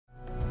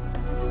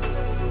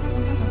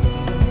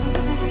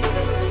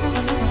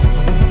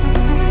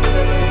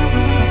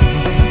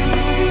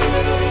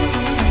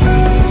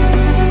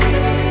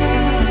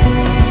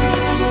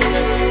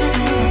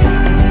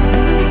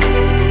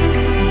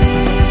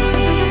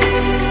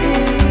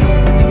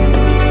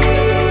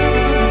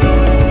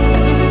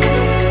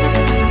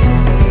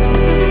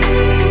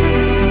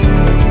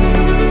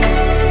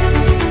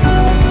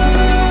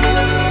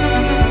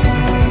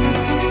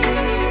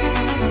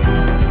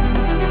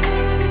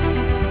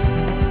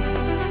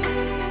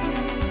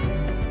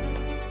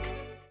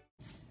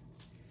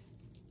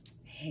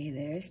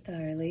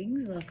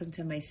starlings. Welcome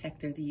to my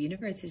sector of the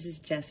universe. This is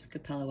Jess with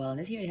A.K.A.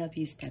 Wellness, here to help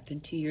you step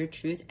into your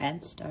truth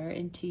and star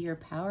into your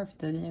power.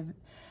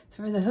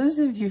 For those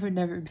of you who've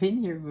never been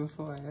here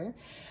before,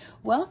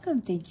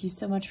 welcome. Thank you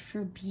so much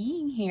for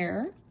being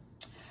here.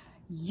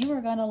 You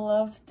are gonna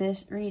love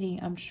this reading,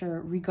 I'm sure,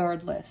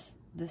 regardless.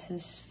 This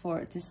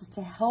is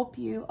to help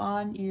you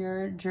on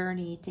your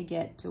journey to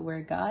get to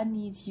where God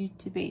needs you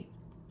to be.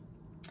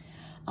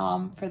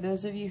 For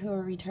those of you who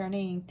are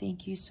returning,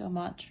 thank you so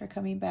much for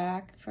coming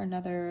back for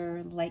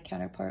another Light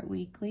Counterpart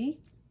Weekly.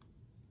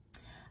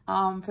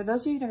 For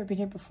those of you who've never been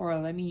here before,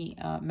 let me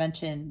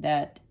mention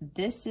that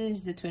this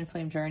is the Twin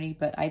Flame journey,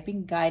 but I've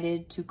been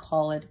guided to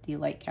call it the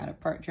Light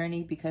Counterpart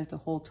journey because the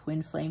whole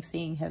Twin Flame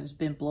thing has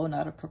been blown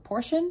out of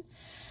proportion.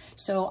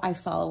 So I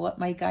follow what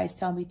my guides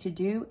tell me to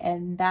do,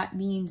 and that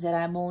means that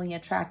I'm only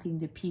attracting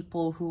the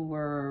people who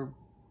are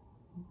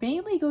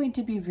mainly going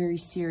to be very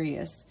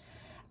serious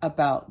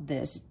about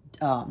this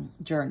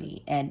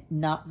journey and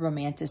not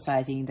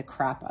romanticizing the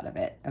crap out of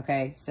it.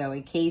 Okay, so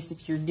in case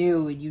if you're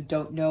new and you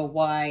don't know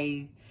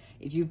why,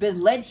 if you've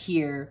been led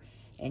here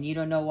and you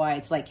don't know why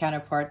it's Light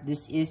Counterpart,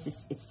 it's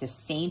the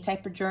same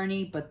type of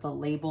journey, but the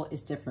label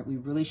is different. We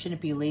really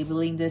shouldn't be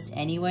labeling this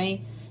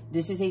anyway.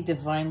 This is a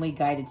divinely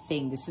guided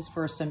thing. This is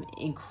for some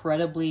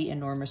incredibly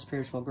enormous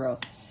spiritual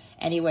growth.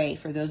 Anyway,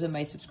 for those of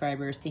my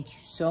subscribers, thank you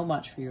so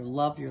much for your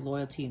love, your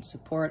loyalty, and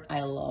support. I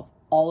love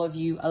all of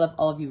you. I love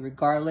all of you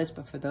regardless,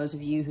 but for those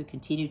of you who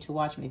continue to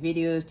watch my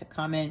videos, to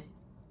comment,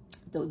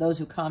 those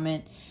who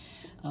comment,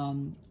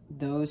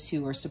 those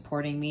who are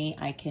supporting me,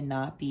 I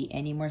cannot be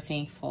any more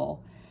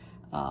thankful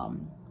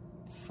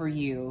for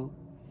you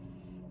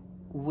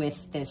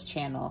with this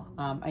channel.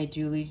 I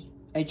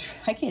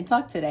can't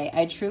talk today.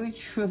 I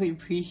truly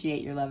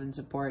appreciate your love and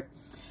support.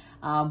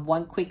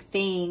 One quick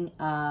thing,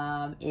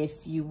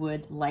 if you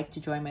would like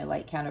to join my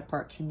Light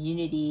Counterpart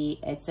community,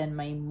 it's in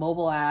my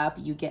mobile app.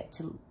 You get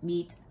to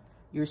meet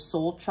your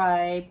soul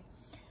tribe,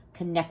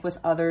 connect with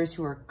others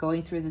who are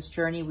going through this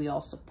journey. We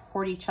all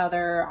support each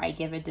other. I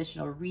give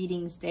additional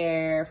readings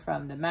there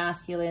from the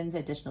masculines,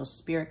 additional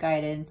spirit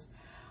guidance.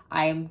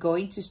 I'm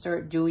going to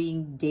start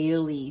doing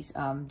dailies,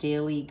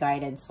 daily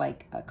guidance,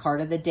 like a card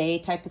of the day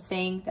type of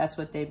thing. That's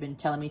what they've been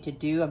telling me to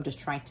do. I'm just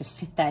trying to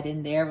fit that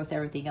in there with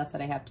everything else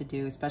that I have to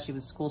do, especially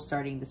with school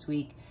starting this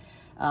week.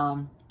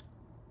 But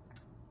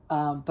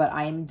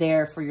I'm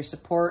there for your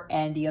support,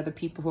 and the other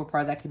people who are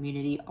part of that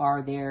community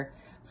are there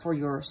for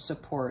your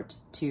support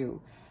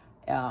too.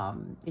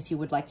 If you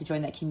would like to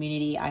join that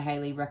community, I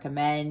highly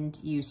recommend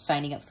you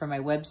signing up for my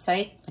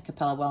website,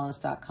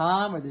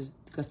 acapellawellness.com, or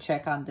go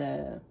check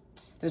on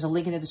there's a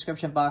link in the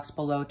description box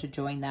below to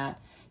join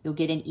that. You'll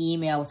get an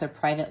email with a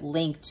private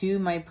link to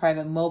my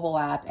private mobile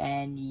app,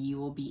 and you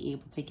will be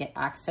able to get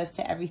access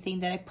to everything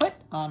that I put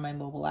on my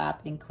mobile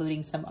app,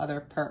 including some other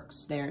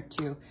perks there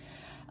too.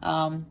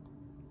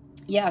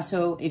 Yeah,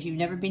 so if you've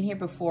never been here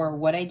before,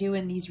 what I do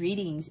in these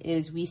readings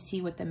is we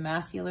see what the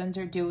masculines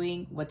are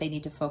doing, what they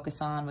need to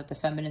focus on, what the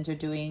feminines are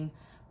doing,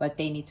 what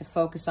they need to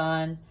focus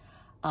on,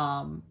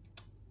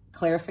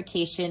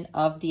 clarification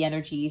of the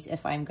energies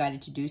if I'm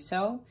guided to do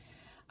so.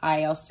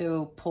 I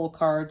also pull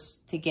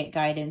cards to get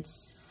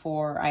guidance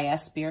I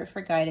ask Spirit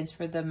for guidance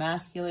for the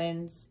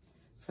masculines,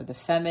 for the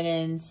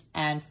feminines,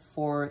 and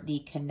for the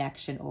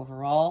connection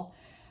overall.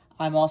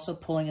 I'm also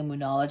pulling a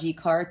Moonology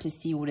card to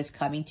see what is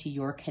coming to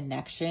your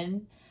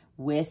connection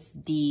with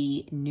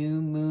the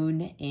new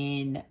moon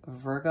in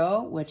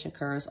Virgo, which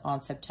occurs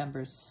on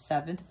September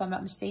 7th, if I'm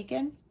not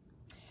mistaken.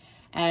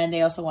 And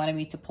they also wanted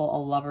me to pull a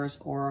Lover's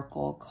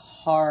Oracle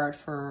card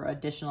for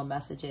additional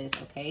messages.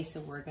 Okay, so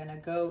we're going to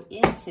go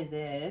into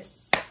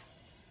this.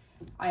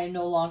 I am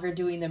no longer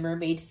doing the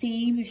mermaid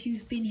theme if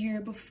you've been here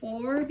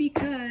before,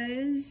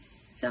 because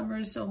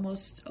summer's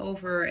almost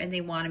over and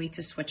they wanted me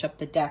to switch up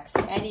the decks.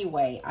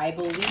 Anyway, I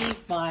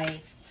believe my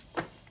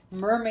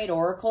Mermaid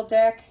Oracle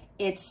deck,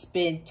 it's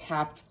been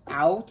tapped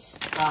out.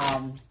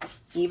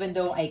 Even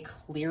though I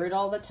clear it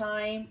all the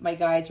time, my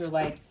guides are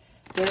like,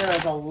 there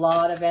is a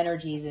lot of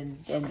energies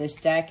in this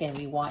deck, and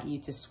we want you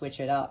to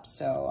switch it up.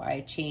 So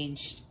I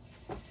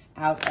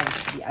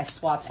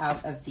swapped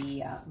out of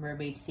the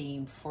mermaid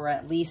theme for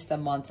at least the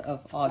month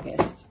of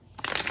August.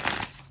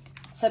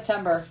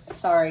 September,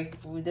 sorry.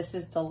 This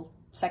is the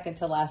second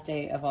to last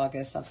day of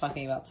August. I'm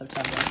talking about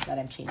September, that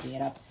I'm changing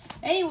it up.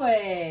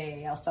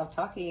 Anyway, I'll stop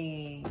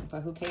talking,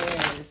 but who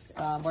cares?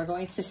 We're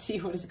going to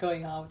see what is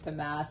going on with the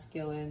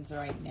masculines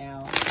right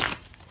now.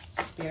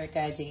 Spirit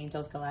guides,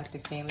 angels,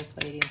 galactic family,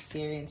 Pleiadians,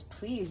 Sirians,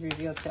 please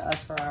reveal to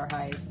us for our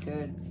highest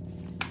good.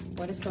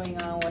 What is going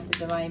on with the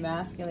divine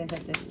masculines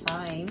at this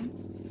time?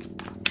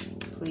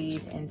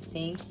 Please and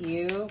thank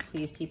you.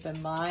 Please keep in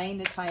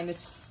mind the time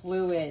is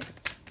fluid.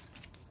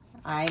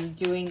 I'm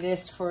doing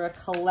this for a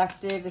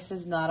collective. This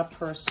is not a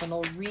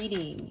personal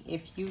reading.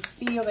 If you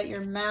feel that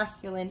your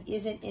masculine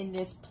isn't in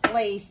this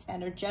place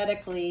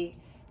energetically,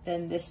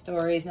 then this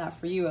story is not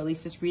for you. At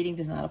least this reading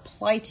does not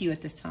apply to you at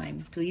this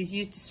time. Please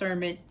use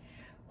discernment.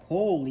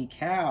 Holy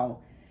cow.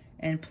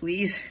 And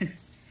please,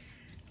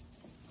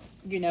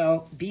 you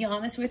know, be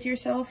honest with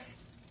yourself,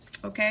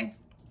 okay?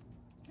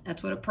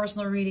 That's what a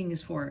personal reading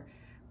is for.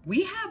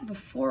 We have the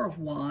Four of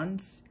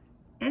Wands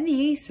and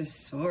the Ace of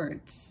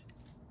Swords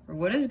for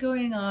what is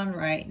going on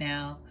right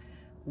now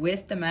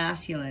with the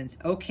masculines.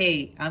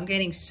 Okay, I'm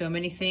getting so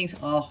many things.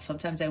 Oh,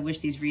 sometimes I wish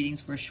these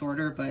readings were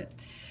shorter, but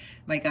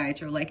my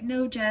guides are like,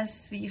 no,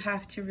 Jess, you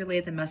have to relay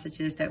the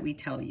messages that we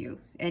tell you.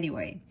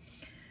 Anyway,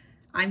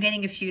 I'm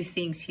getting a few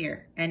things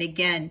here. And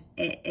again,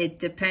 it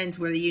depends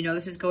whether you know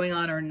this is going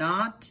on or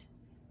not.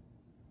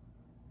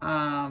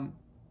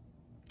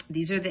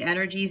 These are the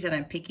energies that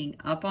I'm picking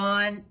up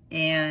on.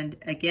 And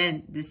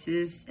again, this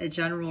is a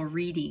general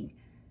reading.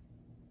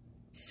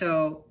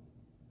 So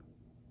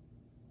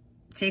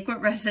take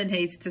what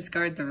resonates,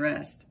 discard the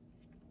rest.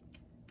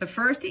 The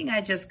first thing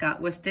I just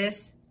got with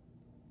this,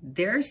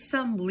 there's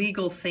some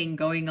legal thing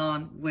going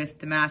on with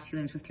the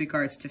masculines with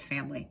regards to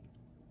family.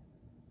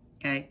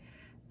 Okay.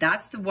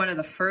 That's one of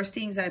the first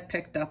things I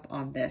picked up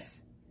on this.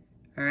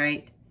 All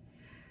right.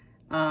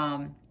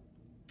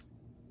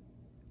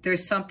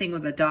 There's something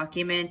with a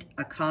document,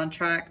 a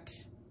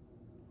contract.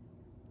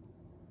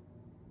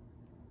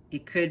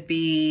 It could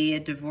be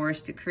a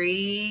divorce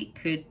decree,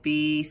 could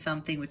be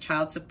something with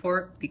child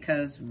support,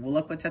 because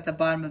look what's at the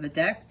bottom of the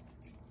deck.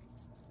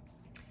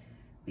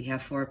 We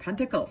have Four of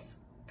Pentacles.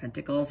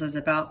 Pentacles is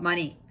about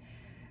money.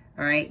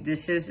 All right,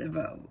 this is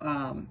about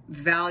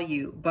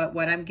value. But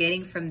what I'm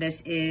getting from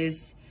this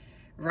is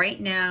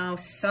right now,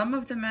 some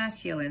of the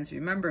masculines,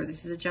 remember,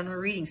 this is a general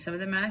reading, some of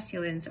the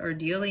masculines are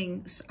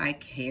dealing,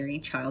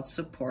 carrying child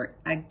support.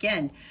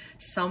 Again,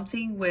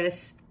 something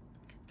with,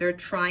 they're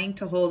trying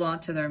to hold on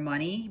to their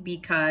money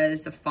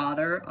because the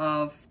father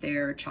of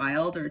their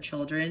child or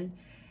children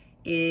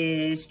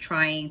is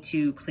trying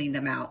to clean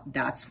them out.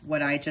 That's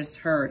what I just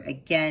heard.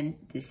 Again,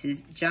 this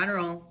is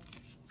general.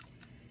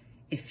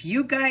 If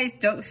you guys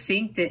don't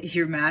think that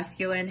your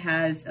masculine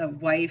has a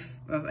wife,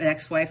 an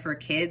ex-wife or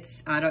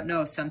kids, I don't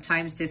know.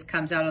 Sometimes this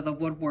comes out of the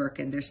woodwork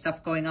and there's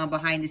stuff going on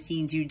behind the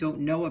scenes you don't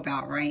know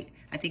about, right?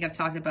 I think I've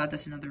talked about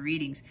this in other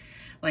readings,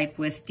 like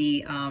with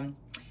the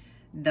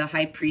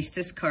High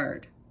Priestess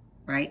card,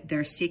 right?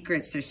 There's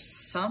secrets. There's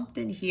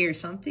something here.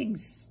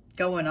 Something's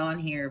going on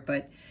here,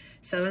 but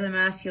some of the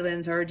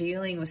masculines are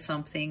dealing with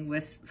something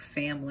with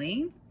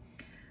family.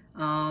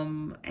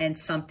 And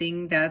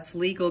something that's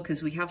legal,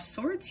 because we have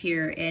swords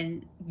here,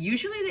 and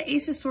usually the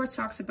Ace of Swords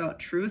talks about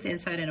truth,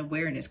 insight, and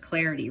awareness,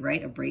 clarity,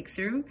 right? A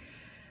breakthrough.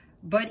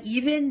 But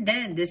even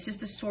then, this is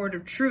the sword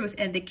of truth.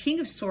 And the King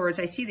of Swords,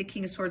 I see the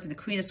King of Swords and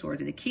the Queen of Swords,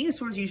 and the King of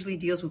Swords usually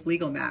deals with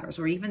legal matters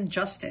or even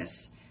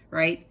justice,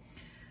 right?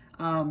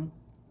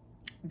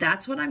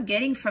 That's what I'm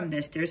getting from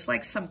this. There's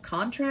like some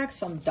contract,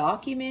 some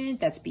document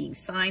that's being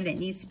signed, that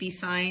needs to be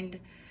signed.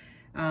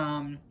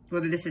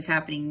 Whether this is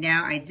happening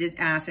now, I did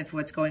ask if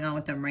what's going on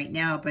with them right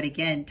now, but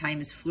again, time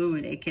is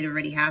fluid. It could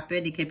already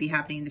happen. It could be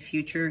happening in the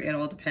future. It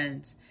all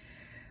depends.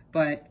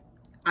 But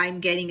I'm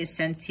getting a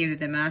sense here that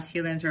the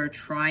masculines are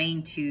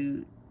trying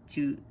to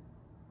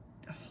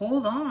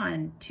hold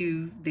on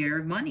to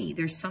their money.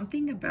 There's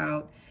something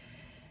about,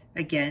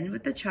 again,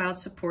 with the child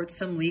support,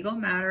 some legal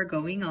matter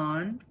going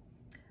on.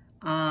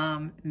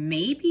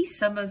 Maybe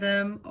some of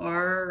them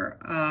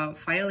are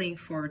filing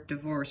for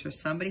divorce, or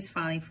somebody's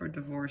filing for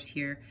divorce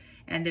here.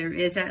 And there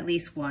is at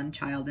least one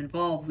child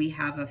involved. We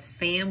have a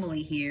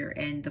family here,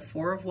 and the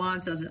Four of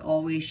Wands doesn't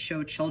always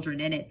show children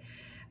in it.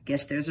 I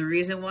guess there's a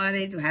reason why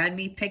they had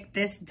me pick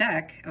this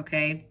deck,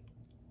 okay?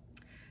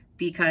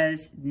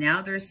 Because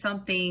now there's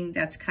something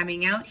that's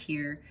coming out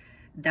here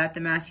that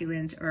the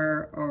masculines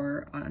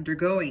are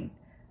undergoing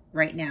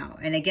right now.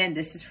 And again,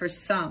 this is for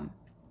some,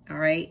 all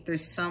right?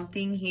 There's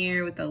something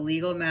here with the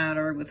legal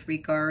matter with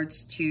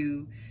regards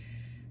to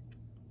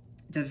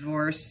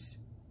divorce,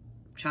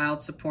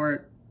 child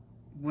support,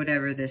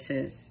 whatever this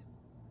is,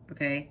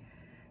 okay?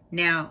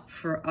 Now,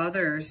 for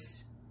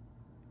others,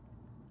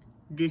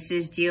 this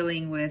is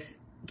dealing with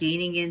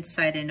gaining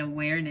insight and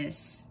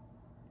awareness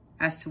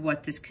as to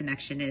what this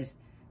connection is,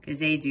 because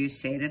they do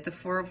say that the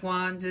Four of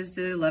Wands is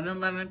the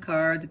 1111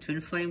 card, the Twin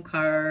Flame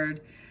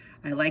card.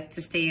 I like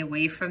to stay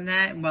away from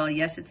that. And while,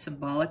 yes, it's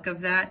symbolic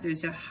of that,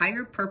 there's a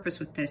higher purpose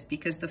with this,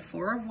 because the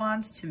Four of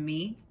Wands to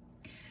me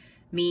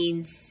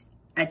means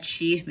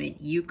achievement.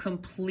 You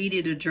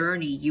completed a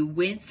journey. You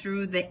went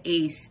through the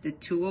Ace, the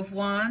Two of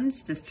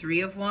Wands, the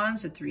Three of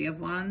Wands, the Three of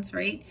Wands,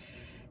 right?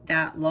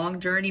 That long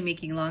journey,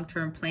 making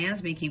long-term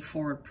plans, making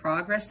forward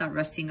progress, not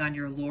resting on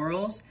your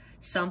laurels.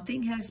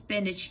 Something has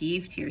been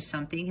achieved here.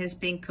 Something has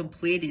been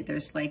completed.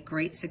 There's like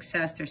great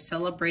success. They're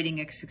celebrating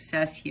a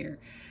success here.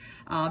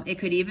 It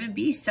could even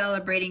be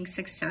celebrating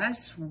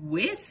success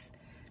with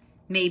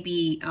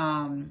maybe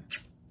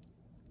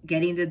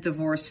getting the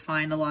divorce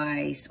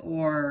finalized,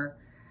 or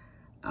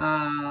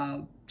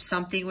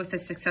something with a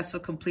successful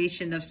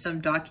completion of some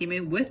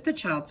document with the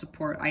child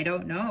support. I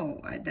don't know.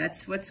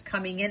 That's what's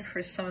coming in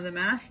for some of the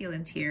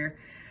masculines here.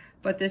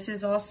 But this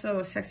is also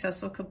a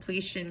successful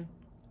completion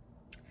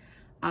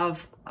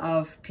of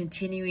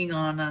continuing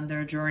on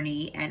their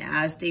journey. And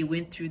as they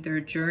went through their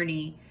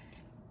journey,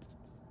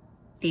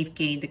 they've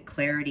gained the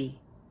clarity.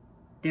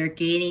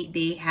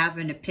 They have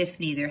an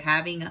epiphany. They're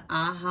having an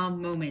aha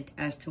moment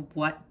as to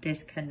what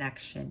this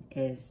connection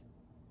is.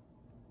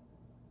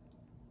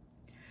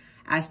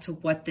 As to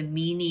what the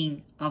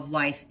meaning of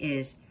life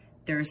is.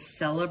 They're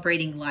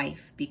celebrating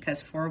life,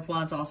 because Four of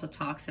Wands also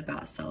talks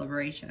about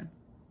celebration.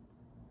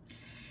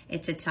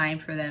 It's a time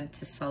for them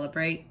to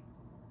celebrate,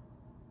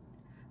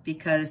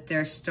 because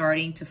they're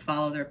starting to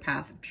follow their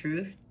path of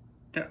truth.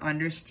 They're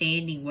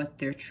understanding what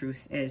their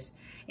truth is.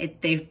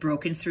 They've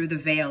broken through the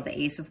veil. The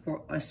Ace of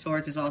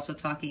Swords is also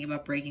talking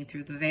about breaking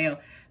through the veil,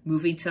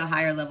 moving to a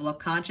higher level of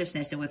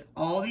consciousness. And with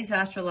all these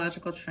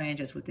astrological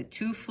transits, with the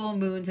 2 full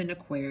moons in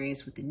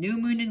Aquarius, with the new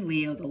moon in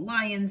Leo, the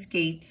Lion's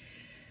Gate,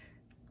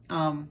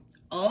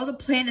 all the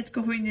planets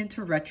going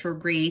into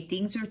retrograde,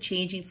 things are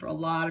changing for a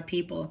lot of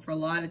people. And for a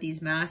lot of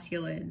these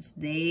masculines,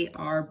 they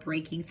are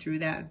breaking through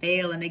that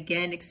veil and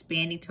again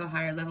expanding to a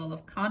higher level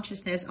of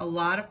consciousness. A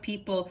lot of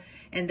people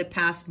in the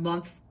past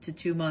month to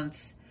 2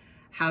 months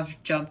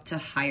have jumped to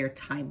higher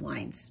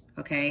timelines,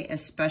 okay?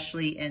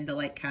 Especially in the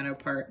like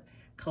Counterpart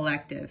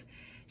collective.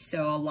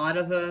 So a lot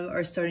of them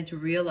are starting to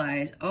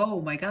realize, oh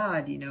my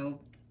God, you know,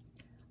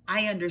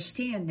 I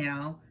understand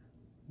now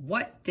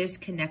what this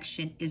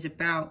connection is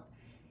about.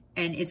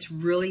 And it's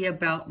really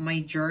about my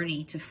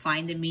journey to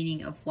find the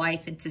meaning of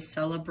life and to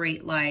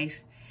celebrate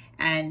life.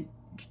 And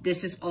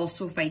this is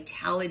also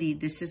vitality.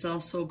 This is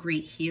also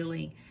great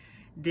healing.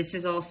 This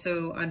is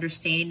also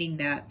understanding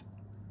that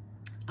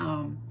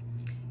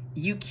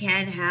you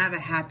can have a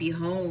happy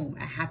home,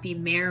 a happy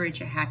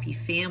marriage, a happy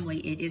family.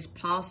 It is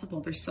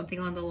possible. There's something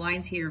on the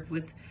lines here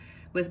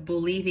with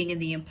believing in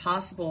the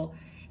impossible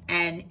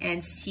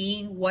and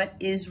seeing what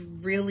is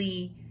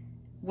really,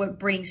 what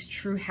brings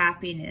true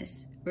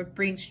happiness, what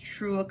brings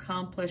true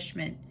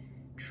accomplishment,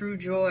 true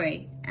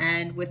joy.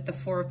 And with the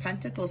Four of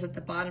Pentacles at the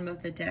bottom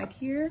of the deck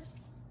here,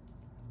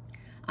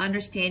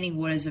 understanding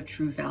what is of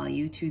true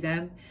value to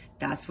them.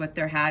 That's what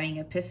they're having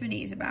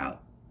epiphanies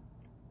about.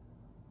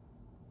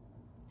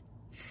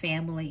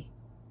 Family.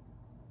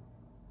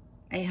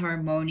 A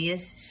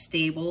harmonious,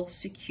 stable,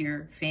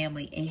 secure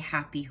family. A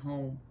happy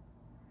home.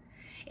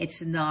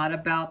 It's not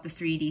about the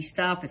 3D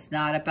stuff. It's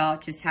not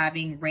about just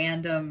having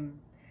random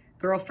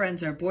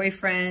girlfriends or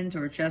boyfriends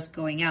or just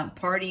going out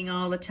partying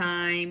all the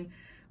time.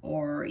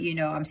 Or, you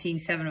know, I'm seeing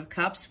 7 of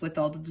Cups with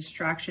all the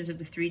distractions of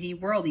the 3D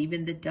world,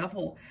 even the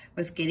devil,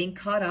 with getting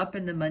caught up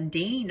in the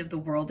mundane of the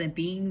world and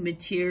being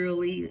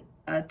materially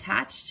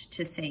attached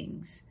to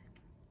things.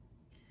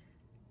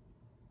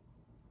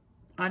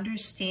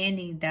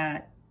 Understanding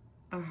that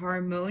a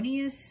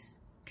harmonious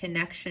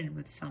connection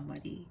with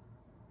somebody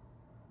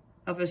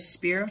of a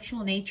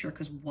spiritual nature,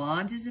 because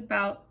wands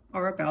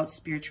are about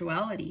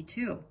spirituality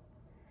too,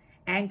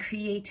 and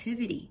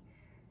creativity.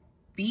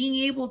 Being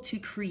able to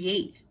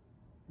create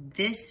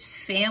this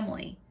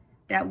family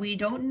that we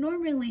don't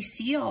normally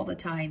see all the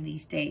time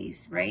these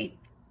days, right?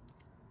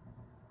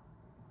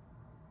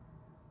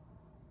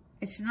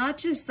 It's not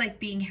just like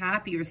being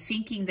happy or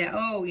thinking that,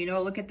 oh, you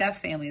know, look at that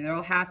family, they're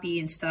all happy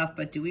and stuff,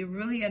 but do we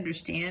really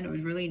understand or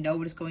really know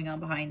what is going on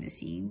behind the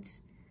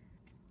scenes?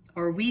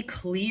 Are we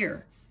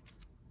clear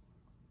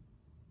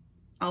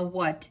on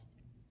what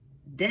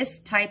this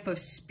type of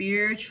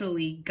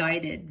spiritually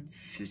guided,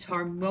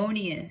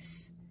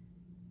 harmonious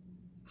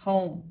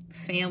home,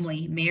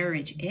 family,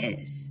 marriage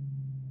is?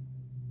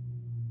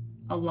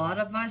 A lot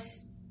of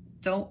us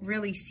don't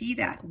really see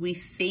that. We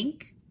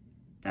think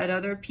that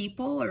other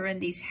people are in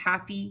these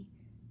happy,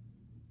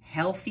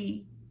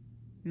 healthy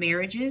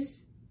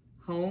marriages,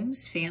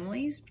 homes,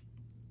 families.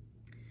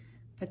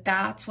 But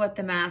that's what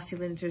the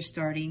masculines are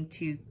starting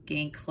to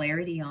gain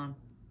clarity on.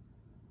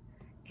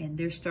 And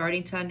they're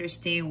starting to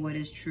understand what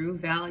is true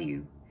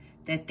value,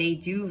 that they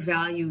do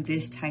value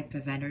this type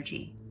of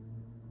energy.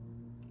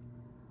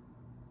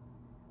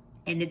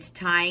 And it's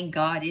tying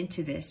God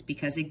into this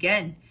because,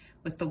 again,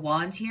 with the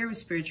wands here, with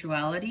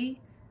spirituality,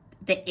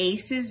 the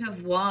aces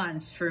of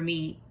wands for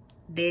me,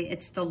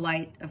 it's the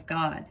light of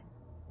God.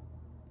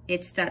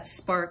 It's that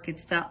spark,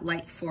 it's that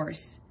light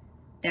force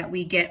that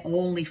we get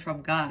only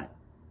from God.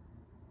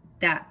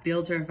 That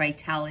builds our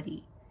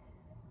vitality.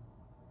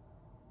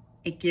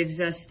 It gives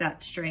us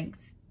that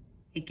strength.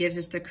 It gives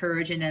us the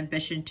courage and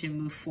ambition to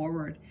move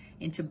forward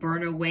and to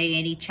burn away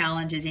any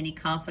challenges, any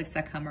conflicts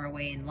that come our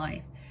way in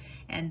life.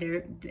 And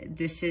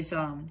this is,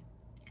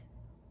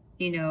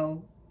 you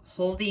know,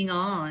 holding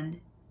on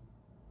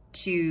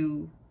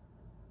to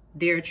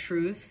their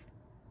truth,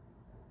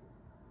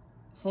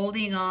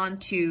 holding on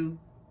to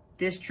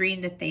this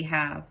dream that they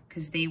have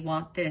because they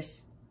want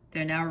this.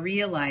 They're now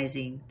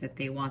realizing that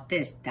they want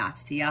this.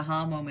 That's the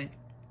aha moment.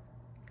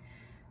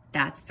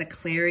 That's the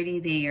clarity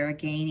they are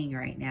gaining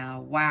right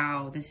now.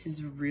 Wow, this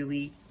is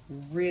really,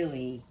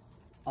 really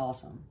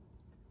awesome.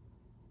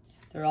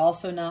 They're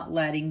also not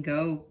letting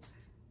go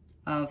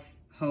of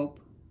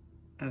hope,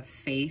 of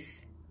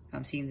faith.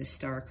 I'm seeing the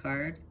Star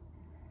card.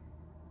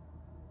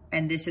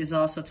 And this is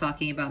also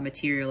talking about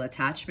material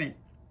attachment.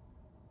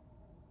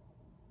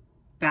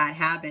 Bad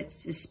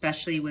habits,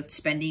 especially with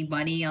spending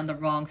money on the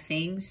wrong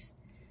things.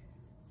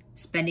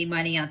 Spending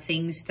money on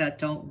things that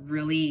don't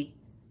really,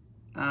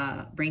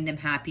 bring them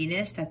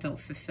happiness that don't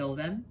fulfill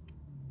them.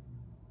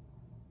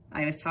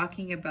 I was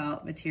talking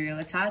about material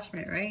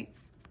attachment, right?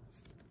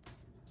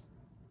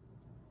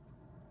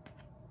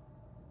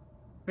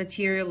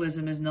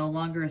 Materialism is no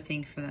longer a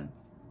thing for them.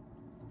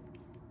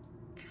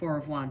 Four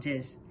of Wands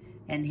is.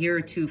 And here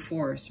are 2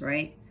 4s,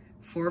 right?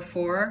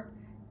 4,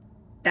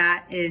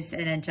 that is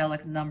an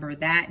angelic number.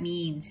 That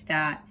means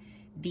that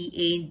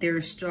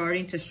they're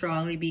starting to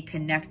strongly be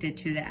connected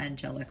to the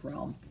angelic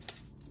realm.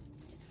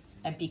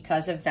 And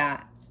because of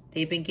that,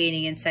 they've been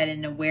gaining insight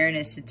and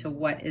awareness into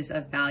what is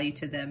of value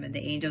to them. And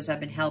the angels have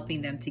been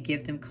helping them to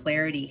give them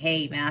clarity.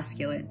 Hey,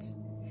 masculines,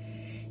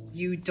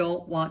 you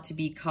don't want to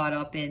be caught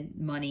up in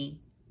money,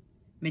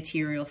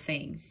 material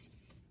things.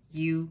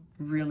 You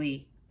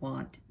really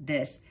want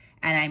this.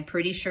 And I'm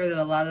pretty sure that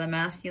a lot of the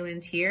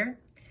masculines here,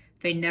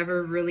 they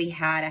never really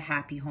had a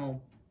happy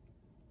home.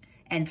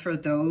 And for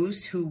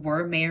those who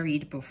were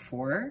married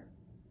before,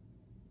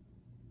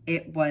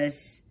 it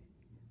was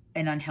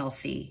an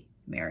unhealthy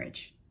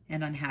marriage,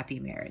 an unhappy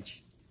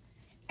marriage.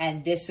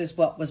 And this is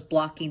what was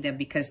blocking them,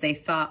 because they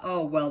thought,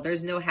 oh, well,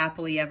 there's no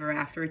happily ever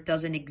after. It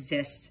doesn't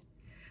exist.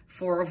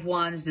 4 of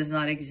Wands does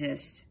not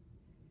exist.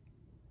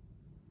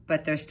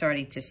 But they're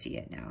starting to see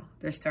it now.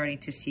 They're starting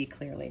to see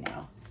clearly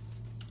now.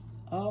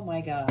 Oh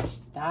my gosh,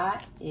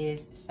 that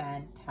is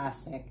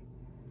fantastic.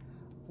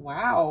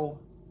 Wow.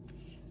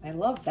 I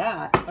love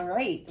that. All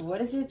right, what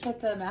is it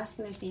that the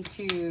masculines need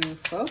to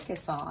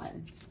focus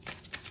on?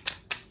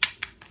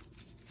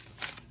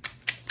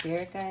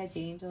 Spirit guides,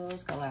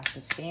 angels,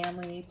 galactic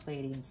family,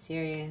 Pleiadian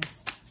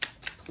Syrians,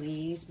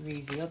 please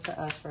reveal to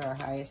us for our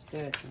highest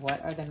good.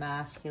 What are the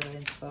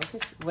masculines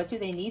focus? What do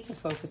they need to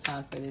focus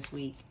on for this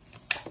week?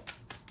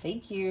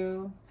 Thank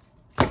you.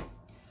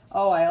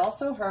 Oh, I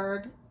also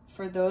heard,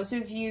 for those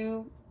of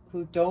you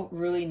who don't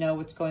really know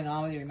what's going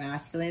on with your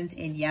masculines,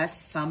 and yes,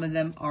 some of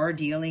them are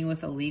dealing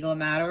with a legal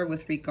matter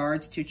with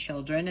regards to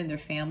children and their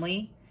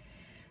family.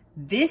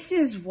 This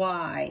is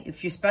why,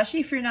 especially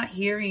if you're not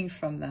hearing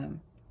from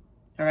them,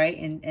 all right,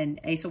 and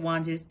Ace of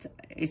Wands is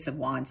Ace of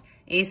Wands.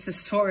 Ace of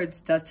Swords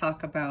does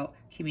talk about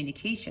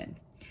communication.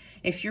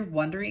 If you're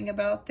wondering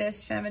about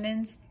this,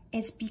 feminines,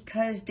 it's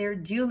because they're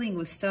dealing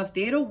with stuff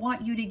they don't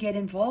want you to get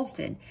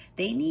involved in.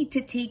 They need to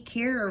take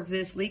care of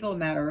this legal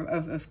matter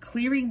of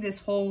clearing this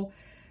whole,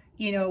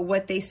 you know,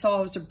 what they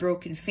saw as a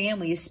broken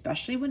family,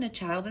 especially when a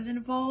child is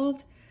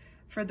involved.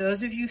 For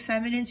those of you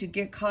feminines who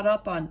get caught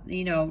up on,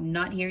 you know,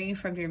 not hearing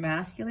from your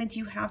masculines,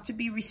 you have to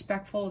be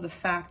respectful of the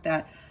fact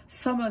that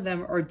some of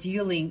them are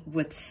dealing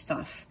with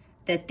stuff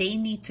that they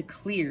need to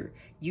clear.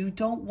 You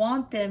don't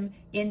want them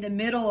in the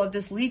middle of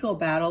this legal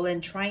battle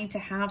and trying to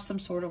have some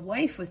sort of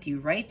life with you,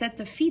 right? That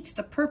defeats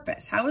the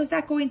purpose. How is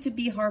that going to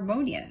be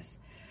harmonious?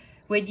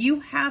 When you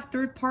have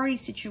third-party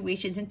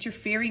situations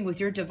interfering with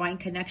your divine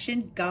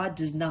connection, God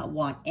does not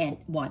want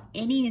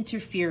any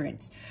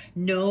interference.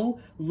 No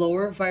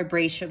lower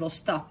vibrational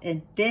stuff.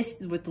 And this,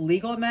 with the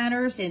legal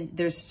matters, and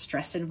there's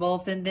stress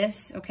involved in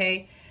this,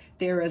 okay?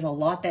 There is a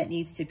lot that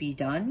needs to be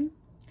done.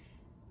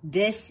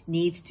 This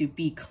needs to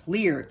be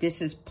cleared.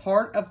 This is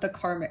part of the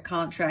karmic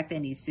contract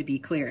that needs to be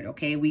cleared,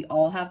 okay? We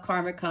all have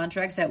karmic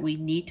contracts that we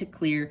need to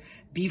clear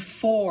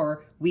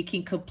before we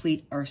can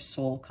complete our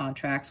soul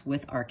contracts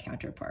with our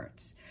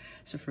counterparts.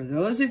 So for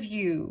those of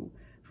you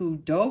who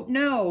don't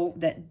know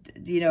that,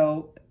 you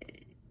know,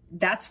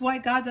 that's why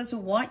God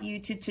doesn't want you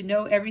to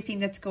know everything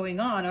that's going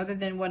on other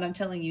than what I'm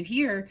telling you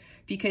here,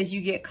 because you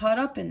get caught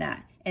up in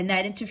that. And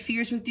that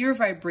interferes with your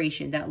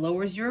vibration. That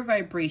lowers your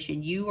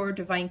vibration. You are a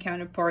divine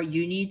counterpart.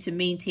 You need to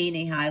maintain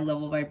a high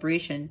level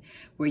vibration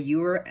where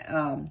you are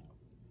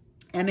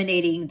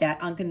emanating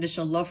that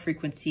unconditional love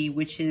frequency,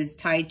 which is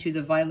tied to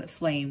the violet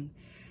flame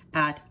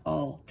at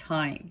all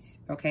times.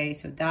 Okay,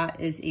 so that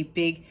is a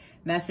big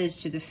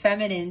message to the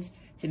feminines,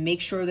 to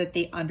make sure that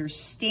they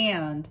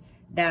understand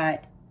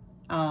that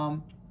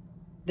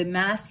the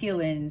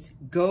masculines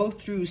go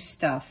through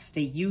stuff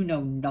that you know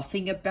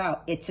nothing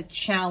about. It's a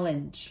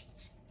challenge.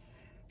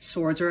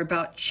 Swords are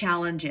about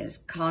challenges,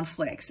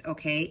 conflicts,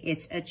 okay?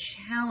 It's a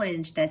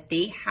challenge that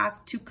they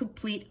have to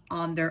complete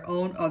on their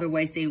own.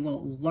 Otherwise, they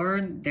won't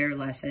learn their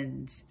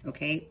lessons,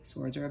 okay?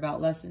 Swords are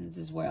about lessons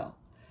as well.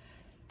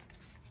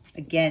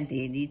 Again,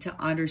 they need to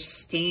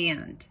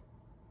understand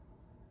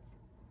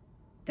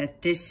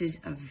that this is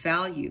of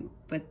value.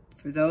 But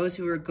for those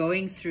who are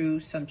going through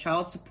some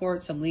child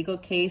support, some legal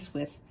case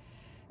with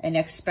an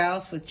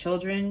ex-spouse with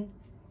children,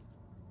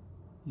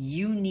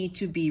 you need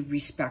to be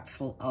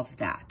respectful of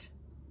that.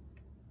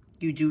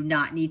 You do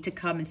not need to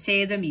come and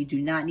save them. You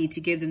do not need to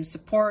give them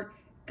support.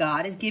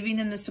 God is giving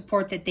them the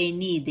support that they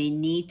need. They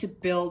need to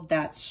build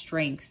that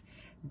strength,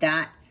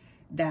 that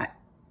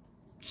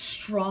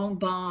strong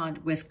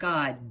bond with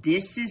God.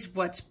 This is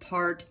what's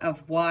part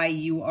of why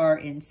you are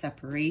in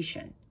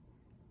separation.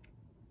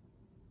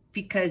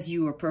 Because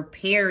you are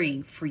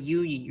preparing for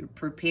union. You're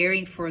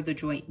preparing for the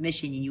joint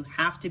mission. And you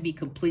have to be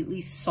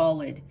completely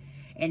solid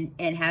and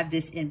have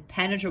this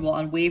impenetrable,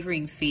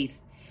 unwavering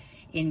faith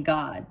in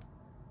God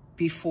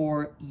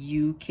before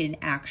you can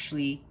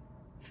actually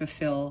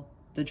fulfill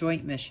the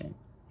joint mission.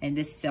 And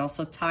this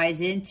also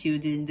ties into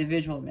the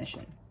individual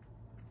mission.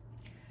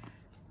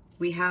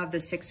 We have the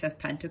Six of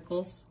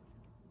Pentacles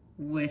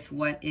with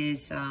what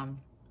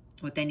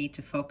they need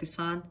to focus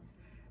on.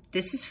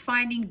 This is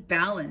finding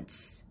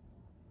balance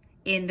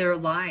in their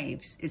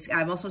lives.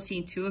 I'm also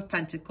seeing Two of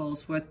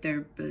Pentacles with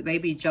their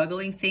maybe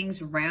juggling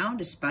things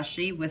around,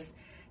 especially with,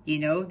 you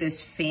know,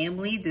 this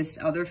family, this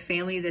other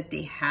family that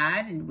they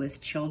had, and with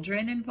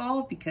children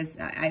involved, because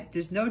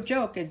there's no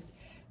joke.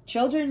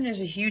 Children,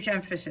 there's a huge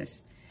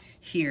emphasis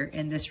here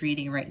in this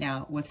reading right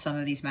now with some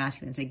of these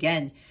masculines.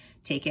 Again,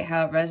 take it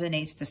how it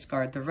resonates,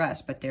 discard the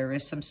rest. But there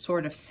is some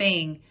sort of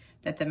thing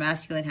that the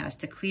masculine has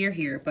to clear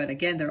here. But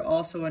again, they're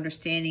also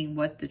understanding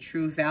what the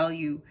true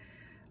value,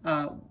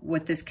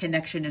 what this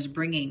connection is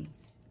bringing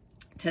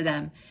to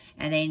them.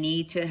 And they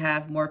need to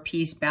have more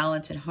peace,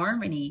 balance, and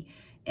harmony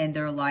in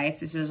their life.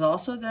 This is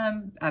also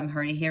them, I'm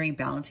hearing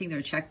balancing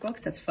their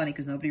checkbooks. That's funny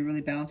because nobody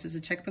really balances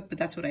a checkbook, but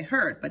that's what I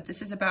heard. But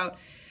this is about,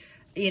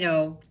 you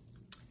know,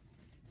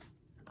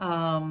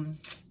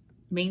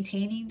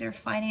 maintaining their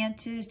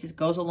finances. This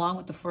goes along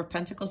with the Four of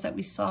Pentacles that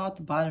we saw at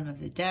the bottom of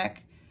the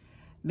deck.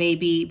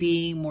 Maybe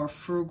being more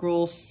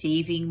frugal,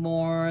 saving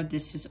more.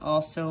 This is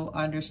also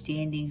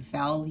understanding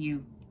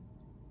value.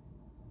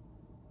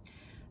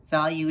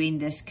 Valuing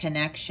this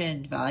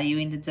connection,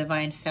 valuing the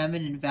divine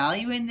feminine,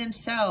 valuing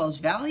themselves,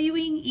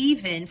 valuing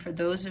even for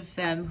those of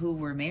them who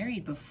were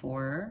married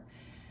before,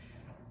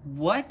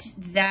 what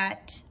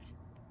that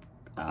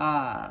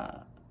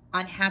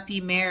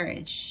unhappy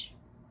marriage,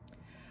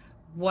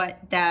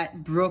 what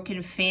that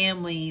broken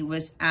family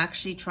was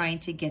actually trying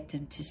to get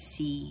them to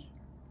see.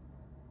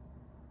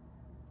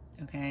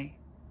 Okay?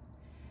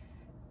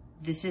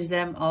 This is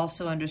them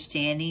also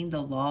understanding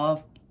the law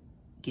of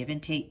give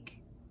and take.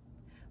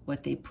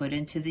 What they put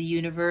into the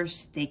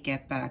universe, they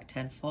get back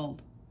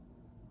tenfold.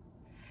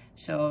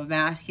 So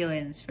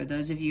masculines, for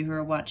those of you who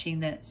are watching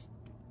this,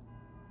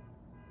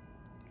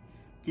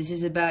 this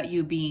is about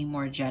you being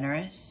more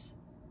generous.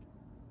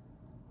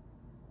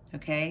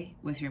 Okay,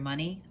 with your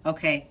money.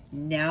 Okay,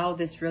 now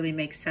this really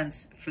makes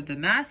sense for the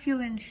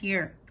masculines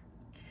here.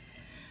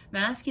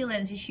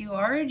 Masculines, if you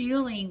are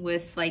dealing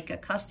with like a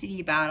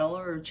custody battle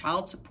or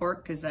child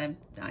support, because I'm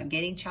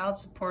getting child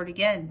support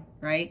again,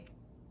 right?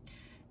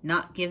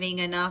 Not giving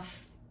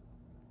enough.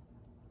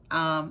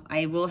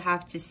 I will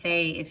have to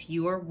say, if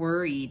you are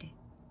worried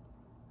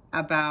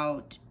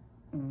about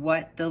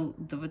what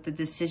the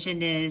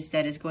decision is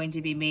that is going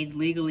to be made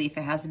legally, if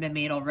it hasn't been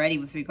made already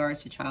with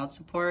regards to child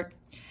support,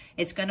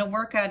 it's going to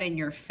work out in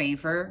your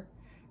favor.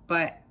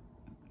 But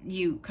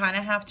you kind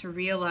of have to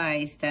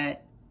realize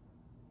that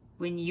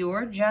when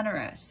you're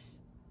generous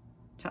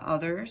to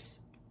others,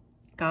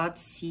 God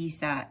sees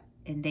that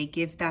and they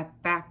give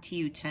that back to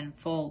you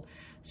tenfold.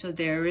 So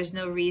there is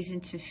no reason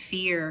to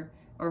fear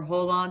or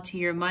hold on to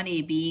your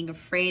money, being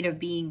afraid of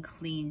being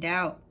cleaned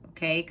out,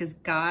 okay? Because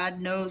God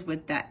knows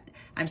what that,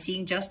 I'm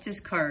seeing Justice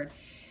card.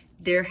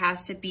 There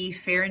has to be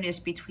fairness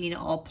between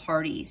all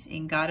parties,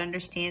 and God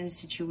understands the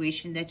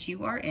situation that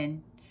you are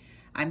in.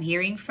 I'm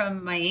hearing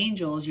from my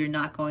angels, you're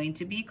not going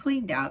to be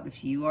cleaned out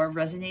if you are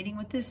resonating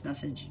with this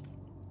message.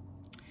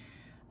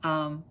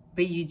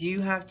 But you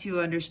do have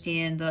to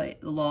understand the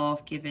law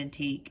of give and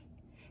take.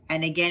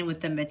 And again,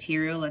 with the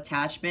material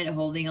attachment,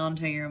 holding on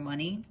to your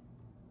money,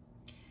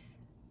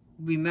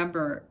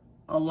 remember,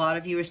 a lot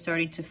of you are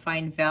starting to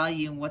find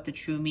value in what the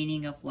true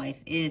meaning of life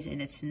is,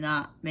 and it's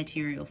not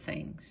material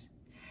things.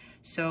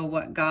 So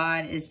what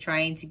God is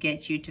trying to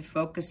get you to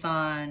focus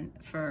on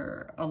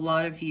for a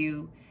lot of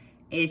you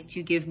is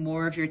to give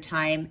more of your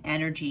time,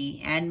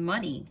 energy, and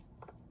money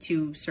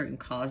to certain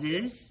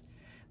causes,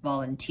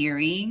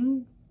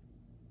 volunteering,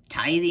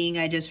 tithing,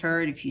 I just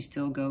heard, if you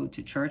still go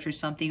to church or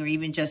something, or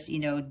even just, you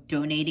know,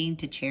 donating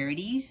to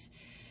charities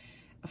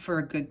for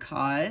a good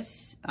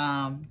cause.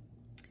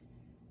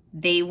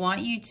 They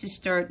want you to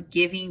start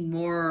giving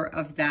more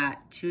of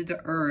that to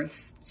the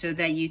earth so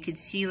that you can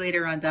see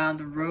later on down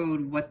the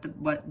road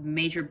what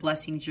major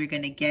blessings you're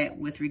going to get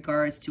with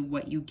regards to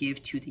what you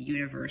give to the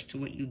universe, to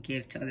what you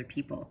give to other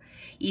people.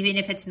 Even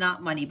if it's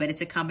not money, but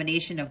it's a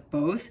combination of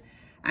both.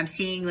 I'm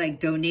seeing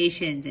like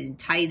donations and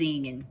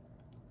tithing and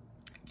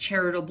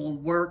charitable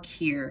work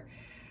here.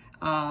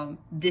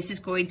 This is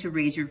going to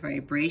raise your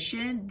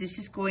vibration. This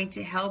is going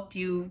to help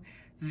you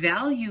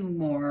value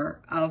more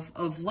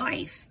of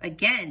life.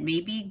 Again,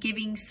 maybe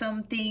giving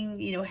something,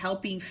 you know,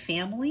 helping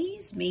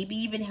families, maybe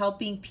even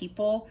helping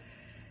people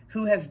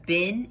who have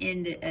been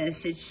in a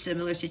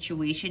similar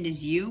situation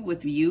as you,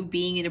 with you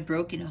being in a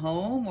broken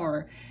home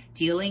or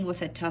dealing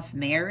with a tough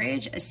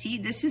marriage. See,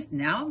 this is,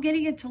 now I'm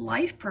getting into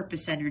life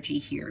purpose energy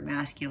here,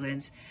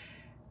 masculines.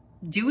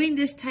 Doing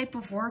this type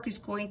of work is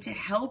going to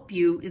help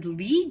you. It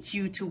leads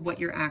you to what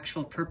your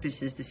actual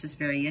purpose is. This is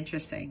very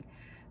interesting.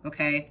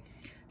 Okay.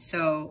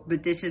 So,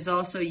 but this is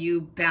also you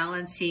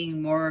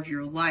balancing more of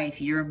your life,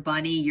 your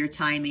money, your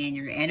time, and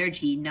your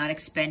energy, not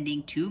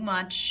expending too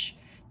much,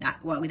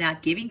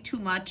 not giving too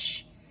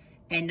much,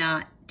 and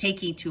not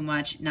taking too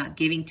much, not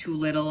giving too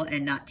little,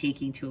 and not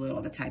taking too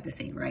little, the type of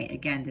thing, right?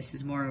 Again, this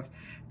is more of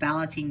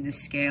balancing the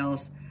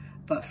scales.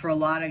 But for a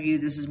lot of you,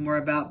 this is more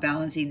about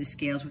balancing the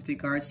scales with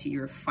regards to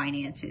your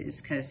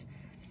finances,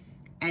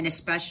 and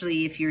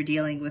especially if you're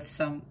dealing with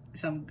some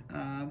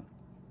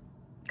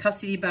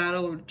custody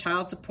battle or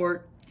child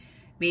support.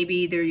 Maybe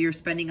either you're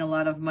spending a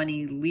lot of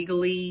money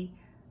legally.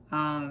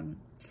 Maybe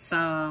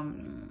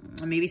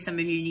some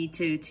of you need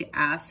to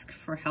ask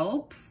for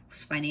help,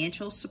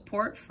 financial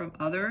support from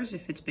others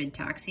if it's been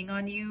taxing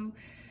on you,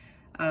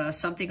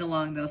 something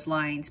along those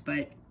lines.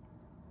 But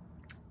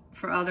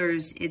for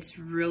others, it's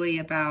really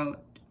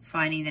about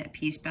finding that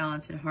peace,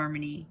 balance, and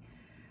harmony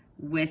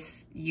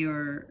with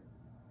your,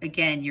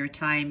 again, your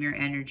time, your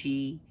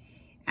energy,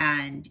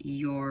 and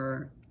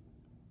your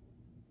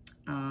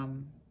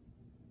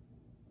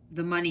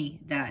the money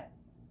that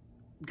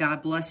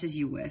God blesses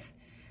you with.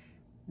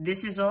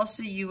 This is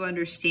also you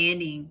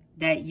understanding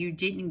that you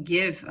didn't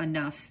give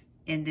enough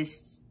in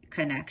this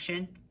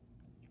connection,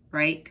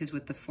 right? Because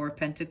with the Four of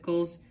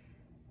Pentacles,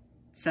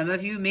 some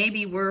of you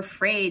maybe were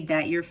afraid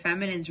that your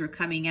feminines were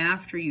coming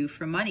after you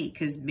for money,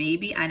 because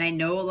maybe, and I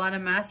know a lot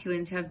of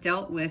masculines have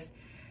dealt with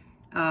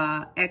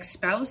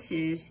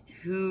ex-spouses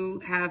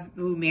who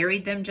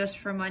married them just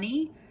for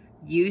money,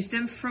 used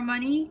them for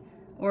money,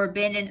 or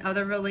been in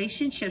other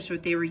relationships where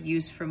they were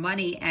used for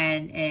money,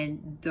 and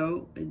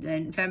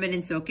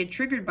feminines don't get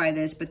triggered by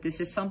this, but this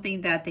is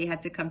something that they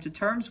had to come to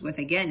terms with.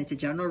 Again, it's a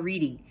general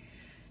reading.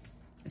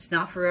 It's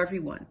not for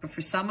everyone, but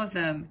for some of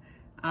them,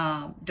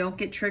 don't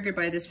get triggered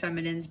by this,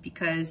 feminines,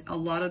 because a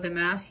lot of the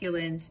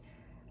masculines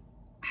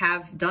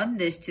have done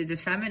this to the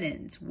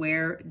feminines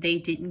where they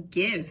didn't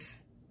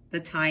give the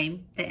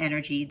time, the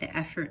energy, the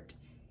effort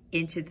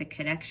into the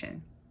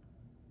connection.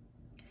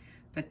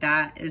 But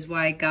that is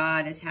why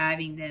God is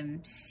having them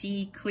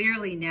see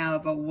clearly now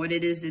about what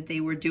it is that they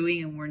were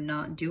doing and were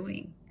not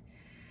doing.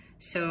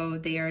 So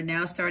they are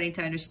now starting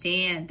to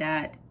understand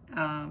that.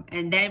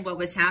 And then what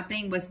was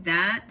happening with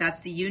that, that's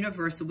the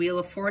universe, the Wheel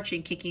of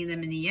Fortune, kicking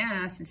them in the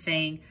ass and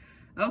saying,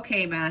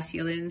 okay,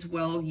 masculines,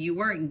 well, you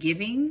weren't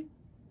giving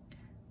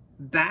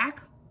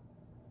back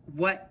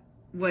what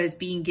was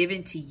being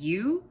given to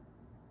you.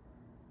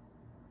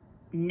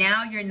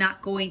 Now you're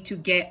not going to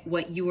get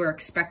what you were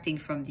expecting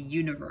from the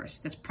universe.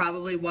 That's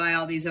probably why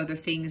all these other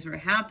things were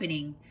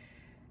happening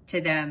to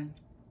them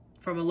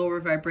from a lower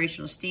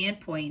vibrational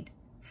standpoint,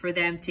 for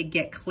them to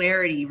get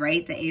clarity,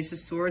 right? The Ace of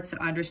Swords, to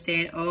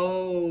understand,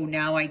 oh,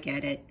 now I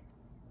get it.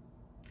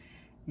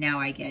 Now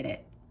I get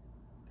it.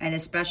 And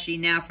especially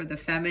now for the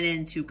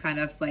feminines who kind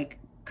of like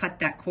cut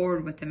that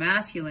cord with the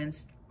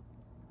masculines.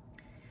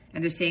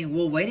 And they're saying,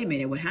 well, wait a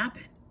minute, what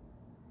happened?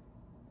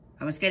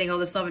 I was getting all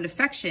this love and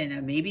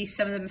affection. Maybe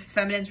some of the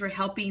feminines were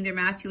helping their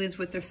masculines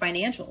with their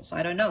financials.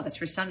 I don't know. That's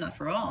for some, not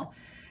for all.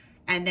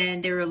 And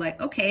then they were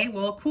like, okay,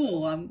 well,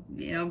 cool.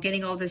 I'm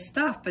getting all this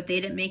stuff, but they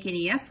didn't make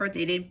any effort.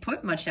 They didn't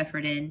put much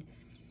effort in.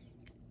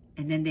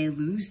 And then they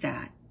lose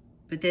that.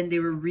 But then they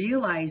were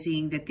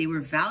realizing that they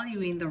were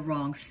valuing the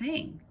wrong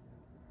thing.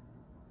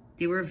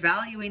 They were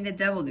valuing the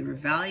devil. They were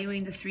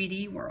valuing the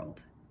 3D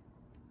world.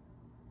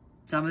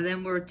 Some of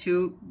them were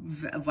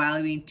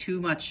valuing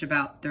too much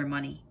about their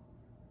money.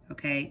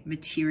 Okay,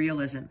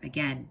 materialism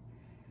again.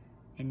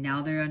 And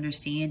now they're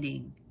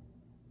understanding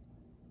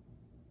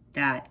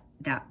that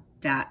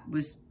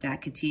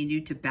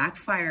continued to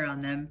backfire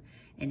on them,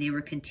 and they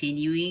were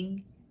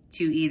continuing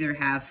to either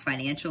have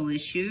financial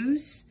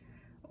issues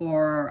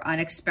or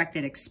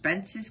unexpected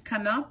expenses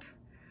come up,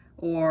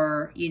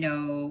 or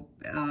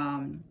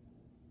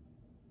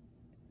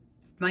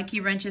monkey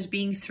wrenches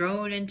being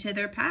thrown into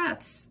their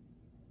paths.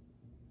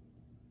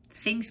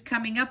 Things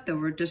coming up that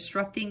were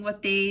disrupting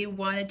what they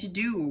wanted to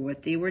do or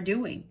what they were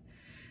doing.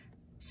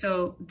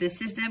 So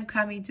this is them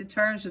coming to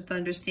terms with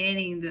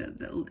understanding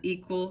the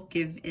equal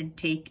give and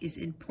take is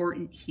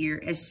important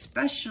here,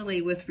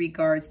 especially with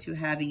regards to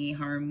having a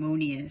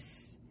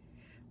harmonious,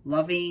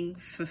 loving,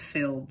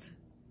 fulfilled,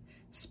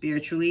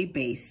 spiritually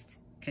based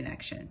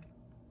connection.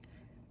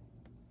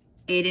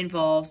 It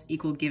involves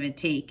equal give and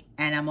take.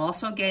 And I'm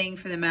also getting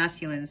for the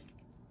masculines,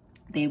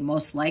 they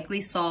most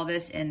likely saw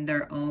this in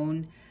their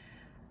own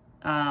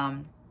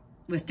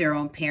with their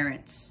own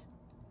parents,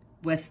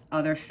 with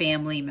other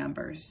family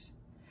members,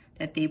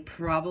 that they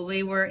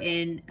probably were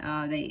in,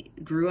 they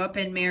grew up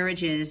in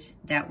marriages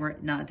that were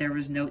not, there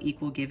was no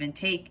equal give and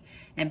take.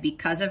 And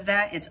because of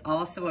that, it's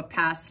also a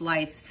past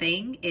life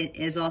thing. It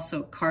is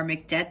also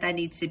karmic debt that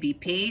needs to be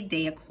paid.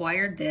 They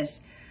acquired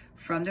this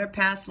from their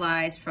past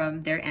lives,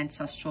 from their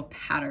ancestral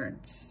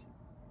patterns.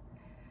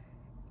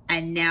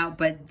 And now,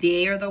 but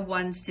they are the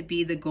ones to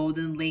be the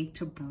golden link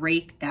to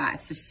break that.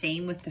 It's the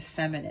same with the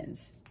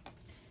feminines.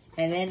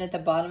 And then at the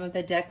bottom of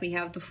the deck, we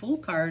have the Fool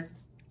card.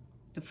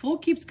 The Fool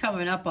keeps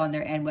coming up on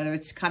their end, whether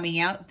it's coming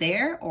out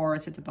there or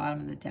it's at the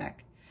bottom of the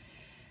deck.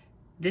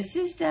 This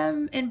is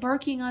them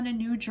embarking on a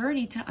new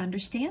journey to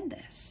understand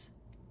this.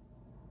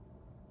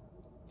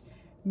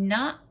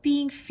 Not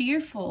being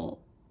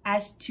fearful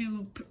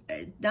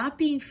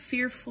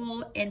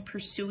in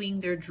pursuing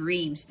their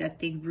dreams that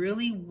they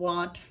really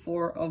want.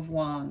 Four of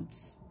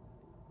Wands,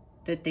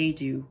 that they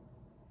do.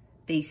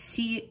 They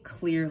see it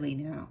clearly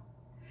now.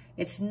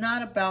 It's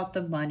not about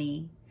the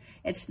money.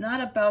 It's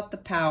not about the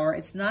power.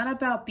 It's not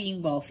about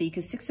being wealthy,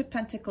 because Six of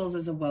Pentacles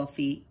is a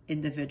wealthy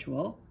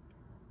individual.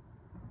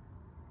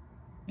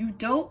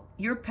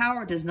 Your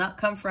power does not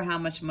come from how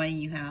much money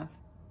you have.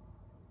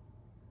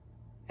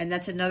 And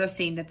that's another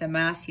thing that the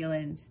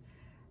masculines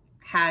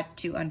had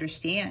to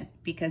understand,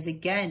 because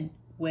again,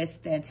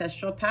 with the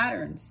ancestral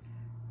patterns,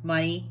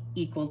 money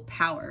equaled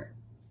power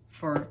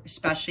for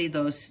especially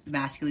those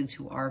masculines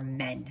who are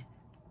men.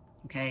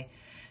 Okay,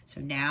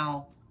 so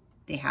now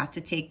they have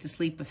to take this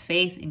leap of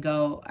faith and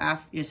go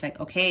after. It's like,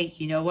 okay,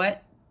 you know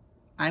what?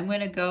 I'm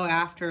going to go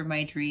after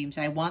my dreams.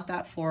 I want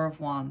that Four of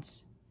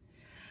Wands.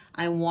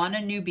 I want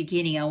a new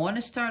beginning. I want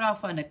to start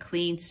off on a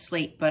clean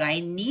slate, but I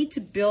need to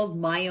build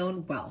my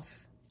own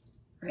wealth,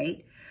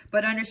 right?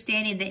 But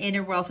understanding the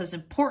inner wealth is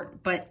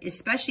important, but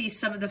especially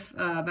some of the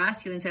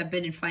masculines have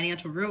been in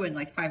financial ruin,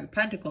 like Five of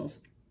Pentacles.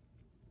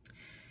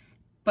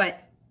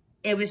 But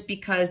it was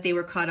because they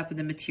were caught up in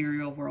the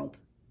material world.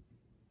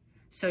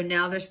 So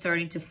now they're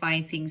starting to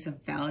find things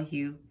of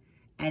value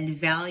and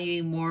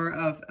valuing more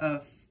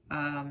of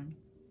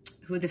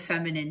who the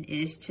feminine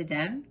is to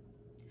them.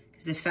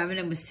 Because the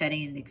feminine was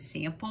setting an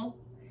example.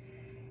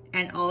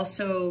 And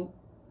also,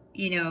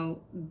 you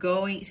know,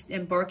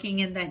 embarking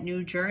in that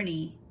new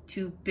journey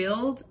to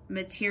build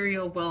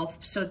material wealth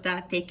so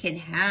that they can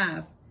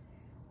have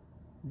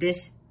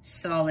this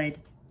solid,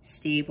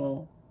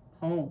 stable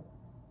home.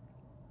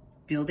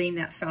 Building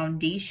that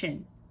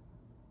foundation,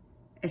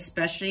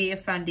 especially a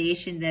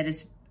foundation that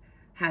is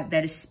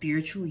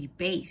spiritually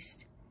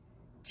based,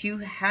 to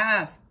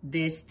have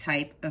this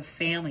type of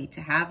family,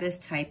 to have this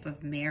type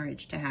of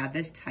marriage, to have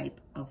this type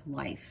of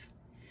life.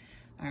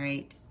 All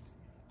right.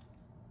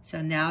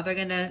 So now they're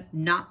going to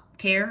not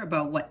care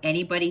about what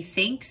anybody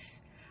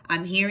thinks.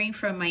 I'm hearing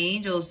from my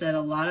angels that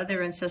a lot of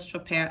their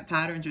ancestral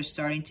patterns are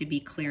starting to be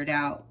cleared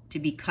out, to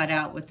be cut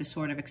out with the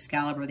Sword of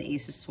Excalibur, the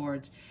Ace of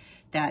Swords,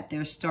 that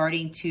they're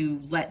starting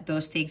to let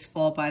those things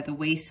fall by the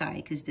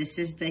wayside, because this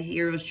is the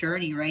hero's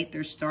journey, right?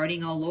 They're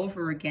starting all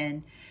over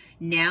again,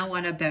 now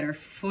on a better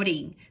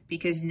footing,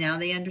 because now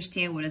they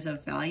understand what is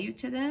of value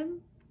to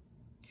them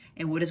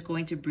and what is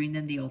going to bring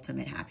them the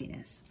ultimate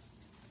happiness.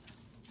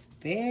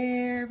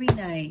 Very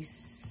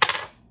nice.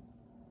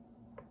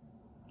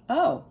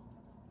 Oh,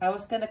 I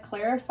was going to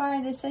clarify,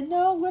 and they said,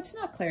 no, let's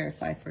not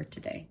clarify for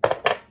today.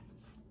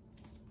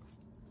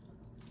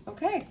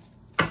 Okay.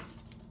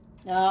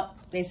 No,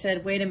 they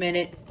said, wait a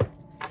minute.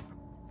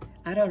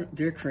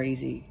 They're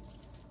crazy.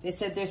 They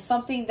said there's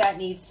something that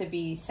needs to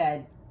be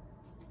said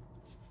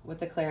with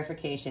the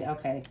clarification.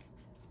 Okay.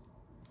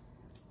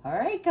 All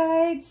right,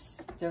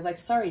 guides. They're like,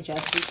 sorry,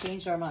 Jess, we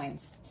changed our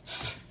minds.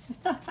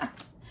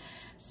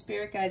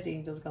 Spirit guides,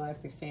 angels,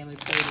 galactic family,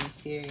 Pleiadian,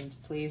 Syrians,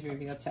 please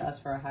reveal to us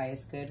for our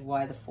highest good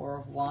why the Four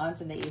of Wands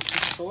and the Ace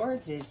of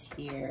Swords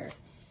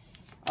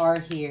are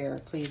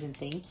here. Please and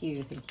thank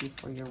you. Thank you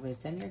for your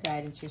wisdom, your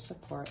guidance, your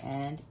support,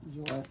 and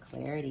your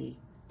clarity.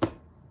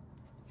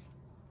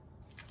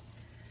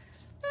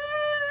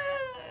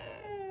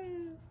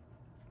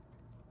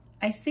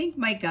 I think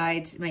my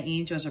guides, my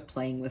angels are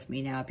playing with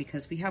me now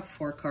because we have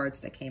 4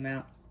 cards that came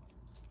out.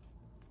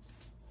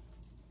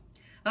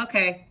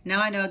 Okay,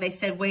 now I know. They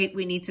said, wait,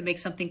 we need to make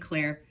something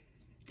clear.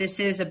 This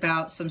is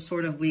about some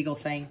sort of legal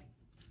thing.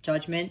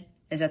 Judgment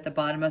is at the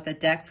bottom of the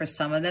deck. For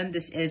some of them,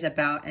 this is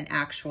about an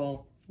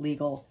actual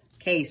legal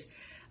case.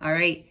 All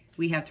right,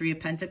 we have 3 of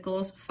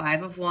Pentacles,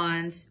 5 of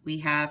Wands. We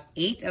have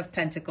 8 of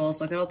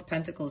Pentacles. Look at all the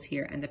Pentacles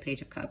here and the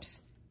Page of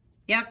Cups.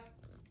 Yep.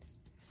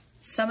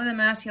 Some of the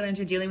masculines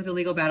are dealing with a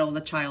legal battle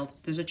with a child.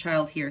 There's a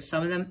child here.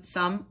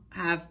 Some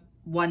have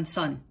one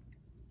son.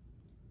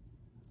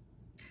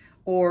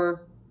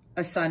 Or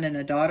a son and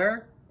a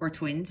daughter, or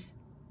twins.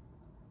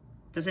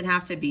 Doesn't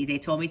have to be. They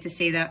told me to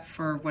say that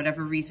for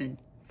whatever reason.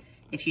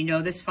 If you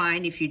know this,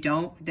 fine. If you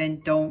don't,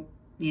 then don't,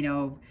 you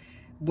know,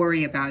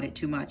 worry about it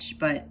too much.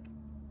 But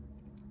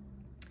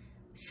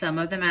some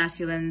of the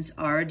masculines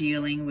are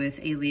dealing with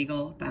a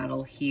legal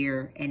battle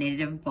here, and it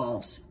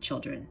involves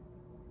children.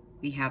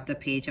 We have the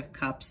Page of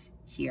Cups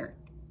here.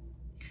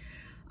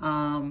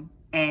 And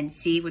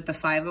see, with the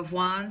 5 of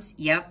Wands,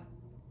 yep.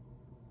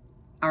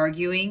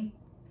 Arguing,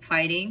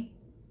 fighting,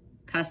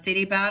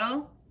 custody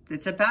battle.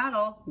 It's a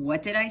battle.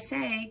 What did I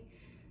say?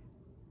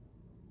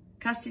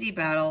 Custody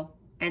battle.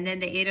 And then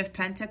the 8 of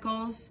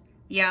Pentacles.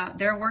 Yeah,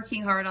 they're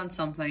working hard on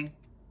something.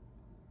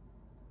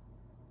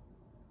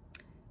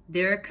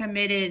 They're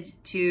committed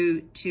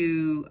to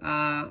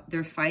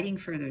they're fighting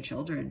for their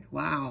children.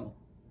 Wow.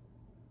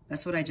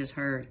 That's what I just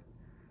heard.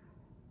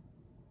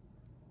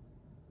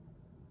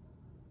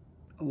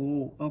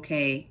 Oh,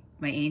 okay.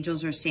 My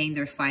angels are saying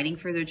they're fighting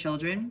for their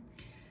children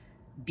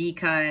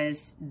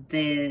because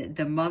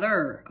the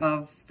mother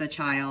of the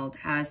child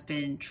has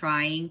been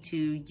trying to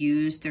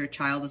use their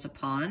child as a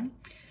pawn,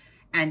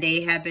 and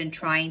they have been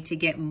trying to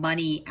get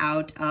money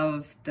out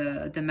of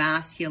the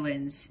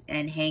masculines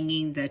and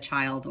hanging the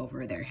child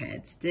over their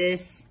heads.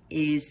 This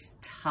is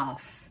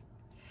tough.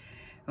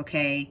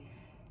 Okay.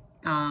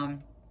 Now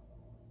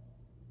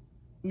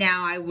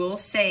I will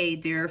say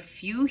there are a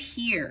few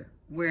here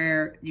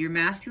where your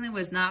masculine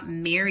was not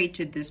married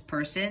to this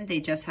person. They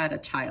just had a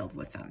child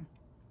with them.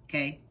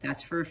 Okay,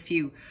 that's for a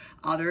few.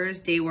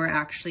 Others, they were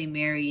actually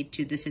married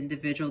to this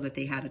individual that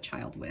they had a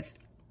child with.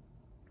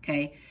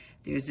 Okay,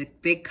 there's a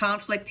big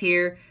conflict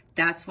here.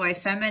 That's why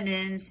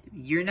feminines,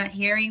 you're not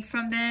hearing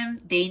from them.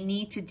 They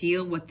need to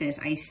deal with this.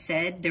 I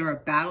said there are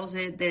battles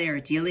that they are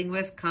dealing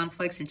with,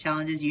 conflicts and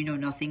challenges you know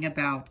nothing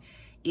about.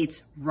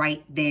 It's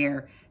right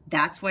there.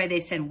 That's why they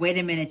said, wait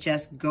a minute,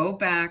 just go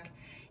back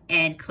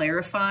and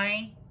clarify,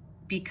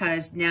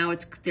 because now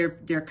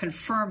they're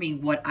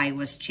confirming what I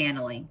was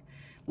channeling,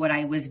 what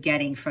I was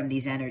getting from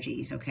these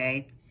energies,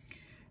 okay?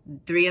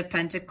 Three of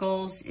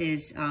Pentacles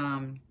is,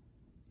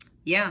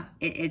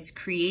 it's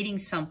creating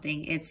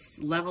something. It's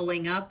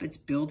leveling up. It's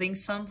building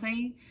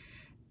something.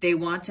 They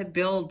want to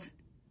build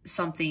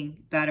something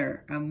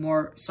better, a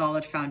more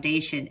solid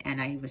foundation.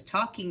 And I was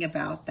talking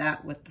about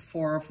that with the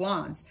Four of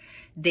Wands.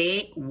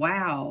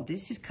 Wow,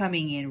 this is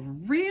coming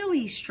in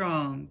really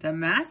strong. The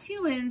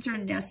masculines are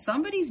now,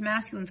 somebody's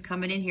masculine's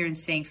coming in here and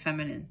saying,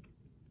 feminine,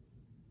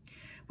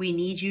 we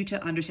need you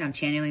to understand. I'm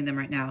channeling them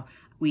right now.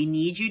 We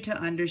need you to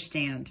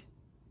understand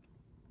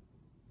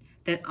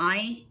that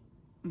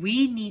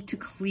we need to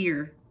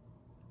clear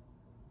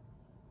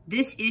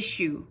this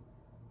issue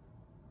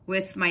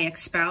with my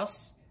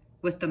ex-spouse,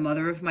 with the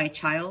mother of my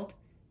child,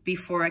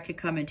 before I could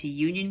come into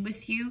union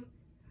with you.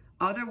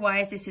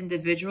 Otherwise, this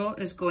individual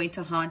is going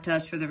to haunt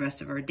us for the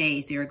rest of our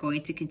days. They are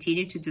going to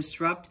continue to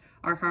disrupt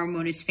our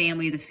harmonious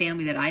family, the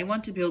family that I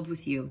want to build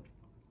with you,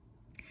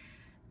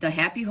 the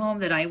happy home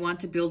that I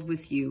want to build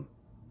with you.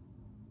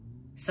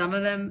 Some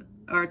of them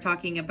are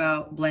talking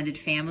about blended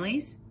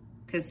families,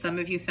 because some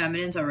of you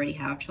feminines already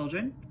have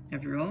children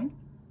of your own.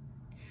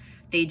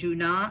 They do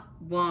not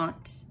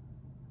want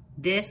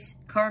this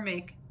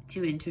karmic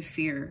to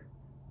interfere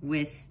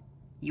with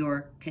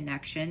your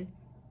connection.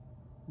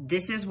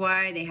 This is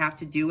why they have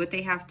to do what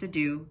they have to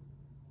do.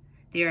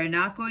 They are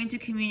not going to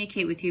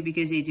communicate with you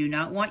because they do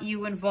not want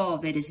you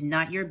involved. It is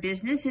not your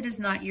business. It is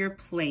not your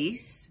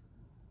place.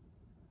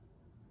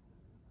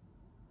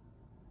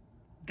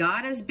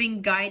 God has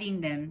been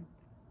guiding them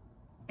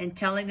and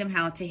telling them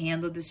how to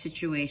handle the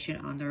situation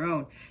on their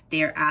own.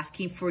 They are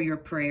asking for your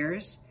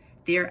prayers.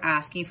 They are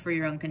asking for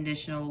your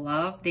unconditional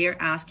love. They are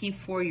asking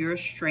for your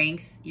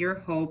strength, your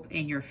hope,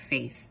 and your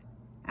faith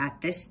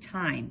at this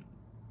time.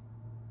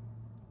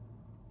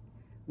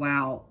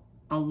 Wow,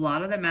 a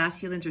lot of the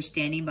masculines are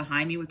standing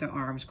behind me with their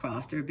arms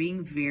crossed. They're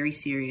being very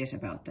serious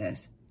about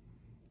this.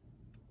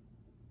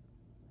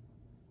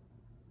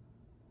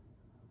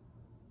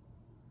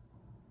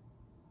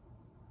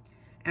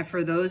 And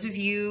for those of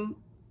you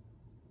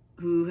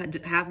who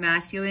have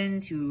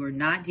masculines who are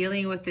not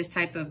dealing with this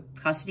type of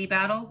custody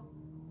battle,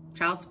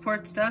 child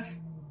support stuff,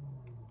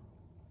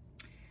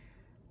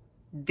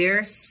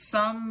 there's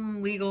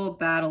some legal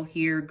battle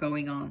here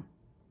going on.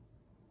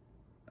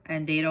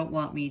 And they don't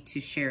want me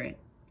to share it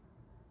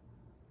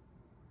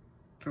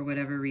for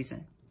whatever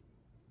reason.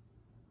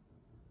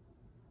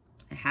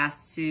 It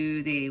has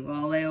to,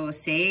 all they always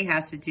say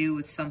has to do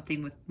with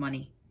something with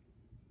money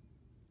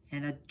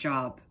and a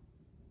job.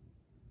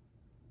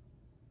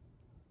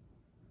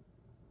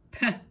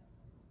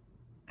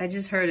 I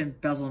just heard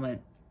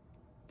embezzlement.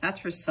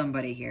 That's for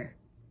somebody here.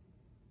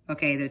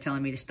 Okay, they're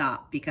telling me to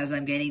stop because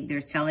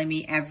they're telling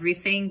me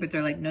everything, but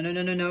they're like,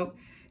 no.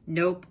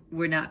 Nope,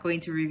 we're not going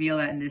to reveal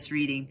that in this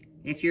reading.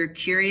 If you're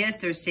curious,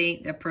 they're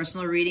saying that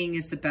personal reading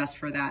is the best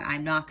for that.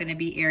 I'm not going to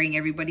be airing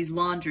everybody's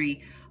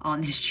laundry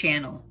on this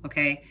channel,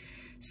 okay?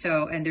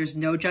 So, and there's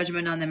no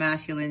judgment on the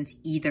masculines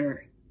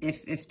either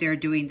if they're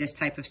doing this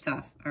type of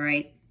stuff, all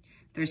right?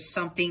 There's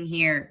something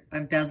here,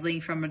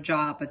 embezzling from a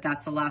job, but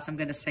that's the last I'm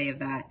going to say of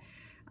that.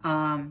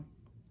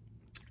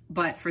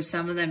 But for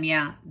some of them,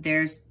 yeah,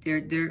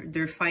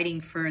 they're fighting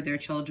for their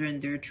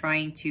children. They're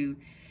trying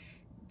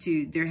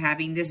they're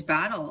having this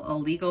battle, a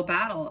legal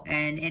battle,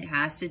 and it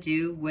has to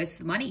do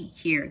with money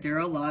here. There are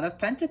a lot of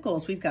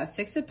pentacles. We've got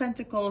 6 of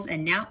Pentacles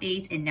and now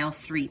 8 and now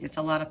 3. That's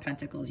a lot of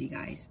pentacles, you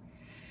guys.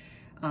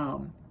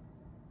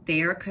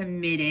 They are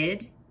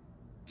committed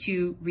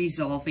to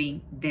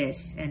resolving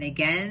this. And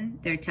again,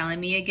 they're telling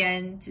me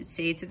again to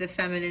say to the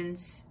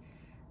feminines,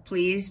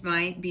 please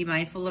be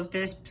mindful of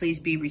this.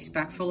 Please be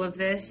respectful of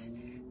this.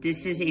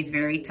 This is a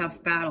very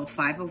tough battle.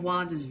 5 of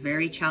Wands is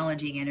very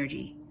challenging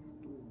energy.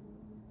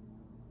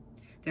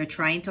 They're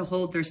trying to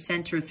hold their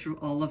center through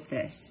all of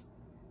this.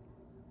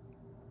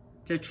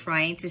 They're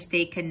trying to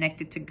stay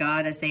connected to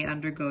God as they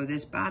undergo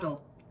this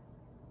battle.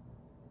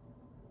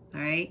 All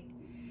right?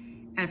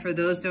 And for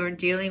those that aren't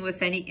dealing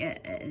with any,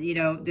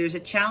 there's a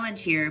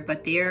challenge here,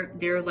 but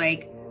they're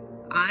like,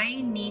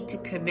 I need to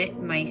commit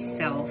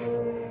myself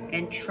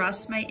and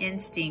trust my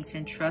instincts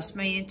and trust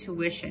my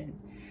intuition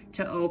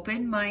to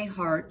open my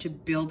heart to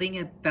building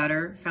a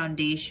better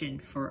foundation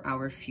for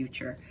our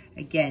future.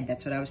 Again,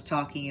 that's what I was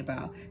talking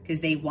about,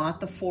 because they want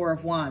the 4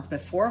 of Wands.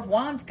 But 4 of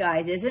Wands,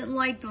 guys, isn't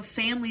like the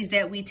families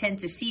that we tend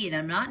to see. And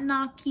I'm not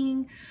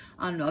knocking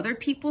on other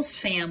people's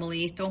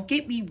families. Don't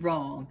get me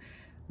wrong.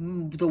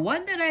 The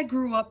one that I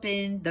grew up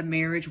in, the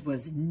marriage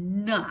was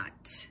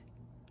not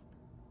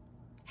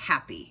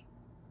happy,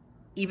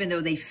 even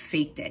though they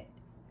faked it.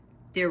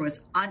 There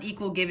was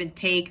unequal give and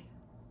take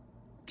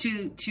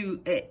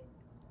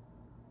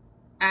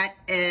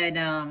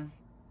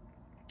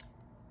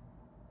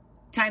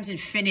times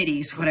infinity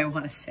is what I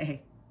want to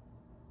say.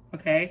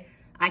 Okay?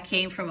 I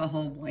came from a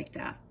home like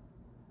that,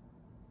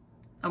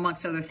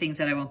 amongst other things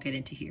that I won't get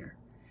into here.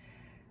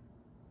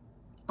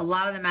 A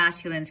lot of the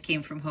masculines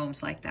came from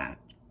homes like that.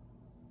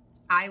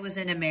 I was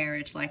in a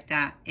marriage like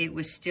that. It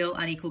was still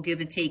unequal give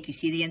and take. You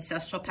see the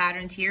ancestral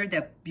patterns here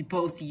that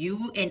both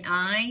you and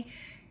I,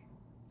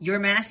 your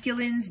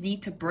masculines,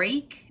 need to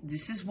break.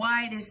 This is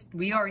why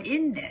we are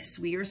in this.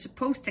 We are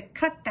supposed to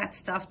cut that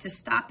stuff to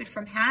stop it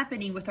from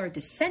happening with our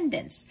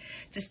descendants,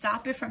 to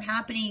stop it from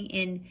happening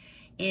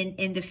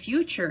in the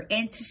future,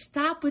 and to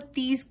stop with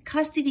these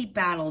custody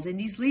battles and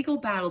these legal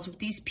battles with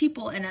these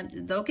people.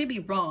 And don't get me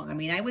wrong. I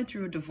mean, I went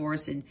through a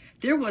divorce and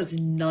there was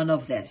none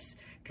of this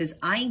because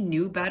I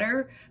knew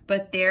better.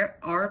 But there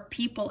are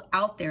people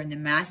out there, and the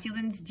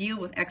masculines deal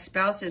with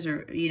ex-spouses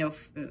or,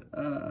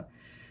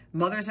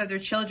 mothers of their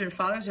children,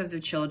 fathers of their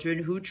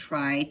children, who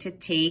try to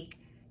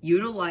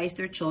utilize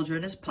their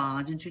children as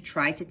pawns and to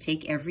try to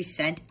take every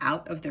cent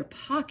out of their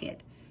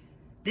pocket.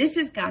 This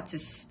has got to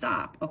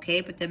stop,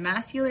 okay? But the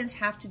masculines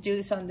have to do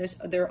this on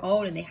their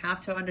own, and they have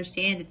to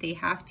understand that they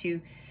have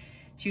to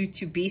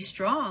be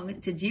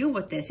strong to deal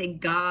with this. And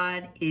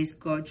God is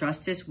good.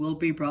 Justice will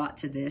be brought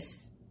to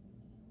this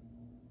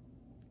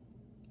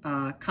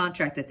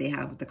contract that they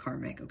have with the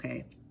karmic,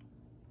 okay?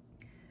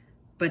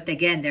 But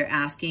again, they're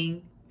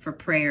asking for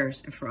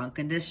prayers and for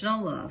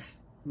unconditional love,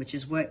 which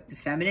is what the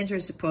feminines are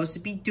supposed to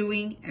be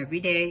doing every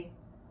day.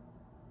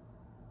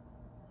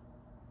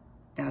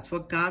 That's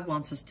what God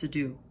wants us to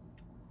do.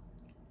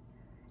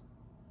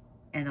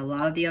 And a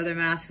lot of the other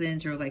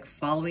masculines are like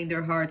following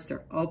their hearts.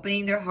 They're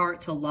opening their heart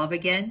to love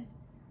again,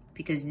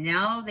 because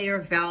now they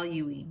are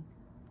valuing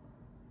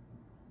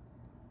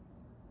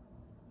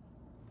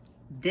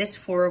this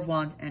Four of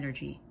Wands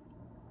energy.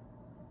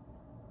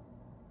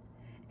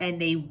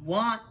 And they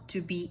want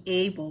to be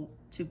able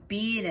to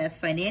be in a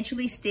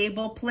financially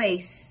stable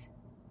place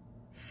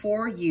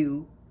for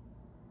you.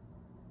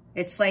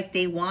 It's like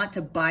they want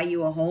to buy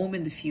you a home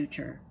in the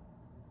future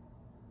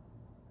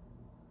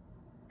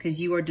because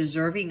you are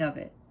deserving of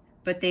it.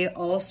 But they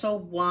also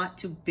want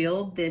to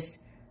build this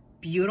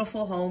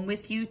beautiful home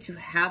with you, to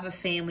have a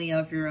family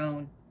of your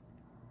own,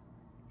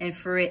 and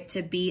for it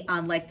to be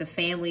unlike the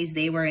families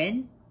they were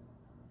in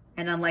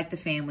and unlike the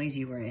families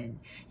you were in.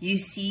 You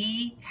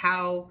see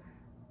how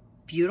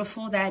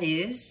beautiful that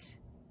is?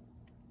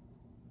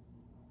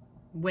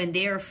 When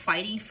they are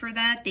fighting for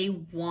that, they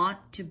want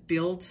to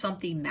build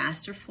something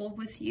masterful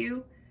with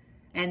you,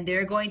 and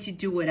they're going to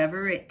do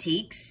whatever it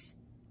takes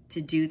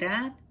to do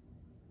that.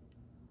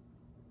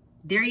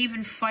 They're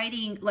even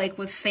fighting like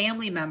with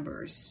family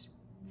members,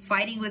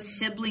 fighting with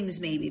siblings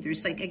maybe.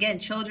 There's like, again,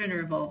 children are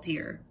involved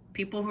here.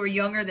 People who are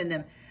younger than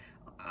them,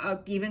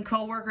 even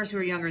co-workers who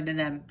are younger than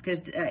them,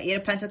 because Eight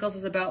of Pentacles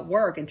is about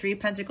work and Three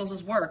of Pentacles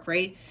is work,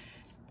 right?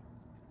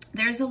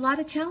 There's a lot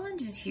of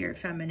challenges here,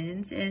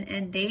 feminines,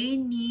 and they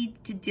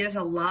need to, there's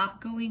a lot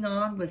going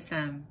on with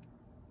them.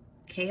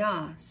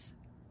 Chaos.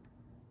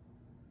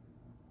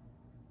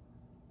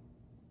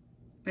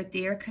 But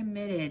they are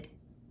committed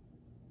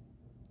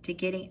to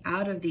getting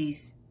out of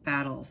these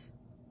battles,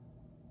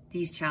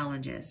 these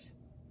challenges.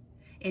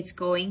 It's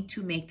going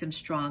to make them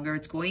stronger.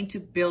 It's going to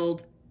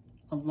build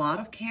a lot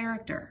of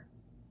character.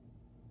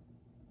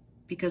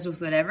 Because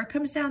with whatever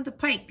comes down the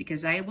pike,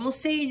 because I will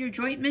say in your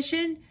joint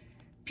mission,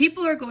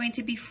 people are going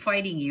to be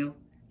fighting you,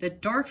 the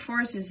dark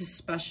forces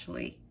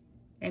especially,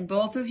 and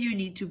both of you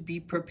need to be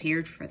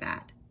prepared for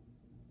that.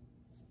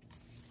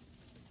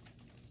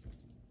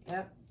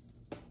 Yep.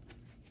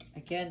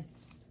 Again,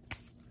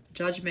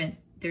 Judgment,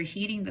 they're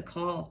heeding the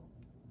call.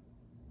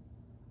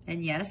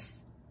 And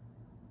yes,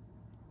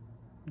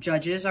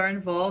 judges are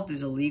involved.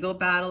 There's a legal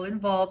battle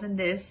involved in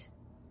this.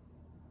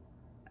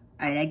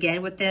 And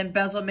again, with the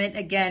embezzlement,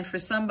 again, for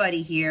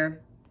somebody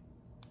here,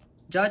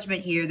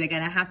 Judgment here, they're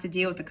going to have to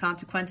deal with the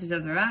consequences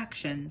of their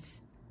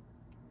actions.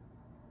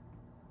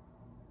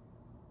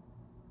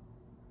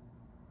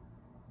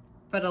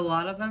 But a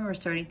lot of them are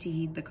starting to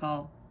heed the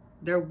call.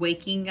 They're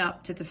waking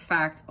up to the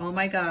fact, oh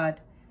my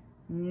God,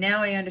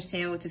 now I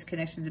understand what this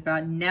connection is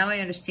about. Now I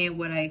understand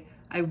what I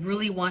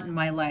really want in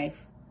my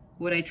life,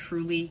 what I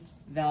truly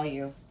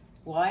value.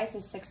 Why is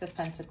the Six of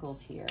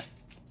Pentacles here?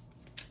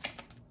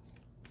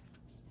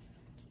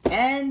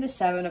 And the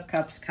Seven of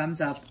Cups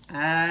comes up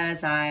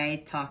as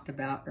I talked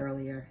about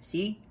earlier.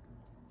 See?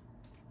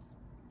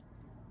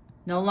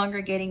 No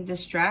longer getting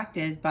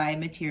distracted by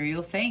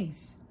material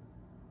things.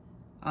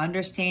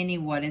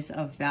 Understanding what is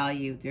of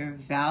value. They're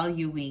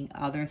valuing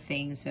other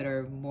things that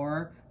are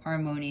more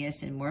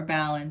harmonious and more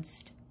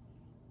balanced,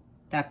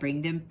 that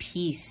bring them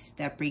peace,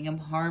 that bring them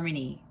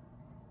harmony,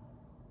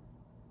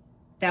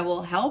 that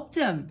will help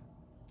them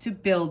to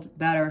build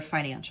better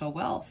financial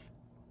wealth.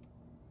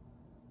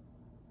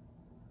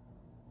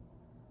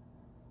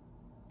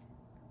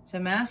 So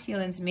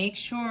masculines, make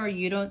sure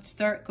you don't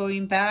start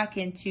going back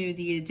into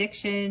the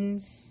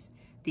addictions,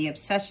 the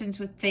obsessions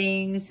with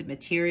things, the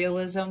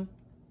materialism,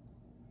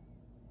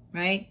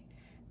 right?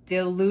 The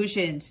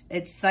illusions.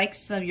 It's like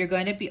you're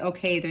going to be,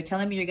 okay, they're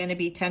telling me you're going to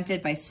be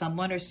tempted by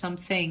someone or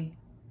something.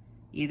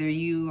 Either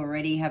you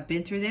already have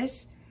been through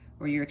this,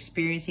 or you're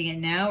experiencing it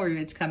now, or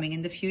it's coming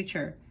in the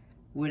future.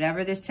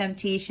 Whatever this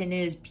temptation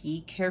is,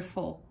 be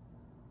careful.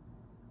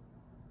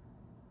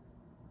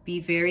 Be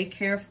very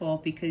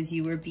careful, because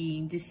you are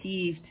being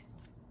deceived.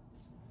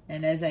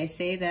 And as I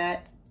say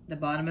that, the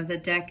bottom of the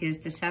deck is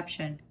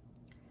deception.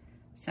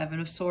 7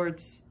 of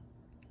Swords.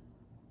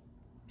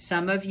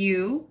 Some of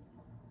you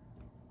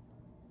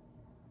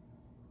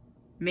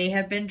may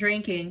have been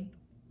drinking,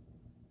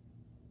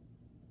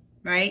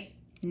 right?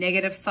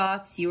 Negative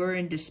thoughts, you are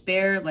in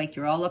despair, like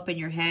you're all up in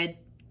your head.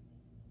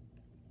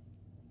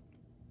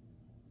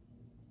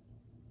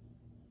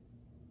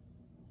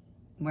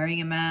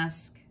 Wearing a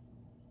mask,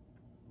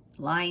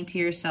 lying to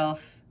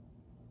yourself,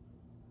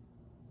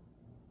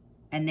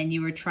 and then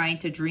you were trying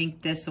to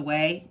drink this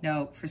away.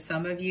 No, for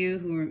some of you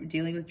who are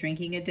dealing with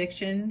drinking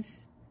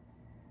addictions,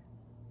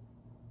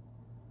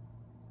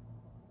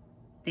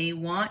 they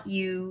want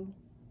you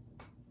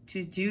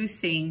to do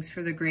things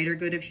for the greater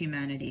good of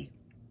humanity.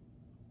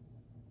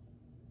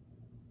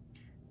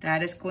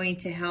 That is going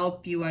to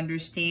help you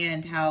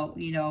understand how,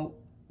 you know,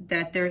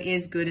 that there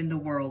is good in the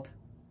world,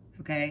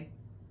 okay?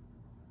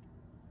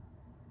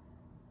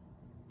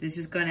 This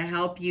is going to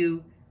help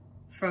you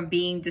from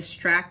being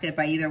distracted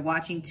by either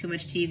watching too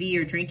much TV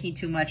or drinking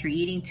too much or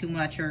eating too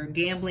much or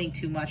gambling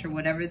too much or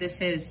whatever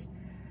this is.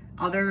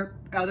 Other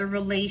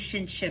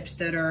relationships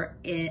that are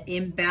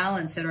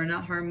imbalanced, that are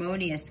not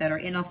harmonious, that are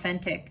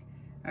inauthentic,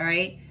 all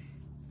right?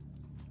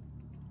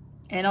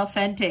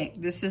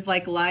 Inauthentic. This is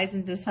like lies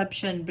and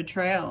deception,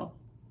 betrayal.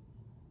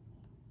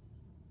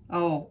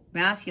 Oh,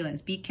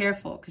 masculines, be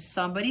careful, because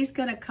somebody's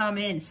going to come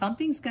in.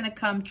 Something's going to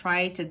come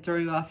try to throw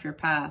you off your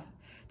path.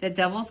 The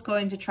devil's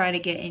going to try to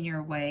get in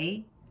your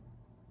way.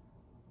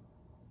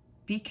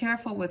 Be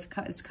careful with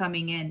it's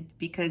coming in,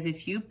 because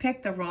if you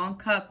pick the wrong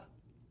cup,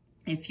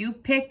 if you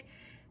pick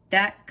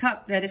that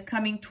cup that is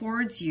coming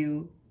towards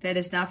you, that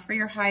is not for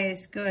your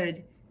highest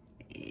good,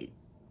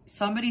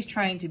 somebody's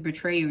trying to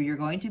betray you. You're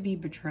going to be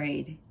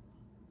betrayed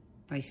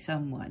by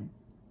someone.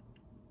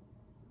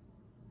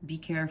 Be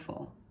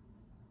careful.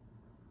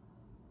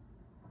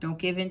 Don't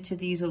give in to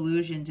these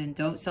illusions, and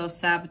don't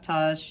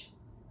self-sabotage.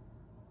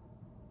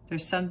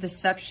 There's some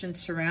deception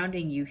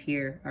surrounding you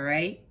here, all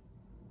right?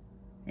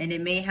 And it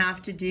may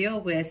have to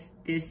deal with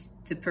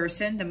the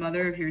person, the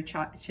mother of your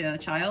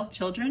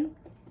children.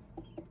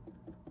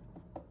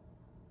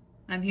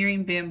 I'm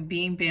hearing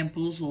being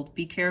bamboozled.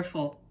 Be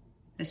careful,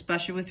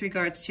 especially with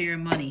regards to your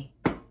money,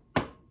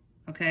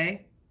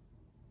 okay?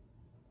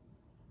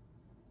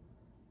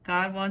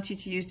 God wants you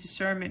to use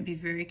discernment. Be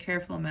very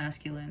careful,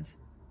 masculines.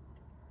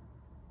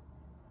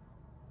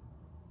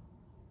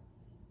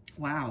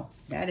 Wow,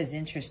 that is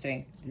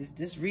interesting.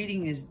 This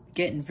reading is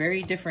getting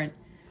very different.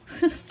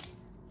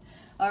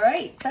 All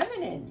right,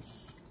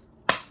 feminines.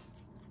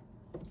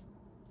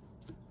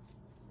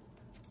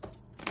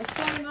 What's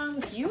going on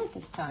with you at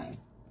this time?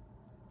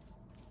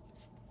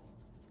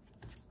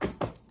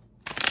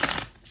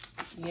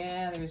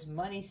 Yeah, there's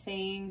money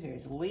things.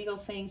 There's legal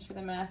things for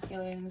the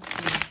masculines.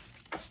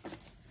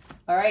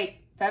 All right,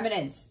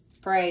 feminines,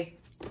 pray.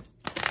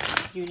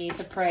 You need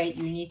to pray.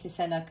 You need to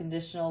send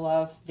unconditional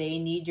love. They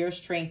need your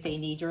strength. They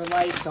need your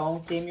light.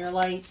 Don't dim your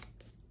light.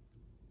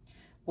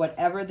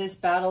 Whatever this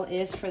battle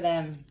is for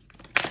them,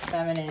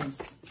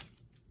 feminines,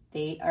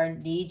 they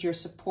need your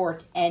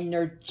support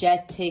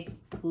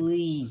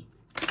energetically.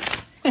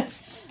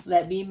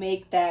 Let me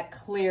make that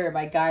clear.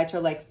 My guides are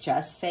like,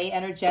 just say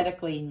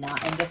energetically,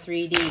 not in the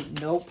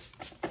 3D. Nope.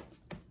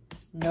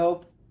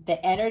 Nope.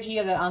 The energy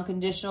of the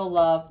unconditional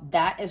love,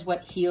 that is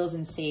what heals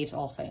and saves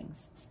all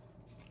things.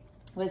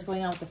 What is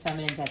going on with the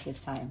feminines at this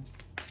time?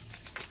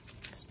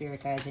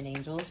 Spirit guides and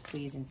angels,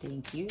 please and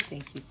thank you.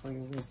 Thank you for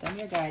your wisdom,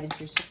 your guidance,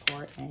 your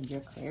support, and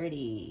your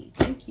clarity.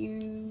 Thank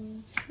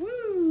you.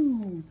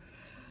 Woo!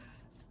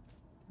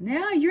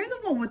 Now you're the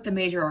one with the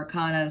major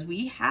arcanas.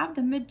 We have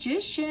the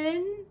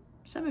Magician.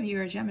 Some of you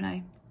are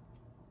Gemini.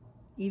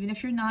 Even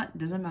if you're not,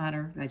 doesn't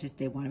matter.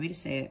 They wanted me to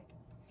say it.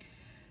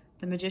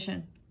 The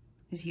Magician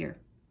is here.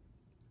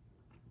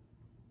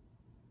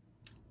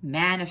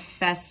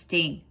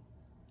 Manifesting.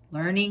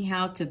 Learning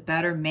how to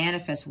better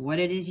manifest what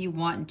it is you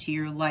want into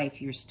your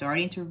life. You're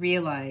starting to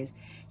realize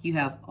you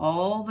have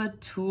all the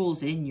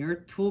tools in your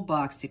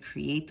toolbox to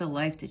create the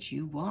life that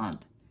you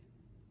want.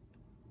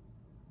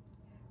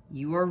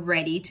 You are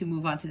ready to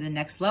move on to the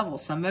next level.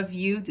 Some of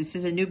you, this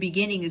is a new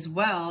beginning as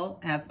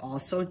well, have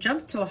also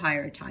jumped to a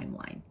higher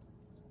timeline.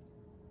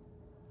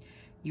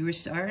 You are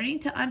starting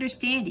to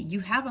understand it.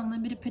 You have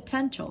unlimited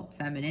potential,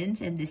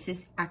 feminines, and this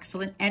is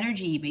excellent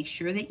energy. Make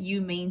sure that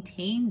you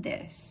maintain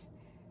this.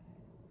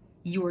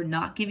 You are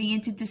not giving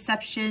into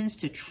deceptions,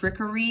 to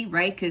trickery,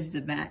 right? Because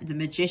the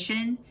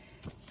Magician,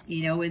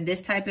 you know, in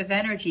this type of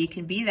energy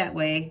can be that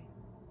way.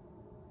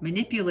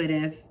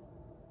 Manipulative,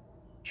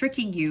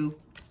 tricking you.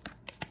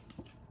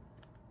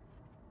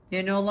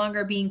 You're no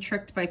longer being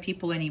tricked by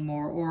people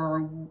anymore,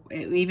 or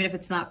even if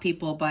it's not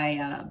people,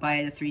 by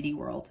the 3D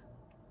world.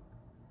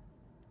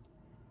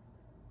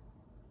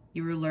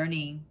 You were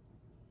learning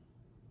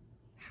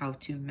how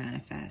to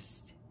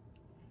manifest.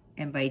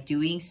 And by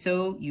doing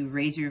so, you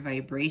raise your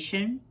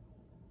vibration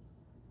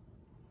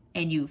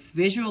and you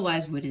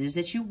visualize what it is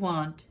that you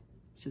want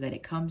so that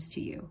it comes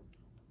to you.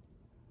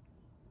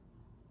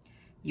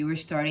 You are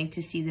starting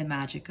to see the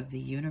magic of the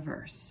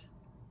universe.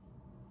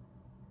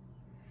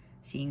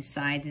 Seeing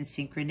signs and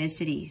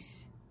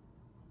synchronicities,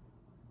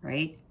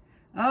 right?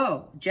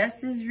 Oh,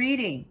 Jess is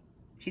reading.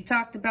 She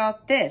talked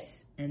about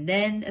this. And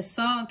then a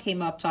song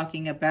came up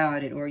talking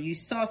about it. Or you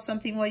saw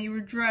something while you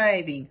were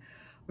driving.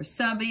 Or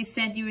somebody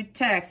sent you a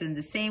text and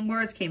the same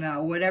words came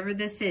out. Whatever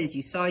this is.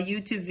 You saw a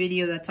YouTube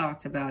video that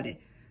talked about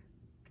it.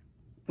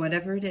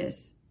 Whatever it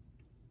is.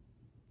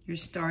 You're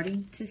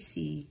starting to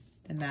see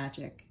the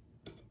magic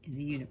in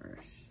the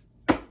universe.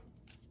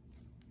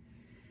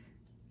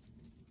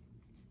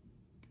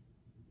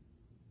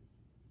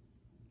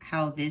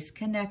 How this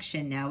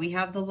connection, now we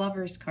have the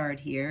Lovers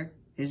card here,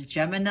 is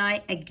Gemini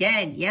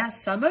again. Yeah,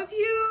 some of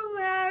you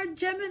are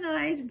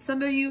Geminis and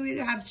some of you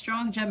either have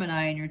strong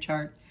Gemini in your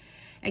chart.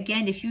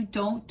 Again, if you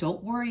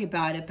don't worry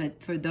about it.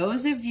 But for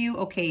those of you,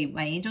 okay,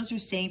 my angels are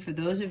saying for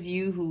those of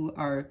you who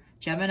are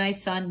Gemini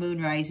Sun,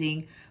 Moon,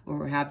 Rising,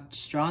 or have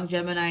strong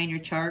Gemini in your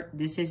chart,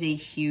 this is a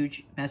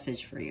huge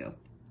message for you.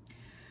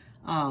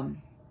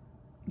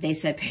 They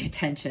said pay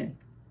attention.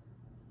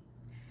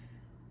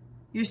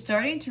 You're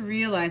starting to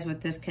realize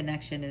what this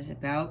connection is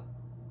about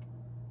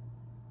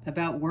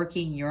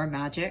working your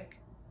magic,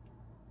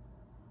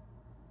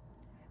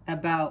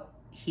 about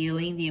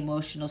healing the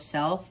emotional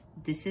self.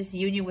 This is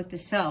union with the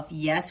self.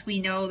 Yes, we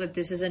know that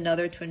this is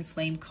another twin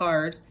flame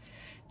card.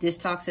 This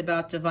talks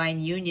about divine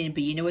union,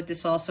 but you know what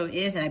this also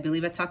is, and I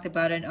believe I talked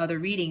about it in other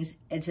readings,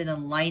 it's an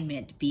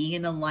alignment, being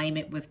in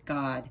alignment with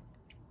God.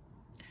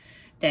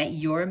 That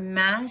your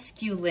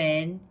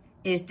masculine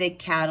is the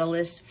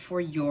catalyst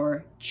for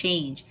your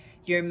change.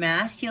 Your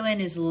masculine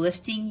is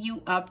lifting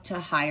you up to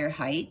higher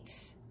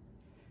heights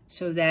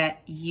so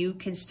that you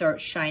can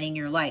start shining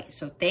your light.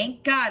 So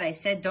thank God I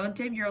said don't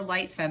dim your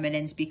light,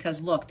 feminines,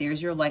 because look,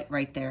 there's your light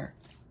right there.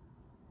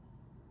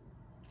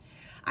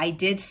 I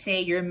did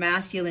say your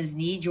masculines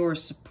need your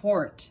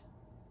support,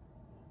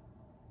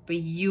 but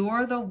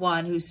you're the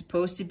one who's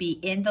supposed to be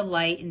in the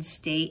light and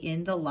stay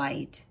in the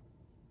light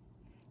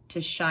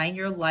to shine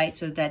your light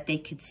so that they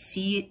could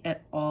see it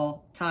at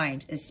all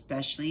times,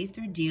 especially if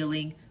they're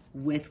dealing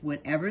with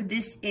whatever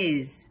this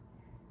is,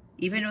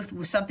 even if it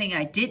was something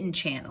I didn't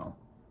channel,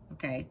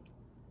 okay?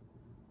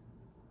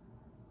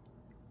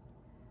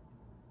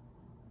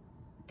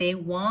 They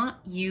want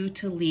you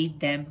to lead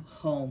them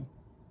home,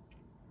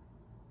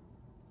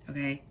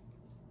 okay?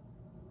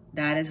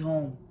 That is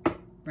home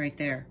right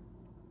there.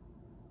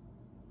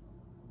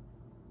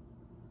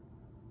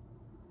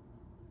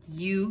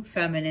 You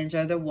feminines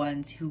are the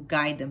ones who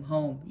guide them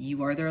home.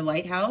 You are their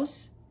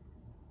lighthouse.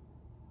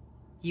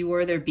 You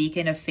are their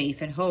beacon of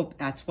faith and hope.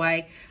 That's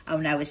why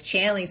when I was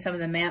channeling some of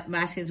the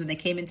masculines when they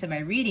came into my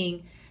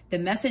reading, the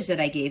message that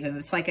I gave them,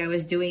 it's like I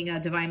was doing a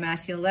Divine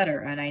Masculine letter.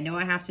 And I know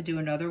I have to do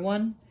another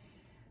one.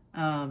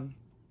 I'm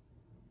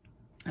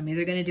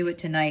either going to do it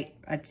tonight.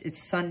 It's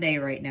Sunday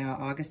right now,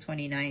 August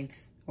 29th,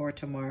 or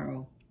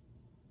tomorrow.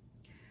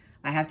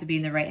 I have to be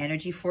in the right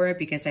energy for it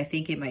because I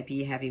think it might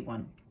be a heavy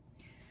one.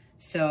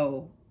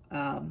 So,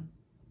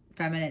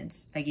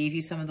 feminines, I gave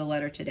you some of the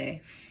letter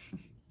today.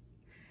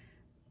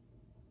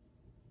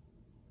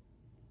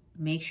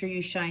 Make sure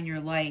you shine your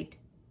light.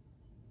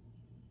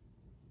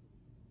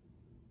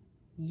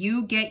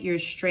 You get your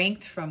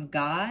strength from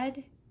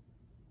God,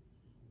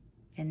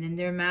 and then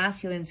their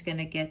masculine's going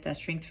to get that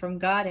strength from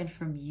God and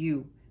from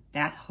you.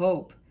 That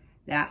hope,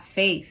 that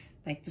faith,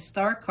 like the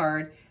star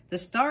card. The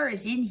star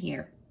is in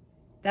here.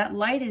 That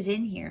light is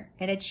in here,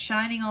 and it's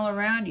shining all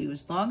around you.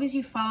 As long as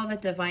you follow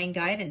that divine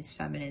guidance,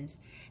 feminines,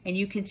 and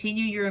you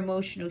continue your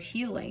emotional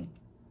healing,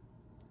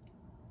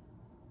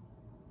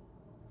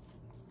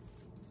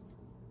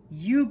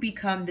 you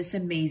become this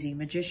amazing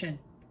magician.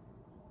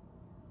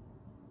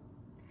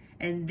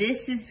 And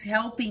this is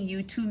helping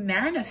you to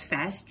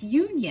manifest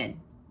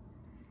union.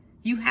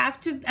 You have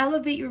to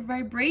elevate your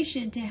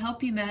vibration to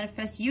help you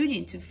manifest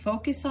union, to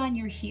focus on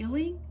your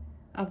healing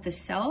of the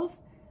self,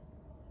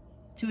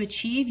 to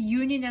achieve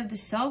union of the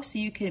self so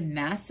you can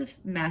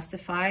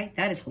magnify.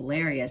 That is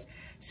hilarious.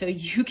 So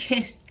you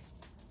can,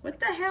 what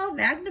the hell,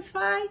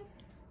 magnify?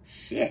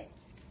 Shit.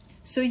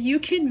 So you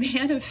can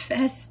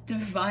manifest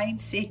divine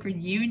sacred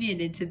union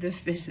into the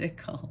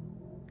physical.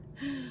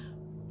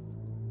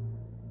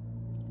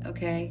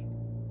 Okay?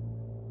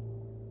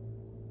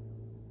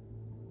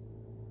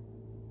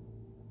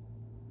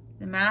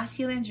 The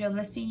masculines are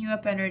lifting you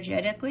up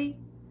energetically,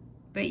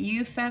 but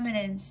you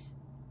feminines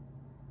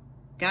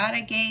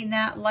gotta gain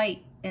that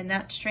light and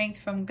that strength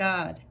from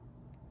God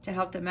to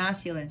help the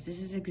masculines.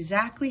 This is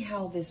exactly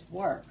how this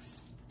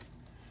works.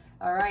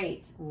 All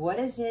right, what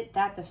is it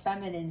that the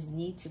feminines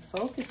need to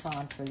focus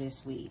on for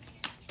this week?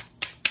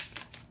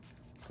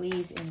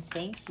 please and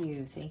thank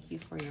you. Thank you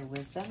for your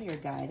wisdom, your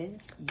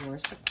guidance, your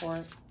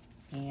support,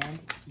 and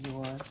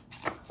your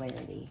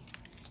clarity.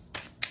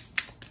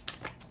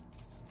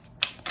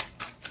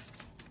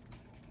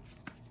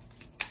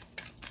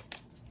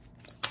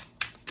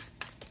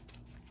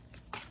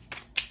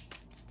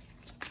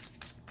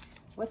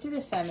 What do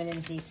the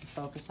feminines need to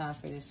focus on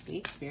for this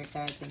week? Spirit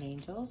guides and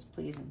angels,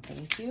 please and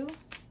thank you.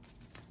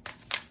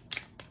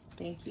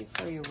 Thank you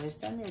for your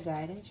wisdom, your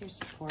guidance, your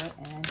support,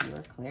 and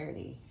your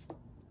clarity.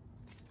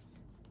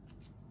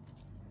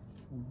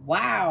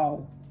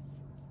 Wow.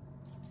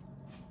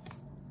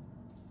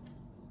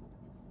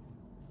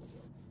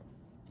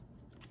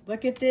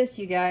 Look at this,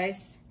 you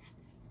guys.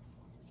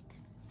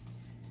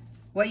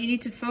 What you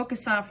need to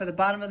focus on for the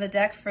bottom of the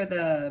deck for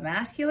the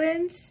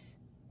masculines,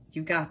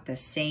 you got the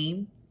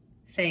same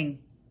thing.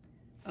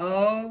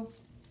 Oh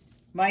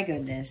my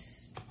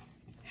goodness.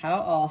 How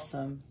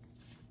awesome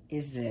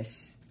is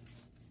this?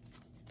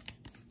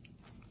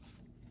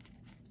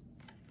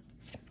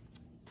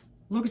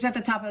 Look, it's at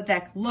the top of the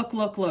deck. Look,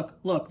 look, look,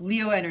 look.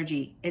 Leo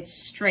energy. It's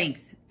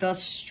strength. The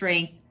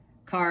strength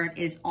card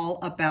is all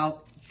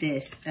about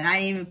this. And I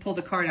didn't even pull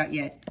the card out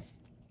yet.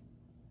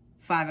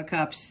 5 of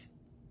Cups.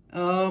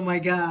 Oh my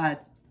God.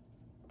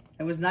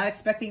 I was not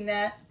expecting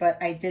that, but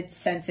I did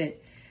sense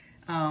it.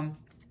 I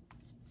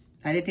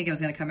didn't think it was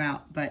going to come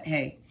out, but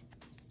hey.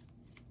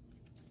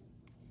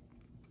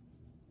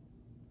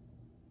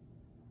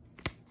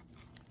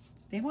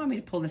 They want me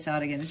to pull this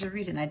out again. There's a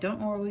reason. I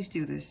don't always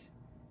do this.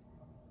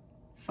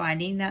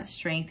 Finding that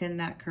strength and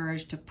that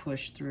courage to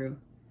push through,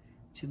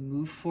 to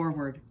move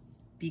forward.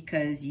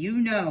 Because you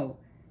know,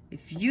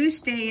 if you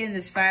stay in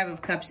this 5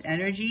 of Cups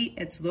energy,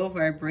 it's low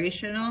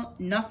vibrational,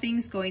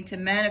 nothing's going to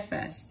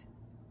manifest.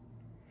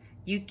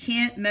 You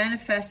can't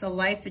manifest a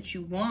life that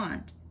you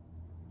want.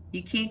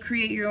 You can't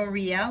create your own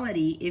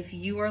reality if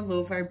you are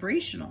low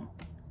vibrational.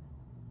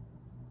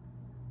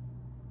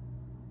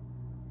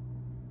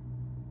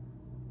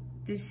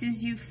 This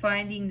is you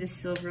finding the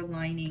silver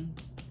lining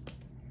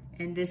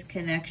and this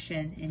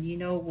connection. And you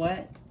know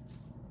what?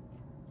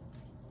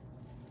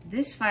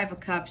 This 5 of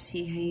Cups,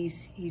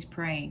 he's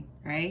praying,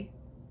 right?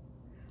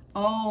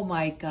 Oh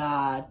my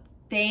God.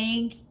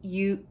 Thank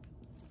you.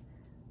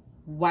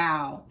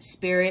 Wow.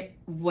 Spirit,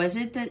 was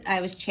it that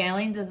I was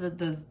channeling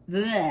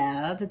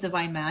the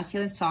Divine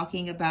Masculine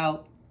talking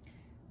about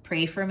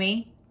pray for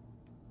me?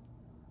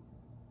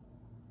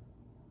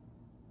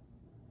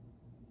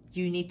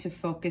 You need to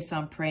focus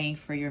on praying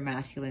for your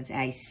masculines.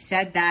 I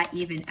said that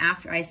even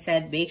after I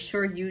said, make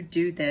sure you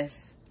do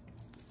this.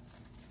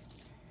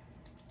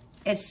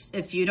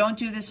 If you don't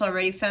do this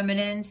already,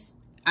 feminines,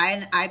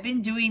 I've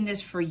been doing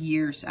this for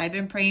years. I've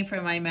been praying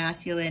for my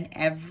masculine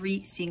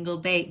every single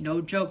day.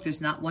 No joke.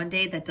 There's not one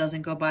day that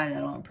doesn't go by that I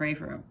don't pray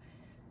for him.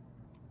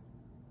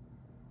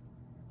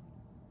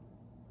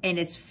 And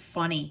it's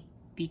funny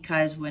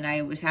because when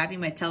I was having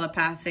my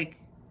telepathic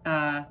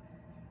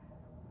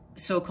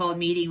so-called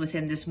meeting with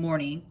him this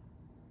morning,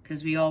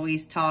 because we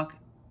always talk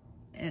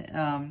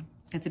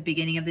at the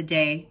beginning of the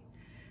day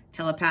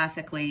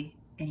telepathically,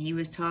 and he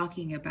was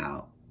talking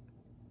about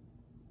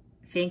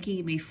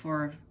thanking me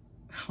for,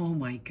 oh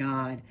my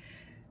God,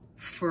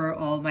 for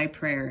all my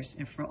prayers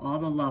and for all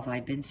the love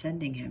I've been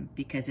sending him,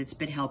 because it's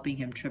been helping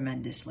him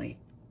tremendously.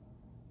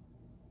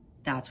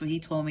 That's what he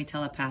told me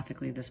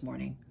telepathically this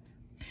morning.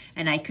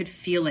 And I could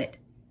feel it.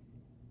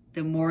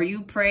 The more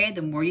you pray,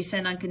 the more you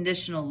send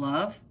unconditional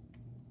love,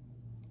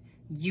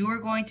 you are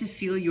going to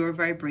feel your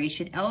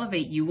vibration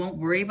elevate. You won't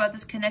worry about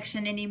this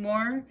connection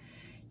anymore.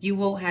 You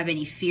won't have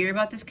any fear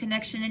about this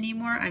connection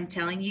anymore. I'm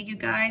telling you, you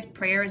guys,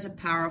 prayer is a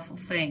powerful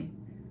thing.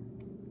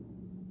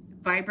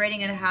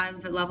 Vibrating at a high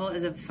level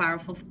is a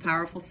powerful,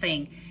 powerful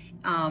thing.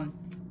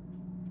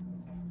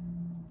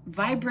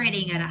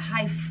 Vibrating at a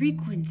high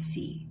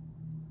frequency.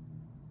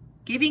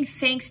 Giving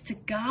thanks to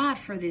God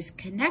for this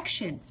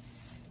connection.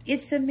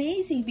 It's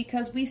amazing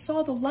because we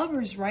saw the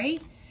lovers, right?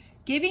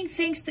 Giving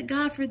thanks to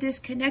God for this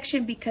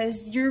connection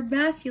because your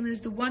masculine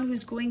is the one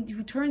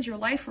who turns your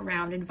life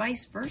around and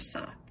vice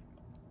versa.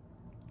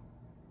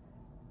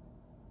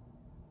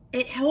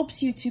 It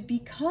helps you to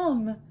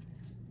become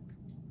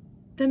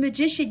the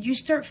magician. You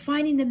start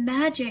finding the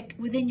magic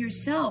within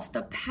yourself,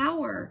 the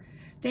power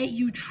that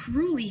you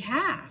truly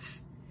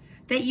have,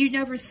 that you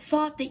never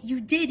thought that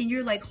you did. And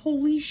you're like,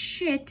 holy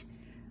shit,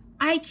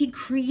 I can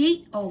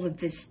create all of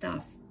this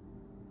stuff.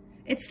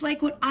 It's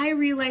like when I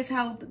realize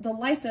how the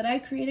life that I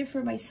created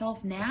for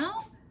myself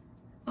now,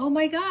 oh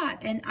my God.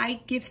 And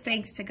I give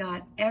thanks to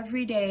God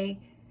every day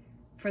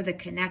for the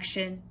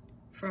connection,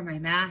 for my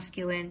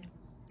masculine,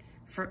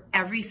 for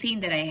everything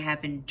that I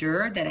have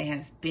endured, that I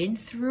have been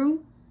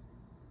through.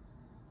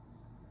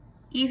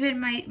 Even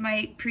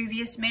my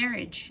previous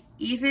marriage,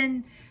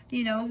 even,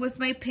 you know, with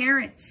my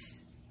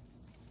parents.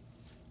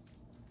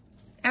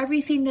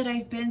 Everything that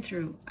I've been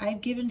through,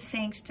 I've given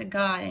thanks to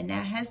God, and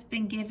that has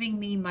been giving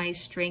me my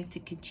strength to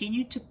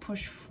continue to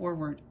push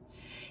forward.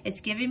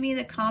 It's giving me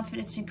the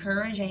confidence and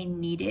courage I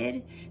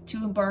needed to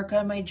embark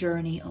on my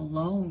journey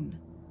alone.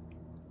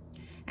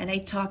 And I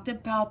talked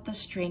about the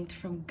strength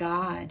from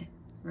God.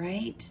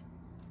 right?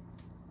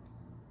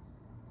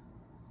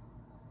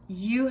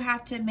 You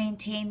have to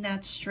maintain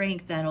that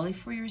strength, not only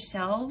for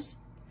yourselves,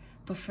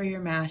 but for your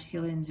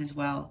masculines as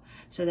well,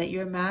 so that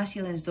your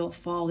masculines don't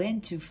fall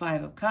into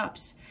Five of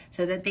Cups,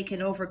 so that they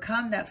can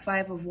overcome that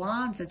Five of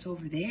Wands that's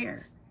over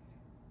there.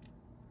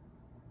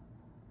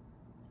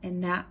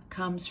 And that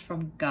comes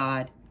from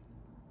God.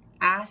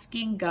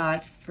 Asking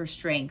God for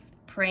strength,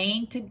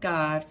 praying to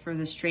God for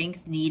the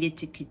strength needed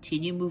to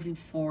continue moving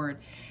forward,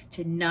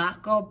 to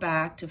not go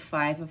back to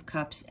Five of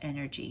Cups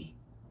energy.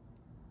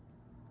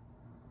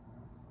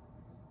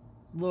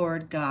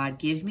 Lord God,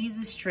 give me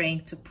the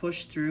strength to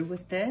push through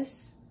with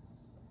this,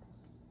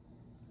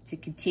 to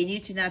continue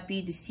to not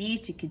be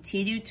deceived, to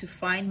continue to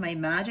find my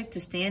magic, to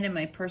stand in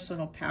my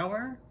personal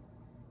power,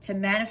 to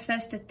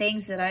manifest the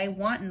things that I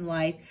want in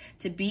life,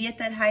 to be at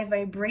that high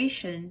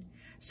vibration,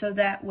 so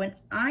that when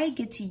I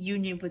get to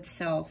union with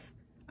self,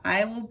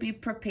 I will be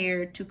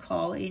prepared to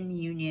call in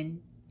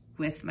union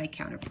with my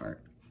counterpart.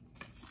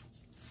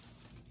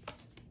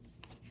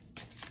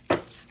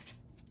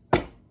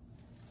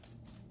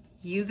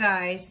 You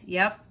guys,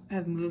 yep,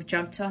 have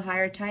jumped to a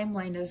higher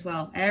timeline as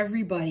well.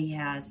 Everybody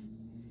has.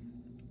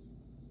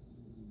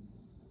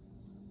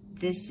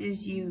 This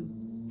is you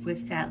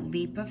with that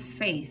leap of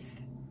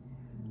faith.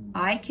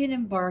 I can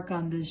embark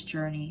on this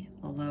journey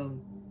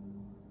alone.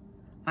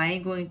 I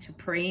am going to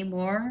pray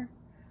more.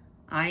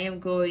 I am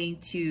going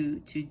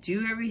to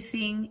do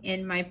everything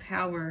in my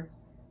power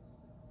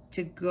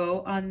to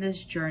go on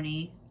this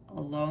journey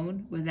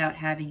alone without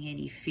having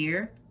any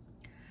fear,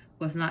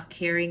 with not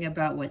caring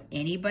about what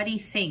anybody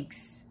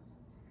thinks,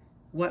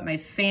 what my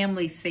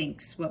family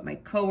thinks, what my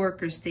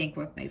coworkers think,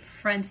 what my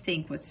friends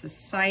think, what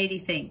society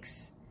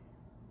thinks.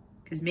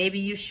 Because maybe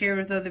you share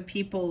with other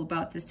people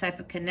about this type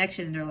of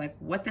connection and they're like,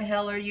 what the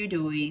hell are you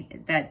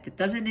doing? That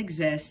doesn't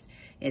exist.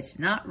 It's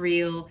not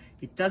real.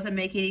 It doesn't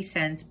make any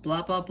sense.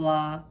 Blah, blah,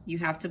 blah. You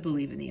have to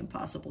believe in the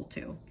impossible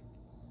too.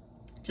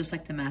 Just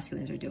like the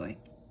masculines are doing.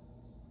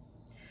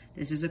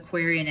 This is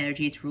Aquarian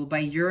energy. It's ruled by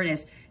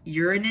Uranus.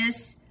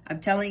 Uranus, I'm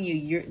telling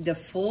you, the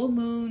full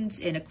moons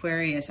in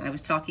Aquarius, I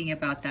was talking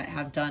about that,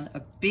 have done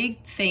a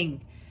big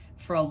thing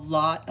for a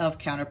lot of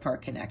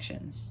counterpart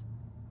connections.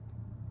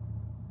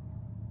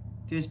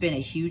 There's been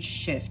a huge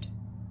shift.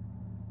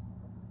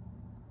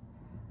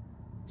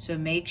 So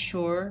make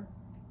sure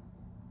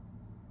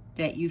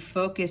that you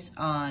focus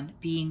on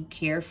being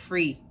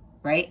carefree,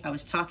 right? I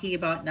was talking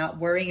about not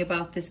worrying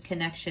about this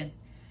connection,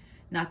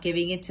 not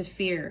giving into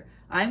fear.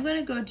 I'm going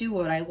to go do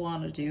what I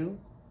want to do,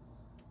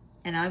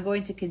 and I'm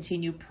going to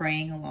continue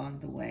praying along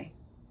the way.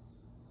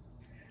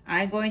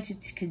 I'm going to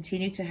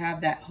continue to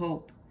have that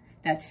hope,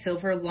 that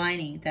silver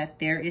lining, that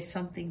there is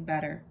something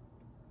better.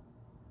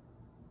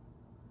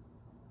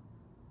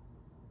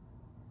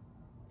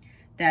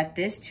 That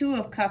this Two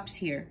of Cups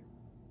here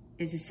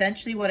is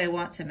essentially what I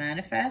want to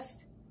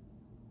manifest,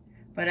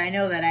 but I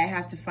know that I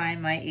have to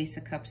find my Ace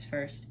of Cups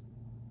first.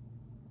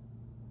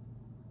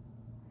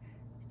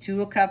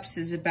 Two of Cups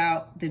is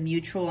about the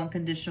mutual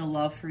unconditional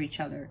love for each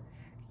other.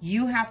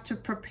 You have to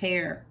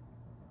prepare.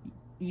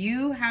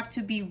 You have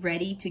to be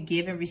ready to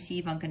give and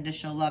receive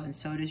unconditional love, and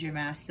so does your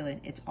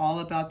masculine. It's all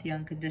about the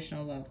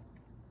unconditional love.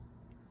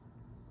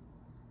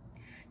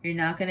 You're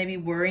not going to be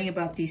worrying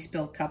about these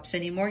spilled cups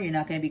anymore. You're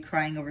not going to be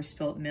crying over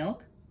spilt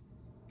milk.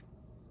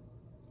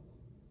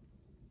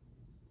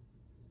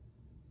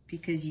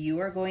 Because you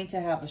are going to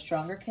have a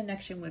stronger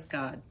connection with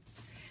God.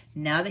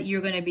 Now that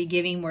you're going to be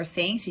giving more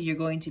thanks, and you're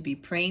going to be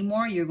praying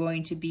more, you're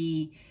going to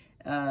be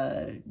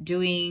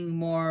doing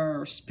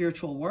more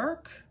spiritual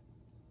work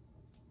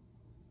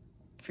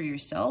for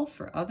yourself,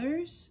 for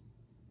others.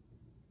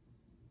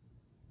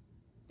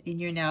 And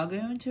you're now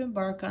going to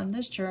embark on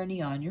this journey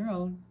on your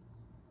own.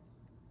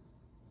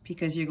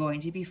 Because you're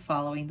going to be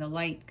following the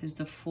light. Because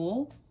the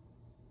Fool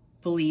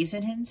believes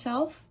in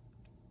himself.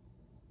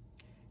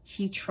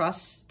 He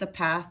trusts the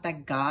path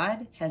that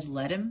God has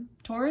led him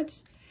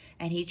towards.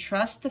 And he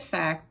trusts the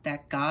fact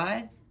that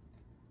God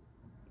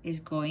is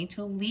going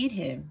to lead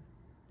him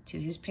to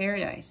his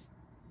paradise.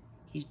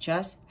 He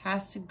just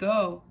has to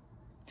go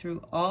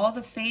through all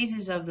the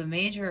phases of the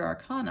major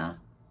arcana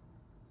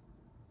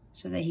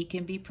so that he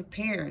can be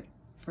prepared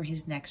for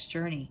his next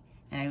journey.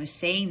 And I was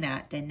saying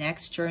that the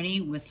next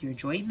journey with your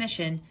joint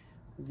mission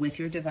with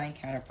your divine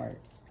counterpart.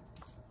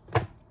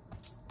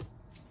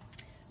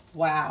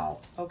 Wow.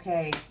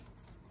 Okay.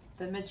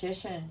 The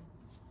Magician.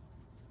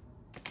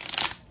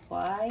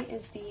 Why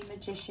is the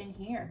Magician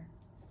here?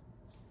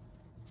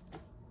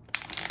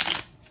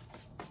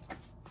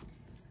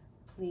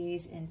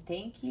 Please and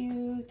thank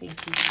you.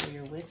 Thank you for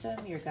your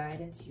wisdom, your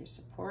guidance, your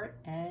support,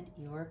 and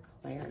your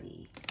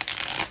clarity.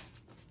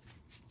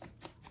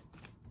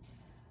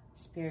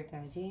 Spirit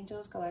guides,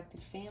 angels,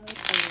 galactic family,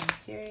 Pleiadian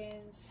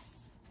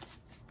Syrians.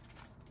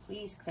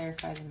 Please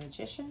clarify the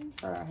Magician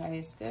for our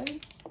highest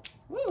good.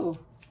 Woo!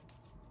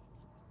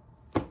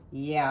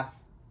 Yeah.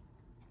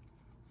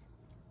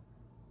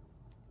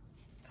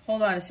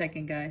 Hold on a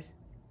second, guys.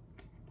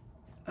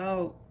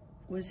 Oh,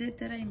 was it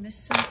that I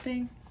missed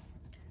something?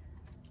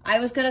 I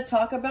was going to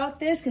talk about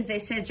this because they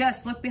said,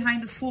 Jess, look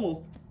behind the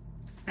Fool.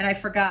 And I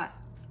forgot.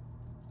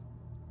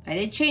 I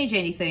didn't change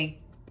anything.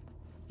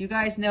 You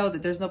guys know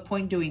that there's no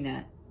point in doing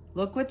that.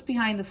 Look what's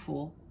behind the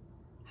Fool.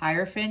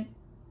 Hierophant.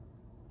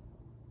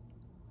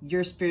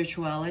 Your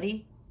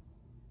spirituality.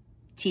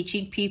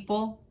 Teaching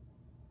people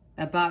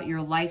about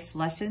your life's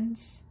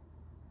lessons.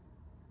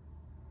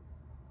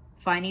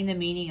 Finding the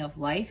meaning of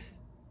life.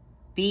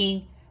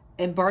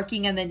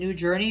 Embarking on the new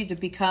journey to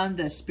become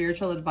the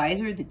spiritual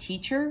advisor, the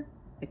teacher,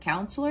 the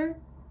counselor.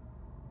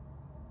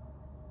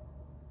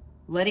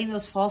 Letting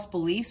those false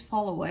beliefs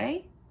fall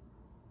away.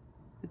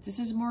 But this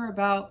is more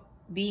about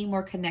being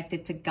more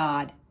connected to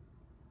God.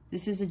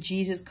 This is a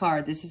Jesus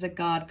card. This is a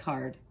God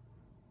card.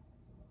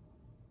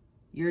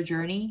 Your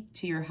journey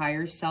to your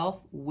higher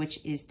self, which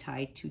is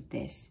tied to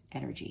this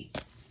energy.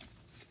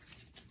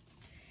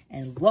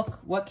 And look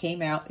what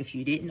came out if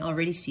you didn't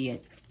already see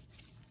it.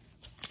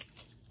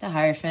 The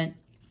Hierophant.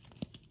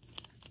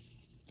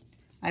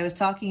 I was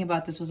talking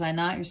about this, was I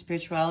not? Your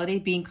spirituality,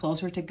 being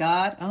closer to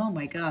God. Oh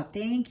my God.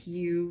 Thank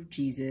you,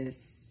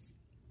 Jesus.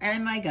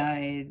 And my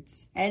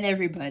guides. And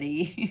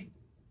everybody.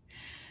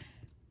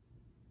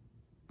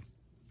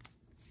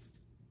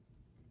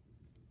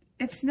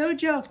 It's no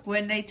joke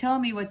when they tell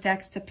me what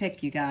decks to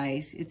pick, you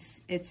guys.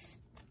 It's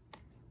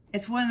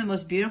one of the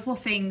most beautiful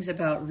things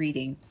about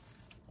reading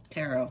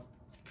tarot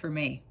for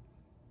me.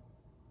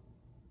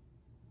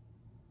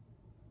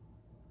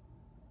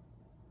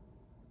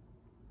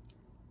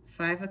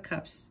 Five of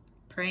Cups,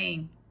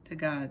 praying to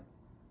God,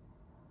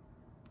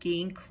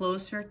 getting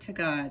closer to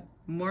God,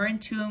 more in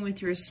tune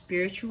with your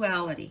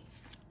spirituality.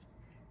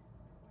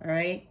 All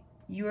right?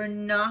 You are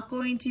not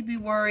going to be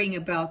worrying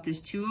about this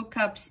Two of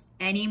Cups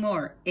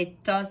anymore.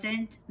 It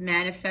doesn't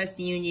manifest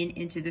union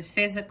into the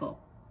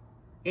physical.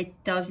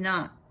 It does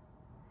not.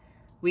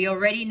 We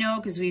already know,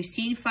 because we've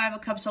seen Five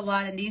of Cups a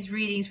lot in these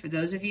readings, for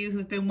those of you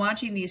who've been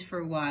watching these for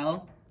a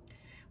while,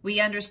 we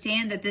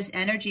understand that this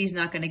energy is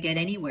not going to get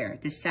anywhere.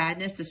 The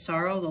sadness, the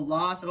sorrow, the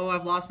loss. Oh,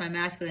 I've lost my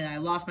masculine. I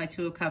lost my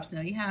Two of Cups.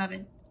 No, you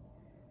haven't.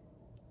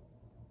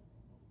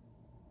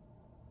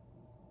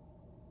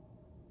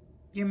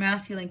 Your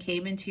masculine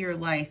came into your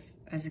life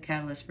as a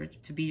catalyst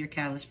to be your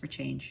catalyst for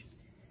change.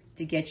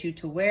 To get you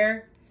to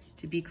where?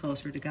 To be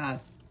closer to God.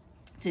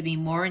 To be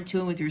more in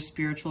tune with your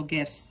spiritual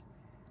gifts.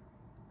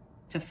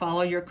 To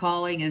follow your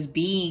calling as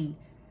being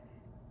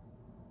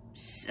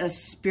a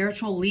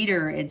spiritual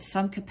leader in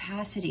some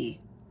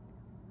capacity.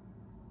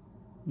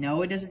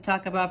 No, it doesn't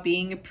talk about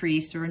being a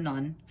priest or a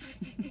nun.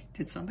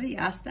 Did somebody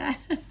ask that?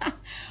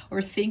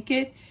 Or think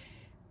it?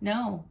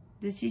 No,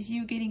 this is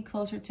you getting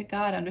closer to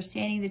God,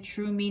 understanding the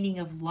true meaning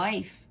of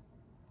life.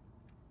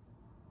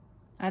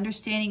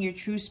 Understanding your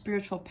true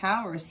spiritual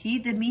power. See,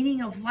 the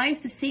meaning of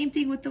life, the same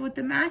thing with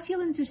the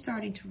masculines is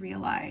starting to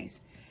realize.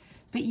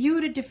 But you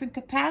at a different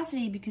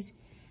capacity, because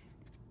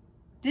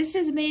this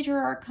is major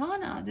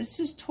arcana. This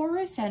is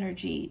Taurus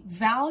energy.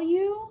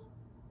 Valuing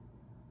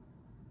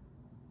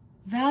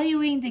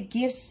the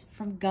gifts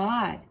from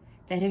God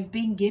that have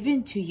been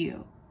given to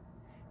you.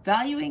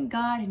 Valuing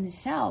God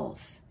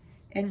himself.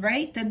 And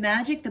right, the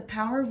magic, the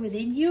power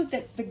within you,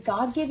 the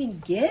God-given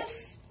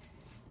gifts,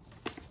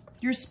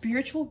 your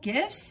spiritual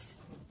gifts,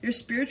 your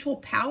spiritual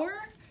power.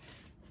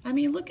 I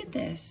mean, look at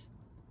this.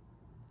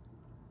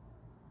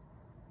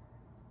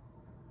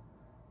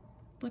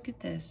 Look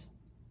at this.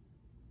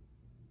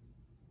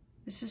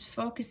 This is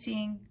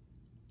focusing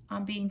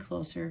on being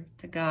closer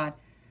to God.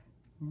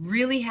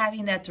 Really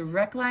having that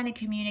direct line of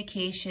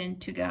communication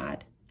to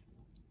God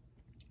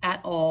at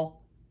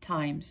all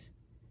times.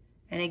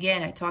 And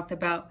again, I talked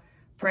about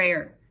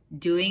prayer,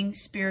 doing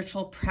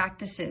spiritual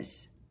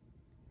practices,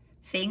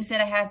 things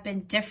that have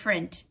been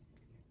different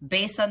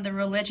based on the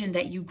religion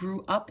that you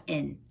grew up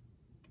in.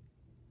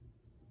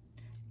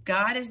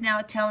 God is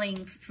now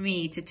telling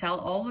me to tell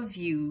all of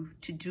you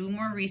to do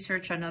more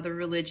research on other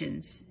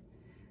religions.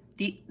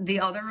 The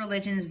other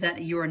religions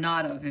that you are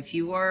not of. If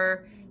you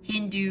are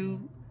Hindu,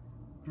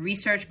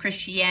 research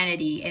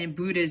Christianity and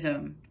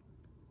Buddhism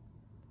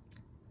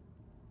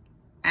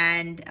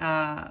and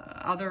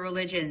other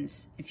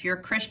religions. If you're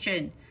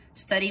Christian,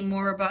 study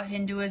more about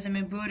Hinduism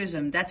and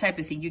Buddhism, that type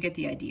of thing. You get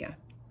the idea.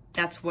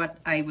 That's what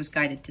I was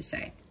guided to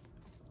say.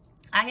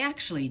 I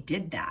actually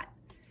did that,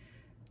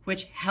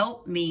 which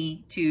helped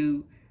me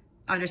to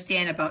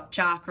understand about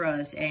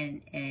chakras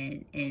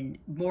and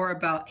more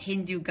about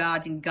Hindu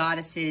gods and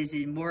goddesses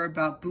and more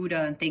about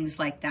Buddha and things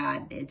like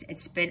that.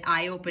 It's been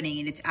eye-opening,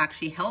 and it's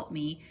actually helped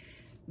me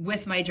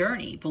with my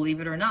journey,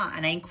 believe it or not.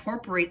 And I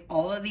incorporate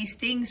all of these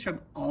things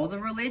from all the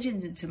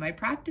religions into my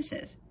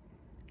practices.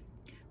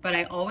 But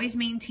I always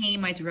maintain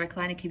my direct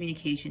line of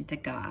communication to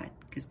God,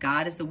 because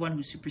God is the one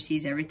who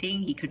supersedes everything.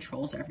 He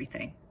controls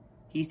everything.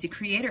 He's the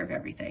creator of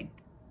everything.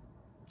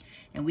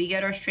 And we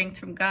get our strength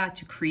from God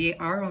to create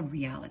our own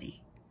reality,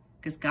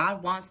 because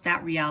God wants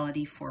that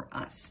reality for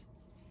us.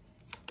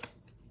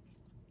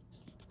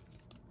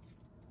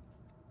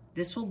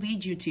 This will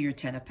lead you to your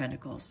Ten of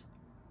Pentacles.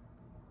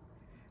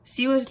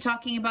 See what I was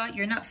talking about?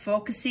 You're not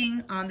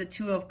focusing on the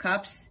Two of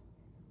Cups.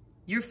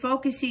 You're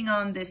focusing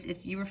on this.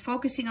 If you were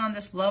focusing on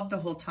this love the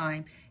whole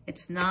time,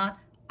 it's not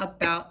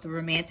about the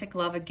romantic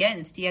love. Again,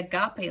 it's the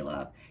agape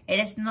love.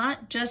 And it's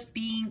not just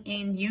being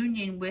in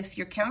union with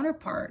your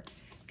counterpart,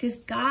 because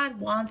God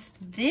wants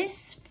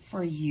this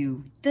for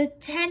you. The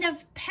 10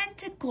 of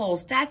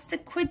Pentacles. That's the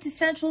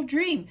quintessential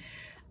dream.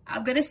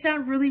 I'm going to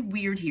sound really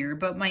weird here,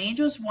 but my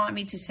angels want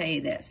me to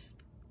say this.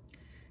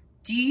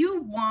 Do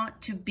you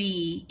want to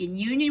be in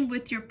union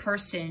with your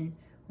person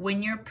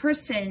when your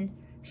person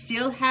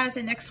still has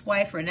an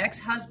ex-wife or an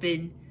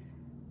ex-husband,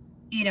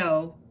 you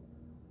know,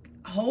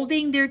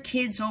 holding their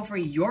kids over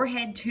your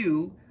head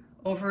too,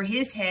 over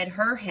his head,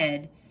 her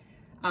head,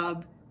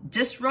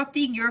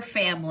 disrupting your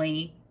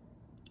family?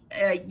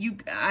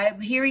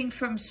 I'm hearing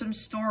from some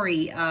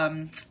story.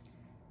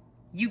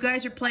 You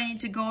guys are planning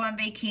to go on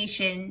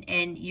vacation,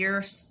 and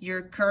you're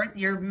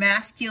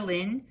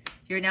masculine.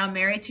 You're now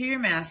married to your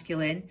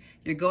masculine.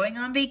 You're going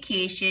on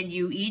vacation.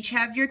 You each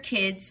have your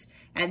kids,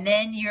 and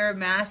then your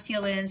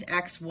masculine's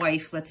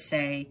ex-wife, let's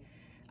say,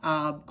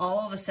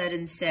 all of a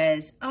sudden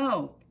says,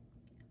 "Oh,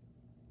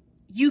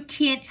 you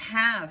can't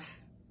have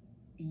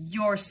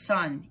your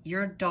son,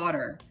 your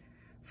daughter,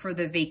 for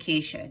the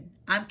vacation.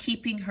 I'm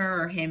keeping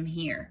her or him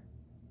here."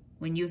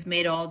 When you've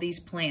made all these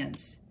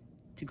plans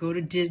to go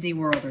to Disney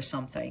World or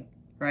something,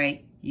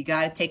 right? You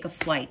got to take a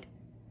flight.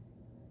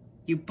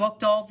 You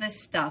booked all this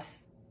stuff.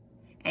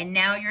 And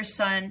now your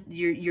son,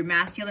 your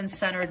masculine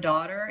son or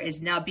daughter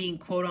is now being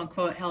quote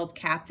unquote held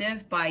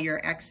captive by your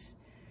ex,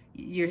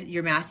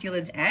 your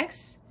masculine's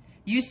ex.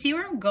 You see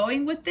where I'm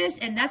going with this?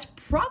 And that's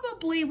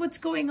probably what's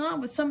going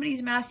on with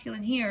somebody's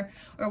masculine here,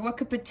 or what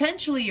could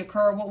potentially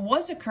occur, what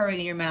was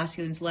occurring in your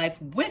masculine's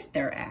life with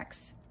their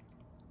ex.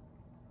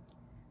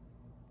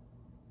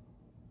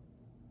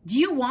 Do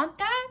you want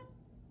that?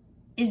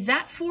 Is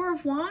that Four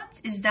of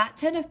Wands? Is that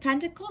 10 of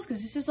Pentacles?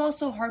 Because this is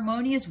also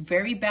harmonious,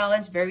 very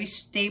balanced, very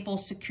stable,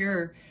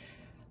 secure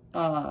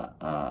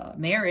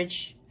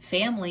marriage,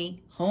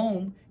 family,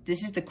 home.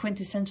 This is the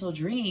quintessential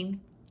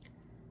dream.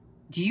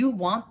 Do you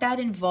want that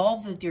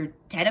involved with your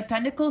 10 of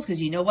Pentacles?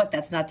 Because you know what?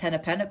 That's not 10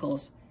 of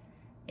Pentacles.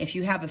 If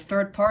you have a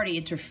third party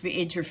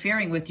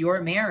interfering with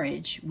your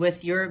marriage,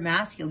 with your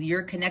masculine,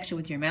 your connection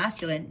with your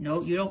masculine,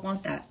 no, you don't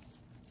want that.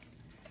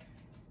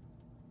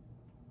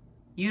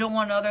 You don't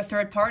want other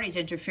third parties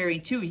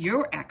interfering too.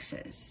 Your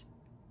exes,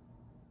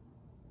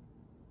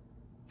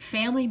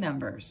 family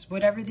members,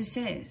 whatever this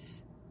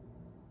is.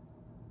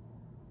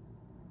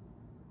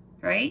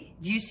 Right?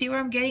 Do you see where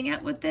I'm getting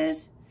at with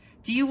this?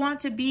 Do you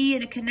want to be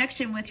in a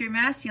connection with your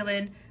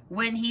masculine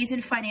when he's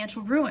in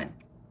financial ruin?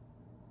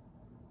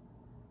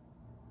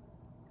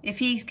 If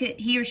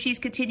he or she's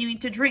continuing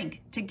to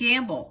drink, to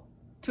gamble,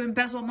 to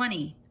embezzle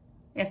money.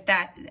 If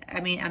that, I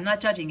mean, I'm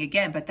not judging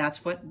again, but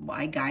that's what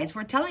my guides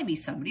were telling me.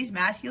 Somebody's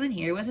masculine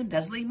here was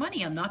embezzling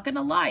money. I'm not going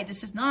to lie.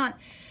 This is not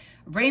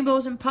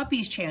Rainbows and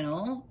Puppies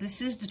channel.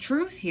 This is the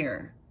truth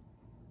here.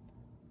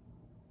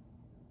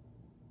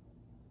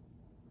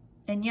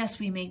 And yes,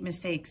 we make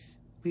mistakes.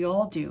 We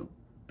all do.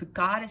 But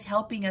God is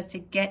helping us to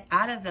get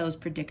out of those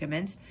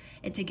predicaments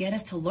and to get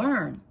us to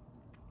learn.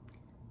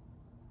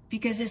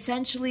 Because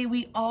essentially,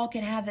 we all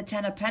can have the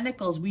 10 of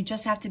Pentacles. We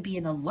just have to be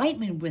in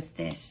alignment with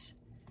this.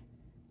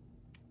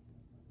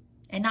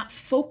 And not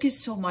focus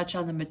so much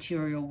on the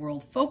material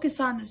world. Focus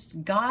on this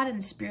God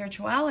and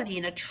spirituality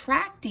and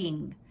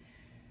attracting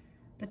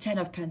the 10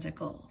 of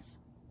Pentacles.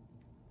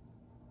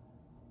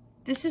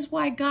 This is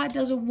why God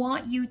doesn't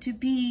want you to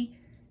be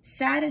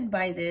saddened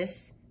by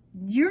this.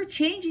 You're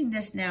changing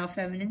this now,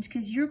 feminines,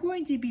 because you're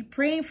going to be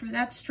praying for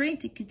that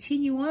strength to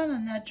continue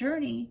on that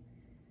journey.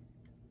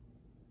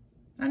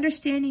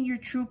 Understanding your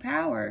true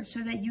power so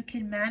that you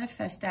can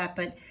manifest that.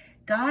 But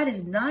God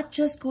is not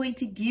just going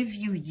to give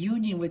you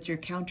union with your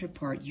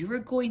counterpart. You are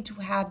going to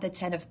have the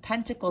 10 of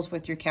Pentacles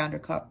with your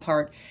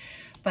counterpart.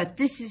 But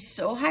this is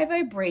so high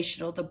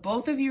vibrational that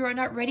both of you are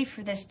not ready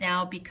for this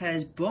now,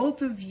 because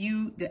both of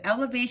you, the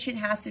elevation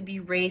has to be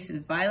raised to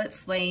violet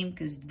flame,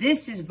 because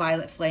this is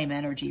violet flame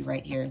energy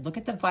right here. Look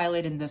at the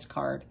violet in this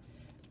card.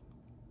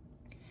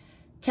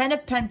 10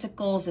 of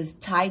Pentacles is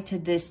tied to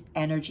this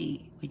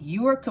energy. When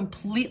you are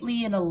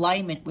completely in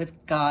alignment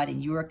with God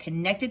and you are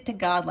connected to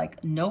God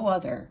like no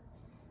other,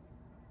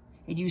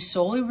 and you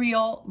solely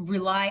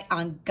rely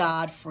on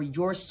God for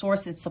your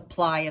source and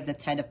supply of the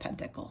 10 of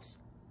Pentacles.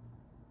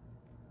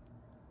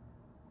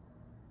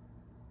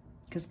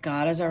 Because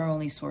God is our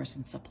only source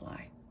and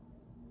supply.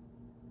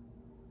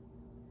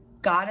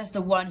 God is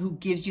the one who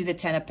gives you the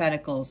 10 of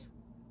Pentacles.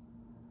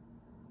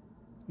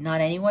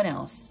 Not anyone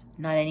else.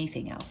 Not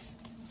anything else.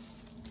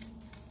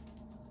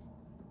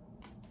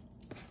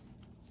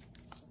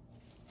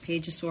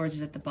 Page of Swords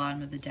is at the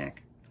bottom of the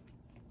deck.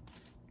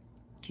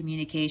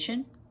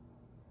 Communication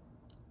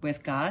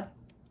with God.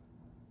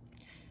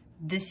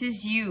 This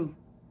is you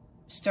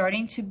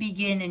starting to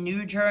begin a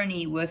new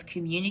journey with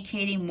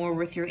communicating more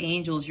with your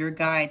angels, your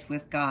guides,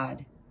 with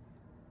God,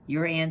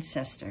 your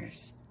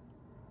ancestors.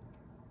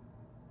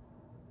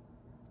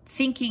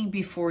 Thinking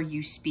before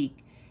you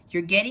speak.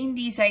 You're getting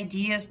these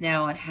ideas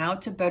now on how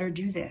to better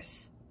do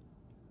this.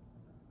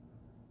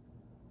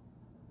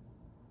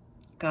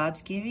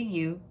 God's giving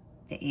you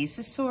the Ace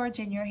of Swords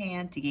in your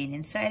hand to gain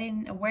insight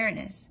and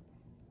awareness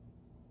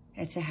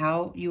as to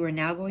how you are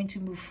now going to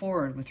move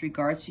forward with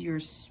regards to your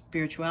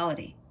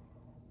spirituality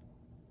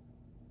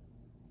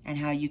and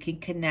how you can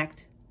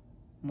connect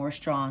more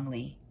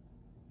strongly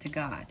to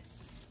God.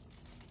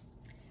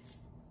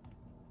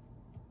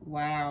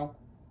 Wow.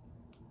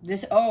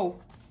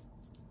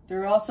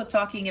 They're also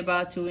talking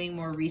about doing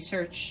more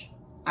research.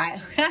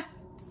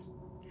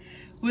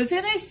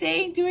 Wasn't I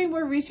saying doing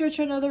more research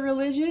on other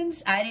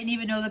religions? I didn't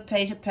even know the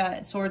Page of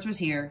Swords was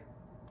here.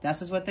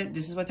 This is what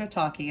they're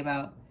talking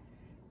about.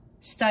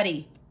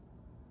 Study.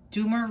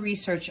 Do more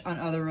research on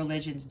other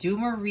religions. Do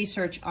more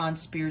research on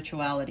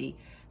spirituality,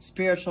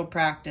 spiritual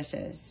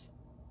practices.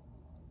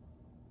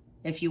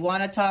 If you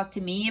want to talk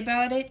to me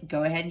about it,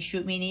 go ahead and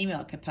shoot me an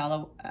email.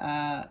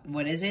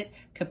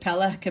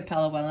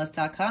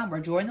 CapellaWellness.com,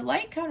 or join the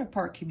Light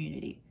Counterpart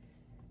community.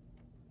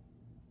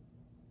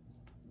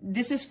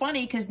 This is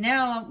funny because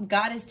now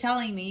God is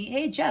telling me,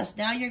 hey, Jess,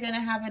 now you're going to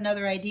have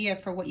another idea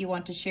for what you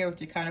want to share with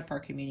your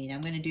Counterpart community. And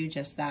I'm going to do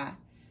just that.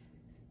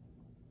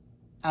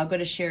 I'm going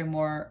to share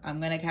more.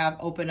 I'm going to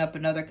open up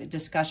another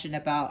discussion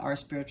about our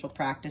spiritual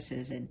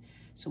practices, and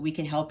so we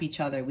can help each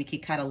other. We can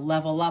kind of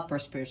level up our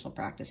spiritual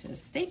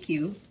practices. Thank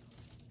you.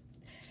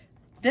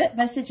 That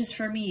message is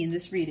for me in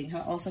this reading.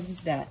 How awesome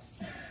is that?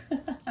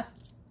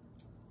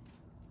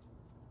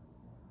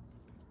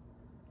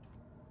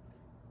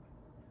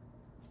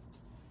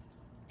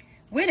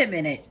 Wait a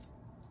minute.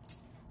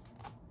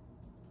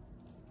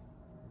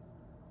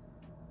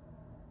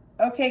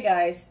 Okay,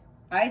 guys.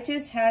 I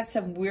just had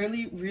some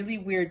really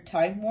weird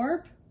time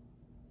warp.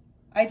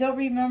 I don't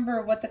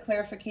remember what the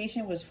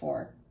clarification was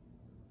for.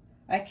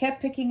 I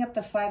kept picking up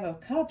the Five of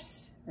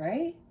Cups,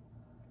 right?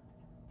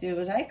 Dude,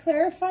 was I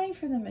clarifying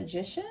for the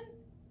Magician?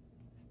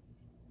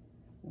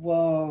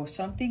 Whoa,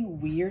 something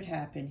weird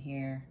happened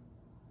here.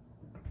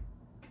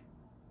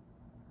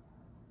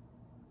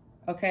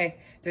 Okay,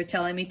 they're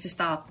telling me to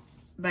stop.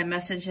 My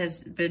message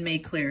has been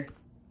made clear.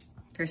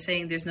 They're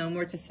saying there's no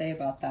more to say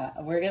about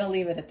that. We're going to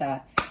leave it at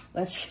that.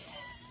 Let's...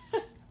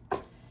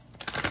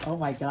 Oh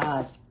my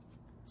God.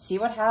 See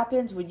what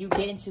happens when you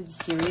get into the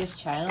serious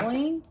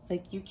channeling?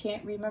 Like, you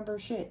can't remember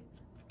shit.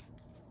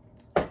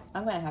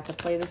 I'm going to have to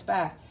play this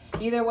back.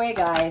 Either way,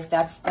 guys,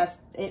 that's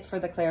it for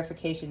the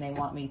clarification they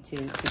want me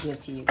to give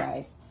to you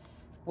guys.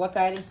 What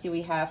guidance do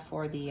we have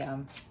for the...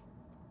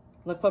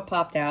 look what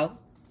popped out.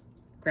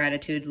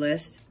 Gratitude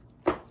list.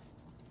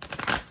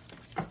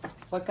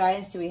 What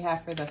guidance do we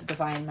have for the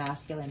divine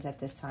masculines at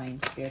this time?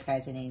 Spirit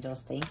guides and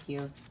angels, thank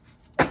you.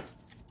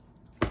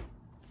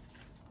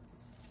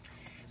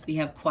 We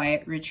have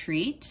quiet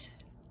retreat.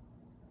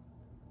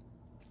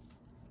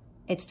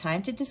 It's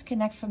time to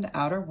disconnect from the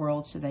outer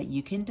world so that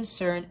you can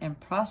discern and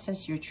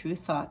process your true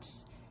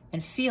thoughts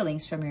and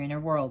feelings from your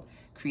inner world.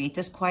 Create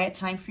this quiet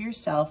time for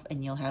yourself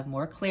and you'll have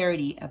more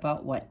clarity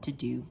about what to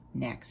do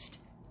next.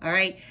 All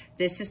right,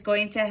 this is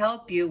going to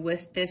help you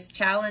with this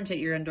challenge that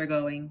you're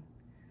undergoing.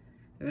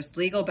 There's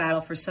legal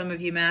battle for some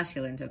of you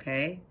masculines,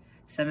 okay?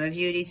 Some of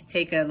you need to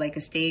take a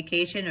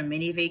staycation, a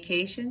mini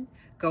vacation.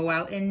 Go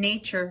out in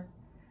nature.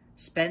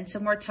 Spend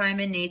some more time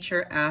in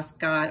nature. Ask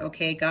God,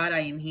 okay, God, I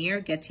am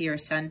here. Get to your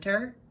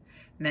center.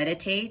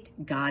 Meditate.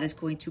 God is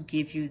going to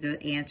give you the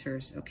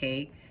answers,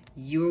 okay?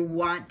 You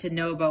want to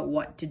know about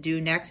what to do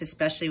next,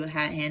 especially with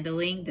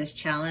handling this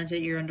challenge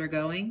that you're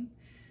undergoing.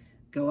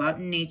 Go out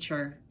in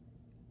nature.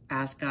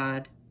 Ask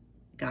God.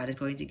 God is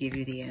going to give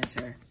you the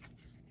answer.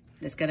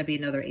 It's going to be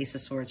another Ace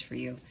of Swords for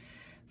you.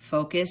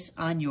 Focus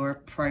on your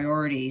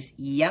priorities.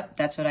 Yep,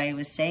 that's what I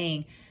was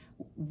saying.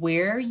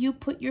 Where you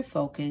put your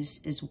focus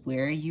is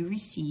where you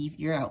receive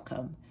your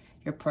outcome.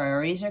 Your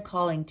priorities are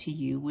calling to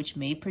you, which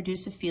may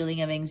produce a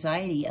feeling of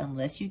anxiety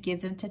unless you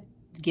give them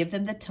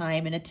the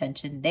time and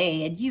attention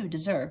they and you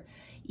deserve.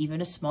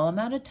 Even a small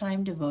amount of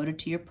time devoted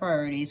to your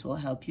priorities will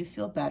help you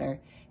feel better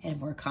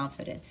and more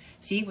confident.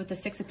 See, with the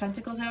Six of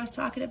Pentacles I was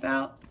talking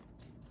about?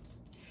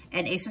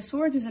 And Ace of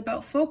Swords is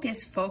about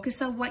focus.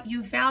 Focus on what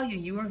you value.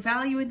 You are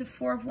valuing the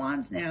Four of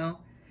Wands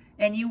now,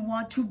 and you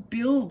want to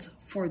build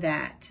for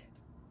that.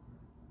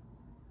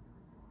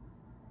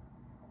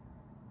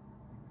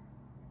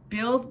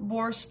 Build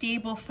more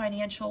stable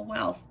financial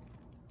wealth.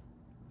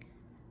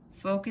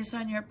 Focus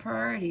on your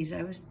priorities.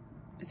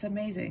 It's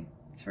amazing.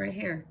 It's right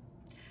here.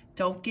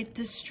 Don't get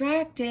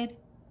distracted.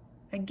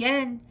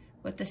 Again,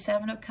 with the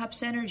Seven of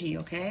Cups energy,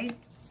 okay?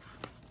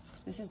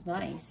 This is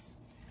nice.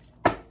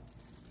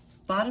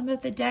 Bottom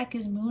of the deck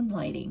is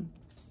moonlighting.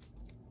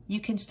 You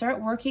can start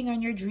working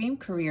on your dream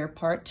career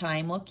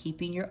part-time while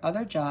keeping your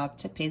other job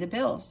to pay the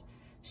bills.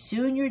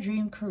 Soon your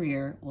dream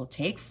career will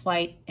take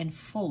flight and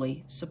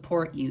fully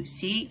support you.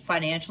 See,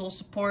 financial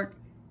support.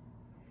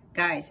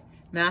 Guys,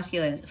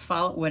 masculines,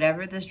 follow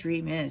whatever this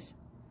dream is.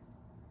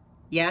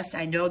 Yes,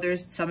 I know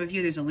there's some of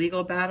you, there's a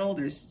legal battle,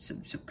 there's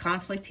some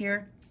conflict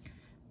here.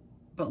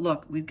 But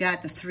look, we've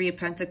got the Three of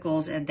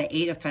Pentacles and the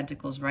Eight of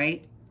Pentacles,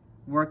 right?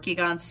 Working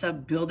on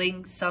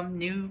building some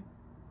new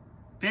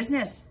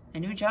business, a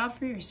new job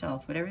for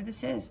yourself, whatever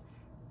this is.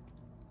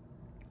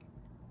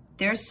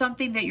 There's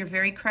something that you're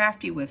very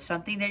crafty with,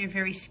 something that you're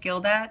very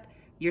skilled at.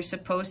 You're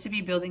supposed to be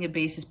building a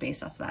basis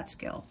based off that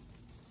skill.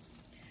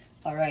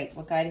 All right,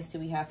 what guidance do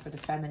we have for the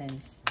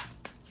feminines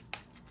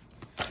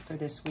for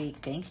this week?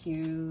 Thank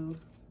you.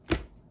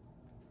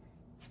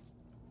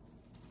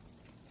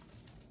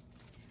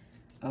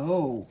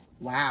 Oh,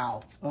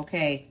 wow.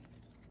 Okay.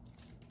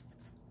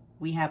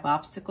 We have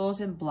obstacles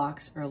and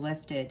blocks are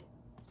lifted.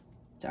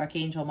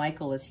 Archangel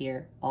Michael is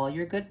here. All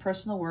your good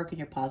personal work and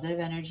your positive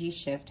energy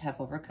shift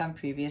have overcome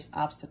previous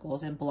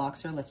obstacles and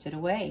blocks are lifted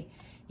away.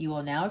 You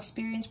will now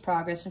experience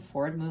progress and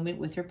forward movement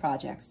with your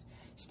projects.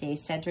 Stay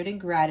centered in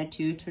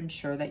gratitude to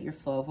ensure that your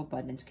flow of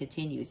abundance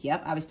continues.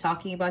 Yep, I was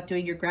talking about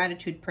doing your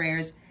gratitude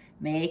prayers,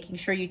 making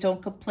sure you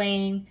don't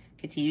complain.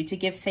 Continue to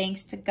give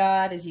thanks to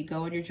God as you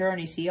go on your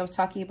journey. See, I was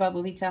talking about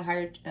moving to a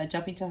higher,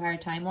 jumping to a higher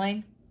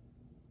timeline.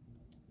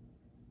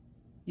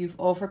 You've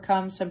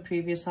overcome some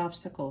previous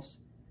obstacles.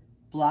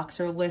 Blocks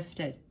are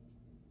lifted,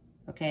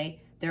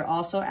 okay? They're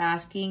also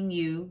asking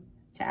you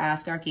to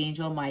ask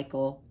Archangel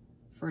Michael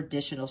for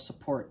additional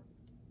support,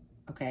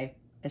 okay?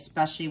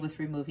 Especially with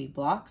removing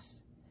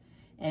blocks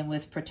and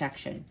with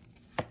protection.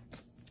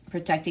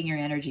 Protecting your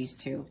energies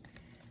too.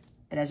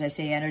 And as I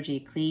say energy,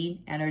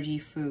 clean energy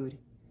food.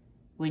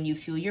 When you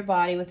fuel your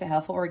body with a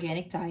healthful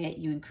organic diet,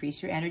 you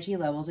increase your energy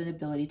levels and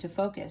ability to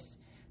focus.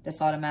 This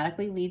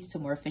automatically leads to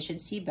more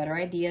efficiency, better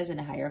ideas,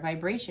 and a higher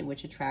vibration,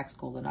 which attracts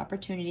golden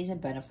opportunities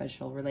and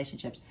beneficial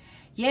relationships.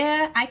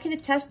 Yeah, I can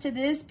attest to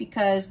this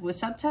because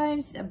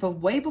sometimes, but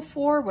way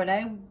before when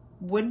I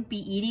wouldn't be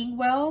eating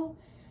well,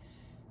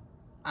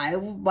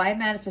 my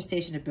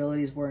manifestation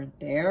abilities weren't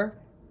there.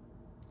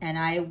 And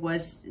I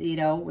was, you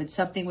know, when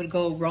something would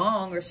go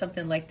wrong or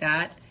something like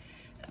that,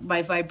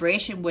 my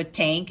vibration would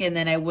tank and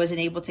then I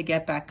wasn't able to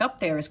get back up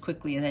there as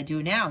quickly as I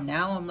do now.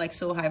 Now I'm like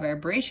so high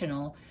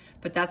vibrational.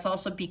 But that's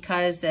also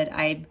because that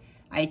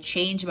I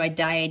changed my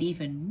diet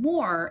even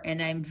more,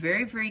 and I'm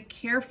very, very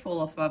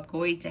careful if I'm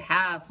going to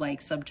have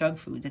like some junk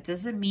food. That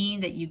doesn't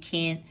mean that you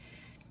can't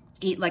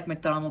eat like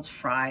McDonald's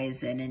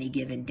fries in any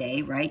given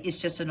day, right? It's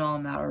just an all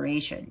in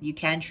moderation. You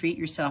can treat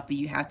yourself, but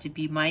you have to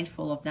be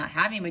mindful of not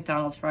having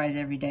McDonald's fries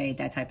every day,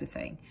 that type of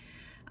thing.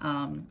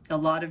 A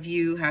lot of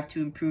you have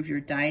to improve your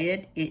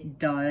diet. It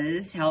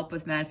does help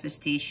with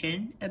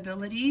manifestation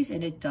abilities,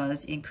 and it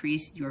does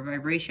increase your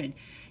vibration.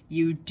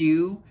 You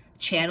do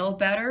channel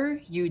better,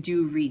 you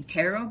do read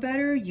tarot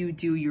better, you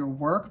do your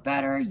work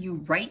better, you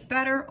write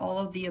better, all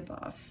of the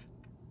above.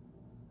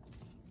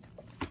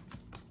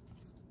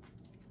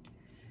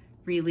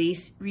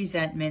 Release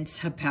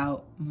resentments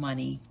about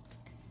money.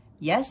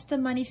 Yes, the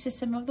money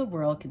system of the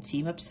world can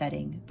seem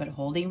upsetting, but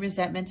holding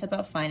resentments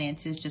about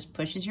finances just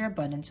pushes your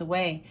abundance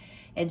away.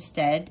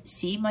 Instead,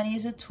 see money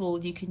as a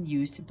tool you can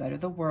use to better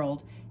the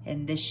world,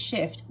 and this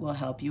shift will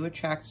help you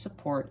attract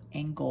support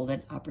and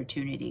golden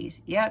opportunities.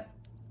 Yep.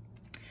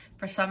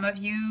 For some of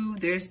you,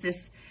 there's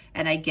this,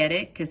 and I get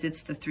it because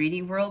it's the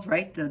 3D world,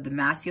 right? The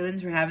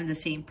masculines were having the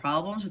same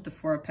problems with the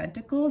 4 of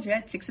Pentacles,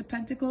 right? 6 of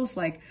Pentacles,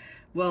 like,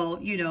 well,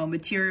 you know,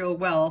 material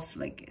wealth,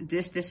 like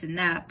this, and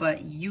that,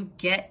 but you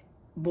get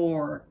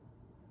more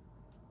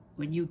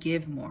when you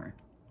give more.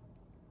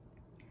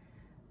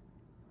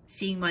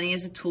 Seeing money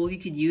as a tool you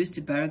could use to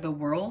better the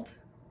world,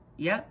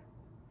 yep.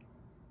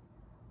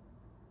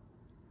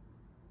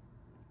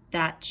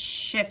 That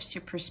shifts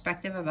your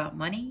perspective about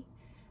money.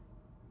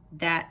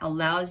 That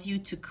allows you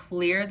to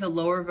clear the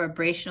lower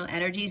vibrational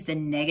energies, the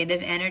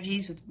negative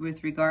energies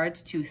with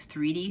regards to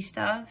 3D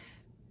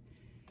stuff.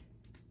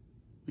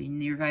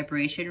 When your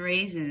vibration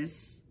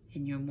raises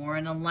and you're more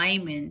in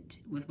alignment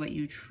with what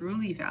you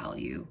truly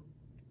value,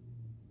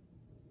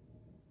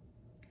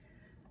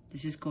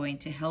 this is going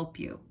to help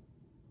you.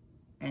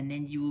 And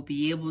then you will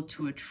be able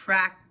to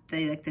attract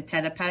the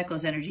 10 of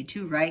Pentacles energy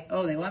too, right?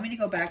 Oh, they want me to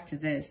go back to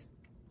this.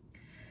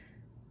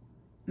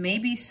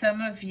 Maybe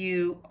some of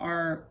you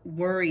are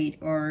worried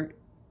or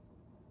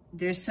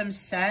there's some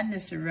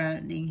sadness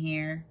surrounding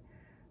here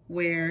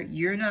where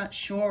you're not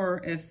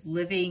sure if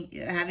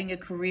having a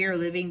career,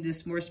 living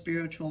this more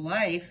spiritual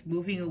life,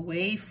 moving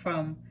away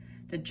from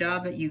the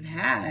job that you've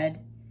had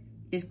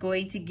is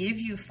going to give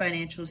you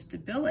financial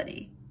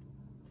stability.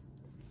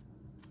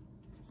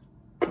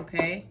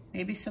 Okay?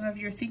 Maybe some of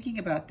you are thinking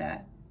about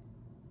that.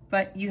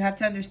 But you have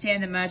to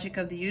understand the magic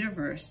of the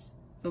universe,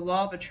 the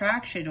law of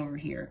attraction over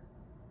here.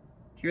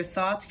 Your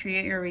thoughts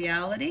create your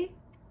reality.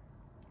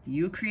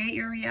 You create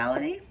your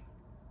reality.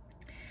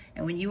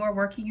 And when you are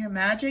working your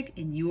magic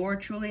and you are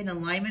truly in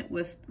alignment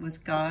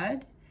with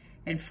God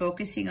and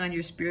focusing on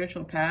your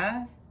spiritual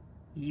path,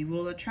 you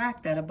will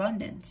attract that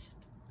abundance.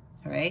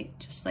 All right?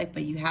 Just like,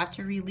 but you have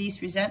to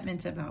release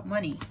resentments about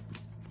money.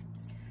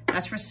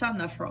 That's for some,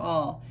 not for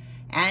all.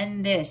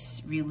 And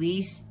this,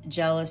 release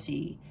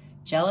jealousy.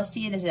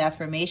 Jealousy is an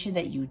affirmation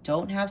that you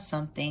don't have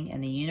something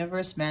and the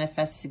universe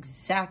manifests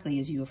exactly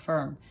as you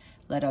affirm.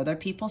 Let other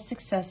people's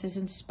successes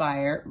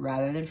inspire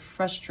rather than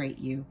frustrate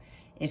you.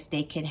 If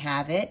they can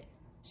have it,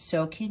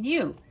 so can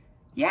you.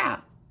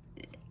 Yeah.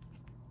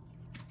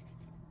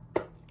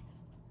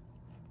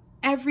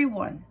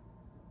 Everyone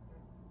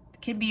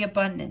can be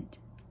abundant.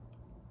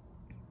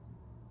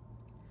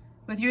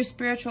 with your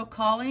spiritual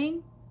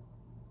calling,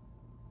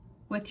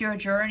 with your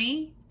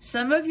journey.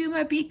 Some of you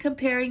might be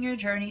comparing your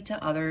journey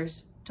to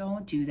others.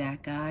 Don't do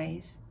that,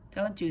 guys.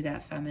 Don't do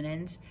that,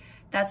 feminines.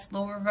 That's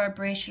lower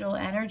vibrational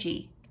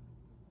energy,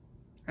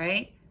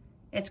 right?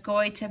 It's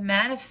going to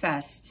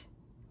manifest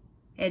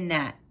in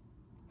that,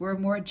 where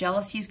more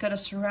jealousy is going to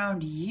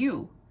surround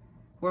you,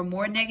 where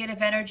more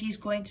negative energy is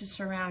going to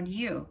surround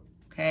you,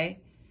 okay?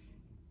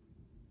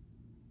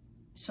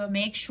 So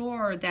make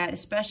sure that,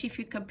 especially if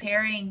you're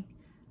comparing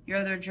your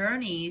other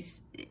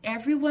journeys,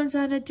 everyone's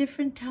on a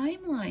different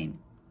timeline.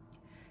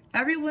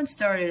 Everyone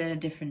started at a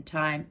different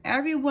time.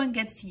 Everyone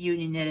gets to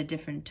union at a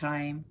different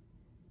time.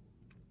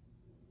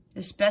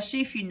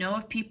 Especially if you know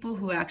of people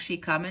who actually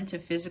come into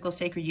physical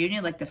sacred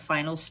union, like the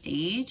final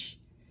stage.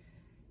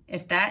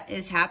 If that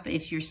is happening,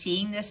 if you're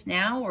seeing this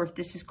now, or if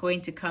this is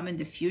going to come in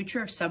the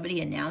future, if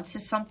somebody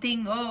announces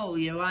something, oh,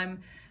 you know,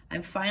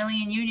 I'm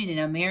finally in union and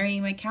I'm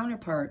marrying my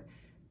counterpart,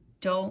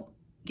 don't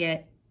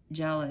get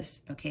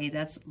jealous, okay?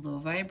 That's low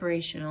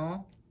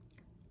vibrational.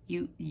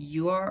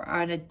 You are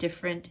on a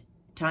different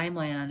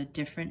timeline, on a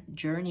different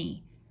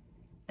journey.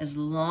 As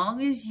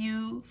long as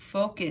you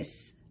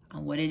focus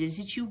on what it is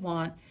that you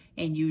want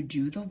and you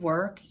do the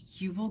work,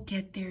 you will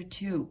get there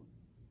too.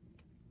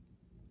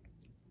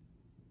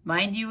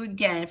 Mind you,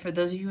 again, for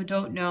those of you who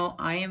don't know,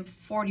 I am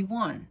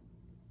 41.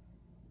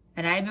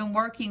 And I've been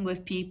working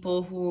with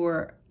people who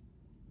are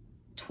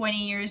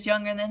 20 years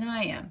younger than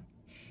I am.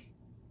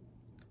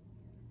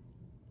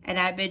 And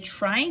I've been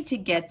trying to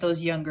get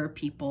those younger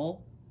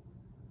people,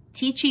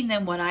 teaching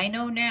them what I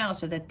know now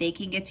so that they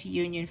can get to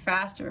union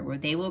faster, where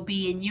they will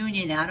be in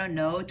union, I don't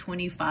know,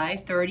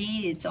 25, 30.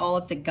 It's all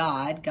up to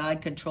God.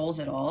 God controls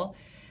it all.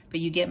 But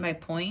you get my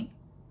point?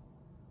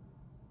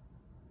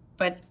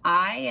 But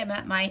I am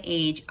at my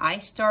age. I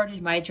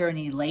started my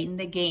journey late in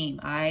the game.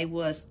 I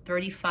was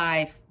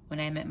 35 when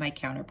I met my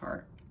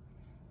counterpart.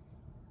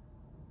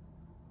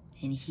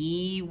 And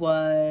he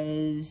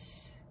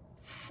was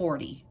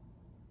 40.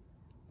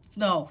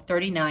 No,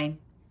 39.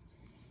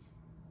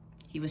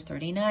 He was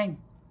 39.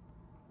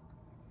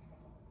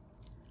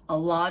 A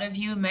lot of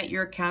you met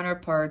your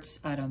counterparts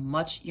at a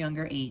much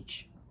younger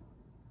age.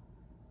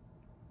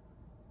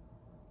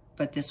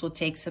 But this will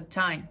take some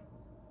time.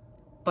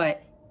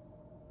 But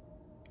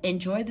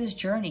enjoy this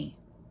journey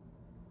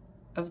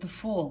of the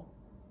Fool.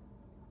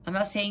 I'm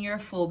not saying you're a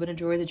fool, but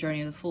enjoy the journey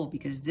of the Fool,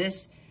 because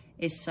this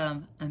is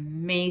some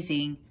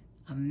amazing,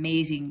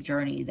 amazing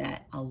journey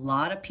that a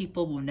lot of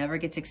people will never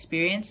get to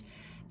experience.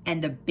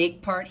 And the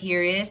big part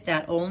here is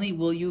not only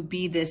will you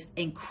be this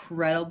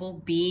incredible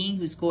being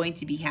who's going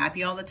to be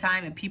happy all the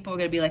time, and people are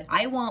going to be like,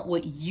 I want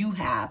what you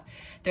have.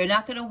 They're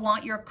not going to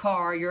want your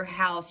car, your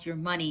house, your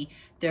money.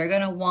 They're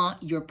going to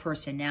want your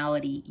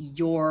personality,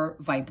 your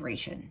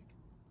vibration.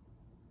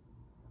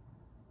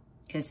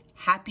 Because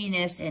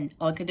happiness and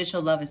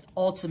unconditional love is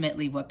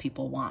ultimately what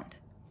people want.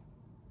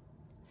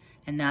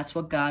 And that's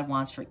what God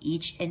wants for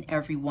each and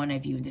every one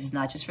of you. This is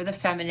not just for the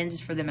feminines,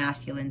 it's for the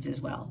masculines as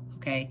well,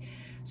 okay?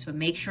 So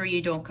make sure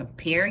you don't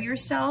compare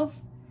yourself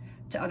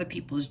to other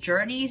people's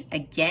journeys.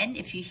 Again,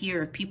 if you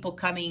hear of people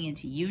coming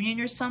into union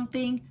or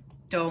something,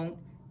 don't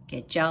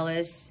get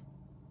jealous.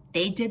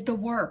 They did the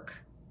work,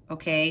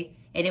 okay?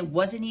 And it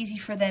wasn't easy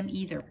for them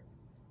either.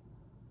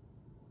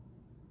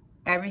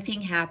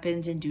 Everything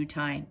happens in due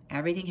time.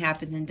 Everything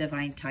happens in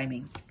divine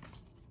timing.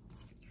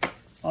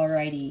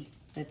 Alrighty,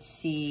 let's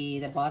see.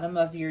 The bottom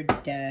of your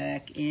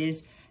deck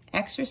is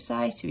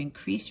exercise to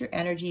increase your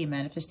energy and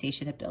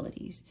manifestation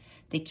abilities.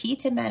 The key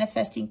to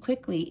manifesting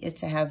quickly is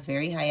to have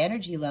very high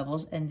energy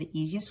levels, and the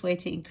easiest way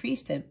to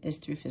increase them is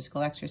through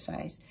physical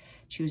exercise.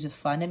 Choose a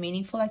fun and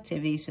meaningful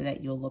activity so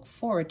that you'll look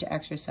forward to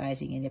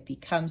exercising and it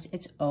becomes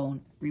its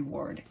own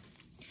reward.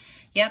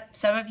 Yep,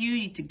 some of you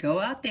need to go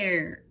out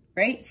there,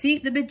 right? See,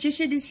 the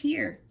magician is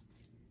here.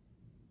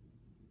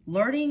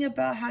 Learning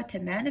about how to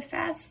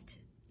manifest.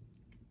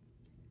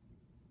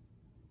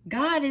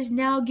 God is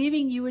now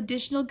giving you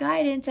additional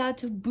guidance on how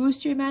to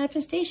boost your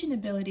manifestation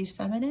abilities,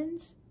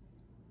 feminines.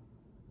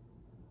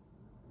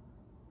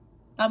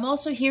 I'm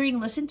also hearing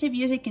listen to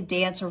music and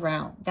dance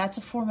around. That's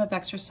a form of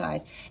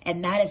exercise.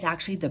 And that is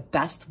actually the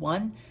best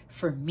one.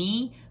 For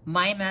me,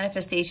 my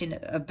manifestation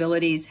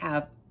abilities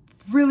have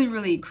really,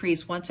 really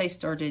increased once I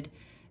started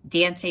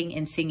dancing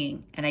and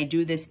singing. And I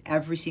do this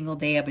every single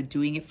day. I've been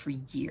doing it for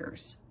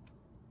years.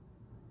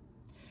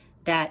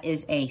 That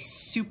is a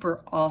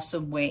super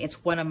awesome way.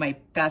 It's one of my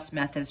best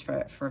methods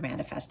for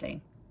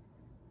manifesting.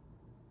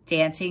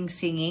 Dancing,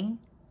 singing,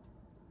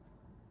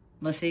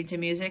 listening to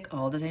music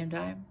all at the same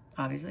time,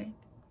 obviously.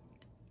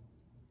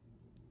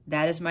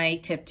 That is my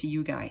tip to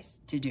you guys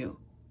to do.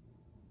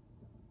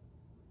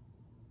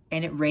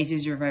 And it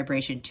raises your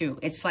vibration too.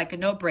 It's like a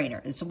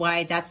no-brainer. It's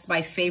why that's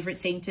my favorite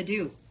thing to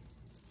do.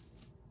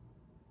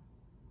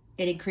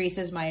 It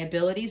increases my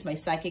abilities, my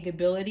psychic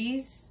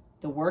abilities,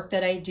 the work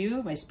that I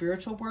do, my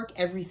spiritual work,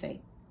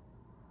 everything.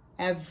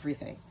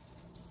 Everything.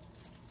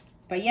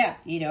 But yeah,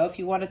 you know, if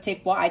you want to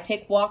take I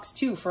take walks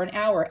too for an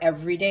hour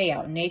every day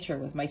out in nature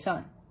with my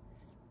son.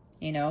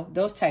 You know,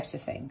 those types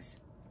of things.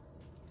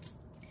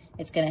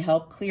 It's going to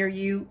help clear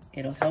you.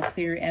 It'll help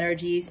clear your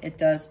energies. It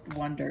does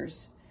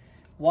wonders.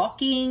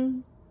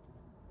 Walking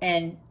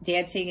and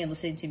dancing and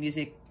listening to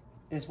music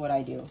is what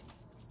I do,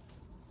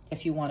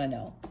 if you want to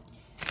know.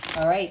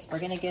 All right, we're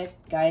going to get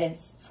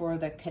guidance for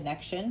the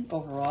connection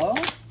overall.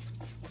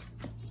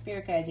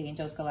 Spirit guides,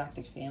 angels,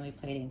 galactic family,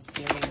 Pleiadian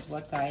series.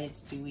 What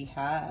guidance do we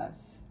have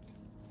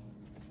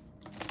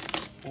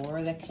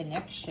for the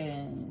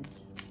connection?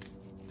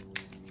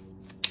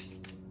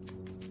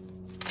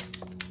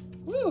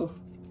 Woo!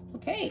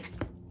 Okay.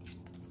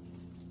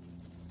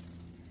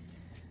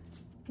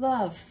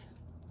 Love.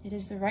 It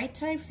is the right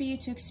time for you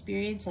to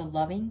experience a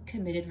loving,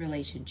 committed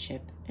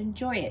relationship.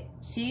 Enjoy it.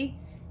 See?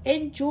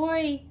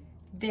 Enjoy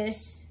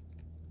this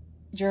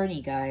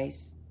journey,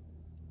 guys.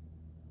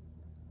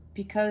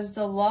 Because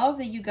the love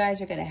that you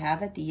guys are going to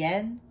have at the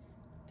end,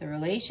 the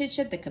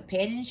relationship, the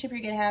companionship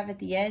you're going to have at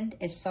the end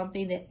is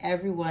something that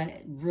everyone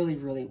really,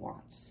 really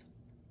wants.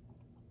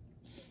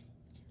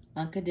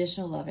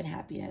 Unconditional love and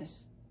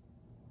happiness.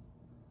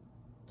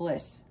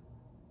 Bliss.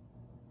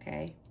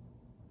 Okay?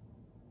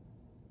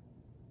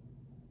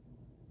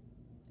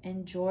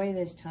 Enjoy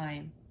this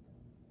time.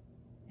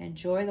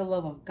 Enjoy the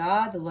love of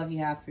God, the love you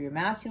have for your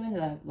masculine,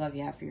 the love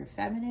you have for your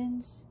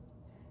feminines.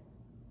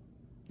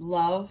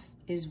 Love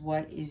is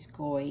what is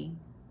going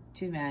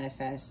to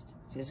manifest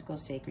physical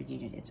sacred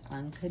union. It's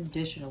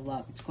unconditional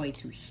love. It's going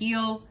to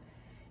heal.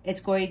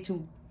 It's going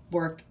to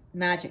work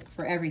magic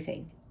for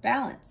everything.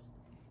 Balance.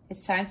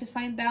 It's time to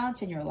find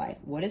balance in your life.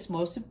 What is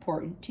most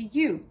important to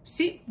you?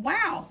 See?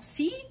 Wow.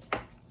 See?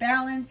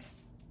 Balance.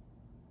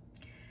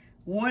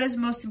 What is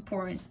most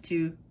important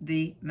to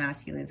the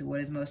masculines?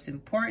 What is most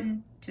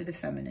important to the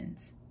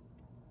feminines?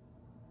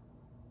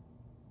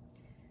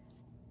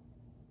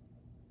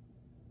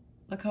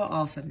 Look how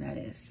awesome that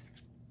is.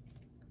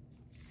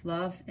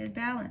 Love and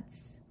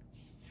balance.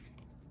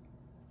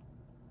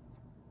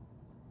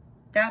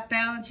 That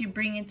balance you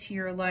bring into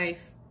your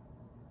life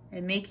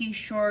and making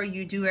sure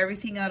you do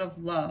everything out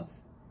of love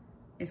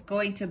is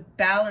going to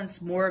balance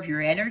more of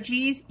your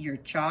energies, your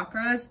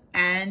chakras,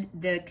 and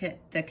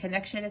the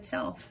connection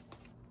itself.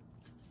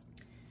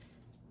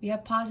 We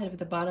have positive at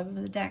the bottom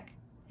of the deck.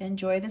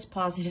 Enjoy this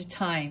positive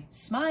time.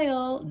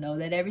 Smile. Know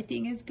that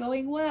everything is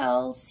going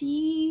well.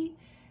 See?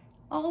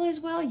 All is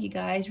well, you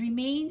guys.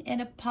 Remain in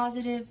a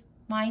positive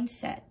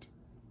mindset.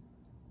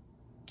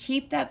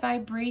 Keep that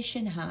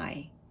vibration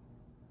high.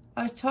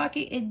 I was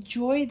talking,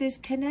 enjoy this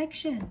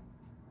connection.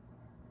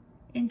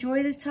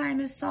 Enjoy this time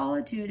of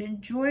solitude.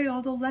 Enjoy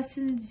all the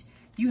lessons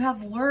you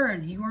have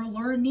learned. You are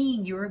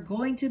learning. You are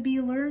going to be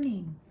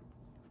learning.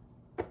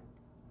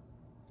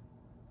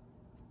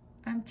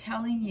 I'm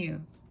telling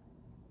you,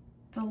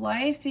 the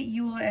life that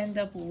you will end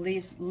up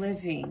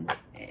living,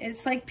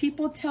 it's like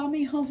people tell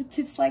me, oh,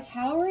 it's like,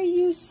 how are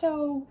you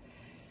so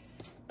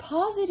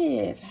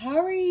positive? How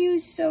are you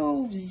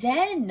so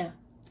zen?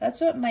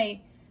 That's what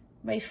my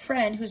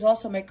friend, who's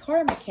also my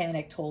car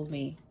mechanic, told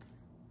me.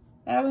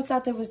 I always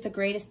thought that was the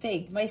greatest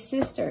thing. My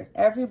sister,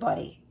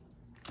 everybody.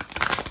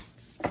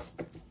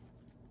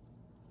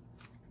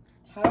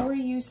 How are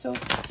you so...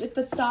 At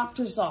the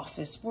doctor's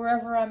office,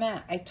 wherever I'm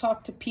at, I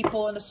talk to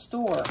people in a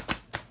store.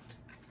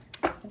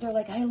 And they're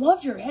like, I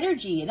love your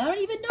energy. And I don't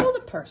even know the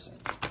person.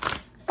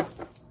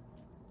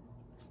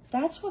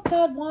 That's what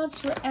God wants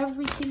for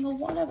every single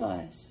one of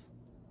us.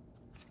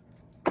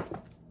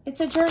 It's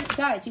a journey.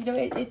 Guys, you know,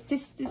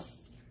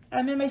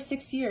 I'm in my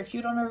 6th year. If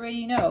you don't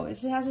already know,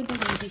 this hasn't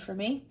been easy for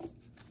me.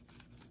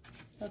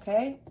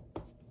 Okay?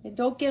 And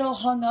don't get all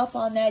hung up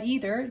on that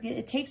either.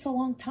 It takes a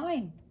long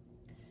time.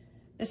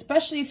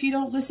 Especially if you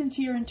don't listen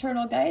to your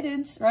internal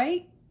guidance,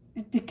 right?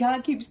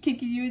 God keeps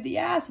kicking you in the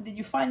ass, and then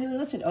you finally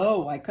listen.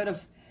 Oh, I could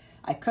have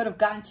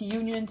gotten to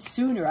union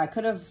sooner. I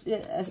could have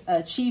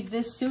achieved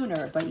this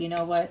sooner. But you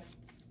know what?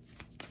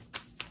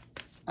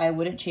 I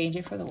wouldn't change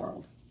it for the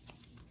world.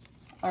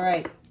 All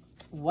right.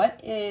 What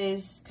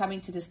is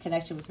coming to this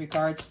connection with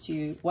regards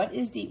to, what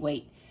is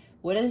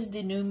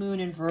the new moon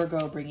in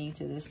Virgo bringing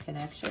to this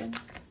connection?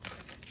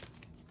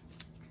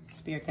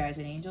 Spirit guides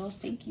and angels,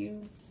 thank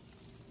you.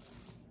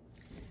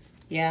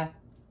 Yeah,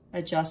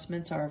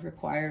 adjustments are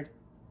required.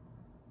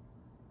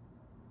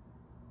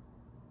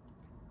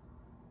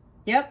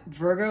 Yep,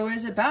 Virgo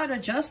is about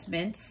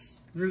adjustments,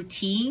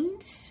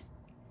 routines.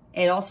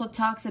 It also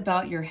talks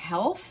about your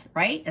health,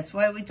 right? That's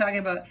why we talk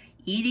about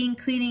eating,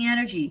 cleaning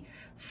energy.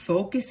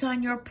 Focus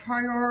on your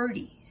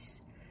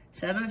priorities.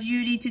 Some of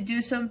you need to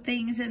do some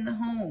things in the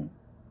home,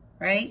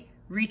 right?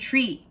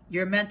 Retreat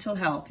your mental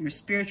health, your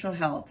spiritual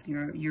health,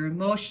 your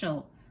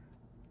emotional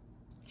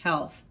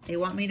health. They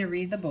want me to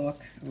read the book.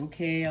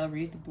 Okay, I'll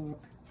read the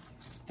book.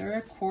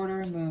 3rd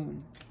quarter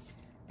moon.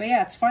 But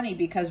yeah, it's funny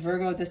because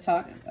Virgo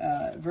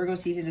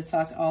season does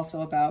talk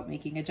also about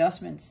making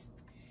adjustments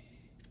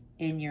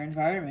in your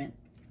environment.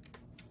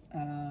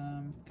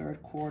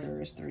 3rd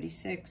quarter is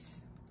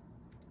 36.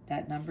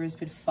 That number has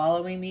been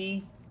following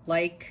me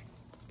like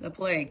the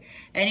plague.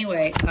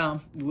 Anyway,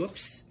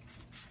 whoops.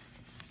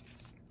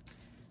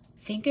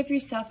 Think of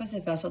yourself as a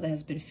vessel that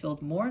has been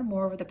filled more and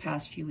more over the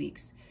past few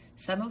weeks.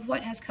 Some of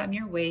what has come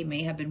your way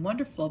may have been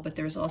wonderful, but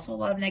there's also a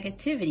lot of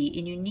negativity,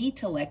 and you need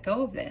to let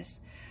go of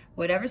this.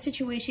 Whatever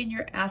situation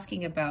you're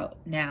asking about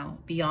now,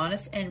 be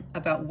honest and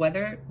about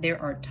whether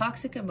there are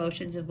toxic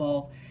emotions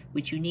involved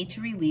which you need to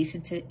release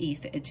into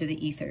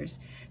the ethers.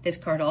 This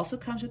card also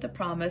comes with the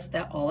promise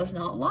that all is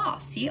not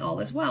lost. See, all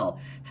is well.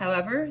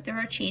 However, there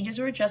are changes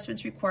or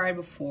adjustments required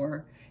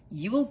before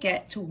you will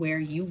get to where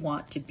you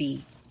want to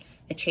be.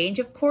 A change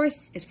of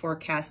course is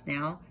forecast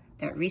now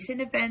that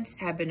recent events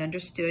have been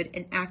understood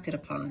and acted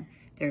upon.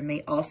 There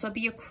may also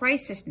be a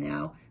crisis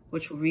now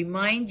which will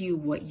remind you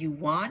what you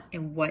want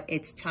and what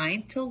it's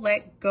time to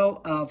let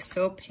go of.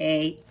 So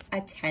pay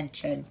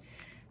attention.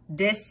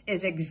 This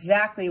is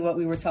exactly what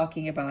we were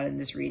talking about in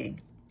this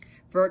reading.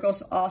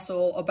 Virgo's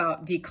also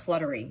about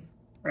decluttering,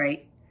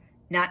 right?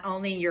 Not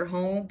only your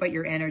home, but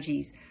your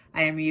energies.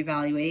 I am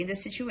reevaluating the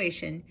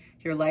situation.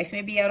 Your life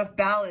may be out of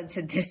balance,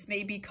 and this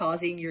may be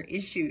causing your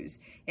issues.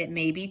 It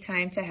may be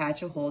time to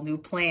hatch a whole new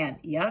plan.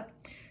 Yep.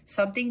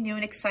 Something new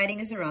and exciting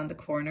is around the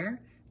corner.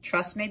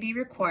 Trust may be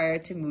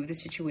required to move the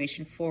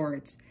situation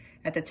forwards.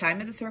 At the time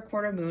of the third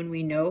quarter moon,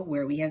 we know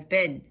where we have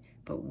been.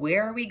 But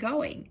where are we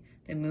going?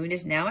 The moon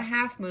is now a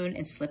half moon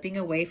and slipping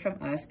away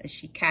from us as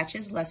she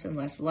catches less and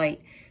less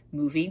light,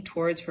 moving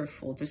towards her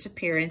full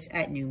disappearance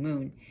at new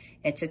moon.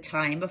 It's a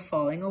time of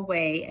falling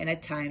away and a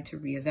time to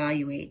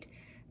reevaluate.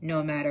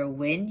 No matter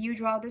when you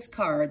draw this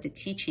card, the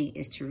teaching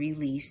is to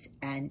release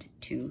and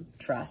to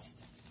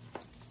trust.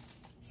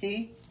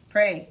 See?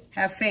 Pray.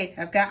 Have faith.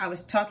 I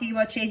was talking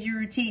about changing your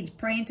routines,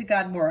 praying to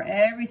God more.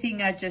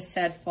 Everything I just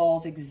said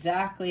falls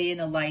exactly in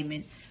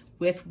alignment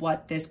with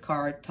what this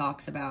card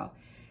talks about.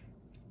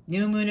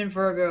 New moon in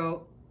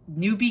Virgo,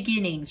 new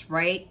beginnings,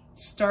 right?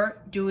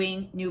 Start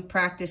doing new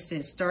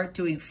practices. Start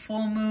doing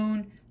full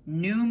moon,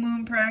 new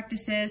moon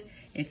practices.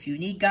 If you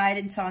need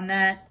guidance on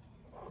that,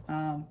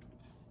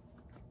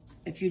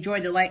 if you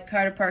join the Light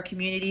Counterpart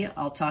community,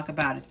 I'll talk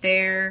about it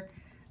there.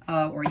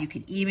 Or you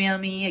can email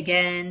me.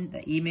 Again,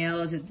 the email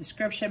is in the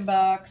description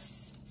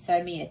box.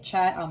 Send me a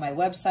chat on my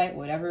website,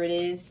 whatever it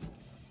is.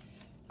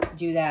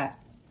 Do that.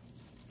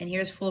 And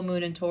here's full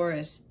moon in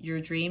Taurus.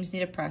 Your dreams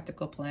need a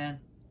practical plan.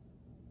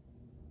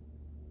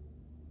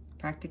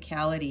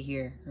 Practicality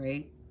here,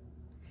 right?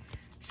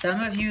 Some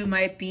of you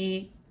might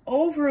be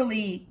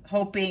overly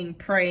hoping,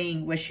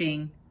 praying,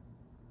 wishing,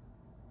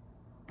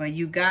 but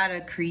you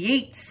gotta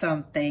create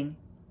something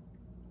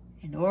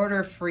in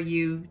order for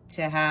you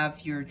to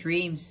have your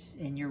dreams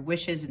and your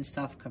wishes and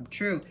stuff come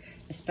true,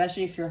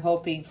 especially if you're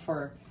hoping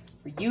for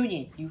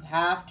union. You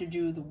have to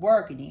do the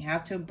work, and you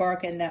have to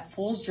embark on that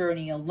fool's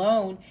journey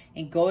alone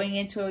and going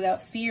into it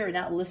without fear and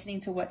not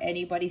listening to what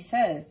anybody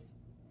says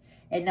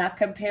and not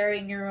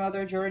comparing your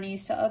other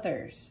journeys to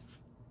others.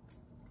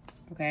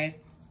 Okay?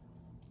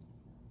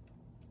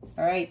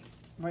 All right.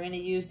 We're going to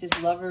use this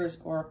Lover's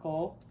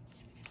Oracle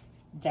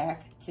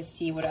deck to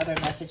see what other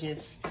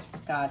messages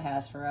God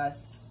has for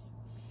us.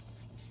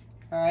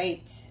 All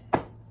right.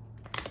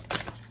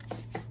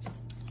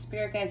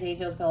 Spirit guides,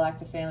 angels,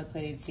 galactic family,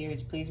 Pleiadian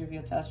series, please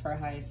reveal to us for our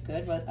highest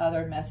good. What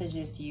other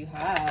messages do you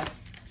have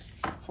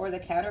for the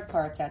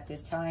counterparts at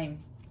this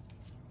time?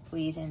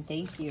 Please and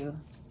thank you.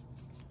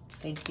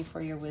 Thank you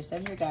for your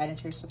wisdom, your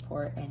guidance, your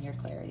support, and your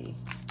clarity.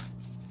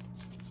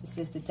 This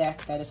is the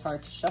deck that is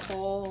hard to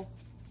shuffle.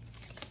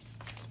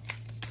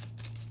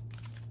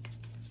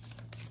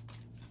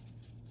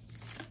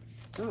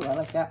 Ooh, I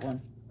like that one.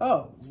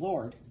 Oh,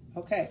 Lord.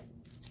 Okay.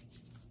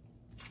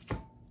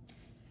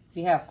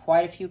 We have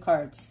quite a few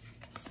cards.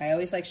 I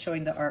always like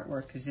showing the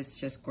artwork because it's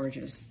just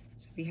gorgeous.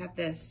 So we have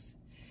this.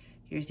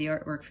 Here's the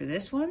artwork for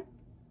this one.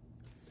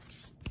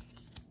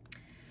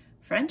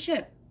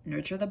 Friendship.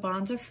 Nurture the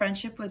bonds of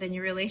friendship within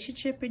your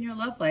relationship, and your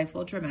love life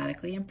will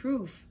dramatically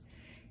improve.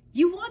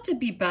 You want to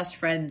be best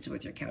friends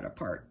with your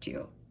counterpart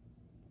too.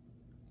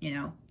 You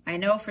know, I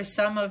know for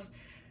some of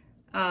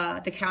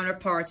the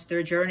counterparts,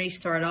 their journeys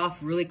start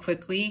off really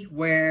quickly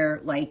where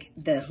like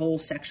the whole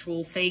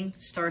sexual thing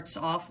starts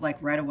off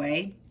like right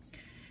away.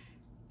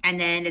 And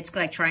then it's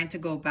like trying to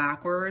go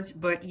backwards,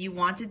 but you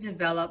want to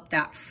develop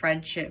that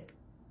friendship.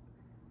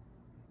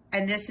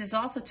 And this is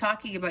also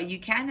talking about you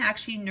can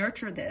actually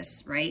nurture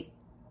this, right?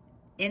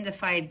 In the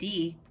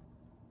 5D.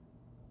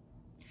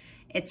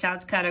 It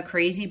sounds kind of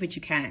crazy, but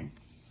you can.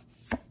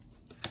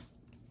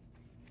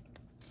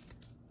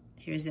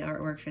 Here's the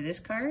artwork for this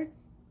card.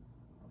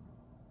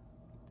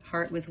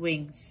 Heart with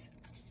wings.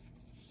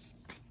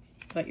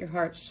 Let your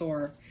heart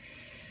soar.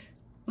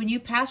 When you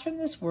pass from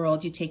this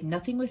world, you take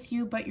nothing with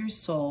you but your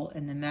soul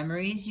and the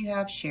memories you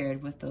have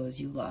shared with those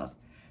you love.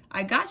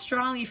 I got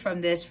strongly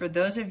from this for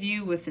those of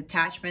you with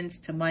attachments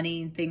to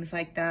money and things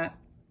like that.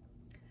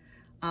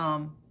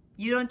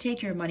 You don't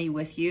take your money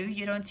with you.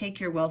 You don't take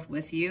your wealth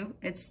with you.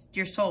 It's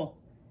your soul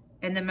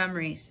and the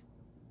memories.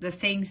 The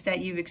things that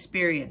you've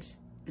experienced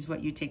is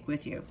what you take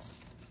with you.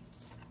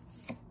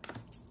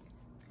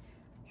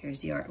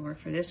 Here's the artwork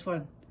for this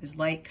one. There's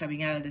light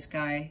coming out of this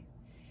guy,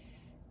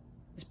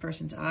 this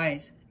person's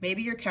eyes.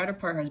 Maybe your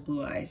counterpart has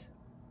blue eyes.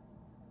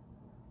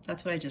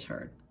 That's what I just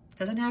heard.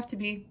 Doesn't have to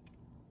be.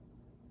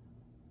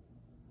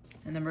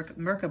 And the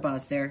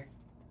Merkaba's there.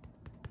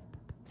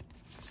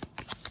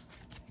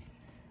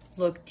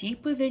 Look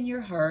deep within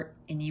your heart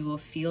and you will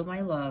feel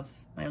my love.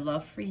 My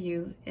love for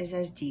you is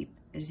as deep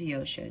as the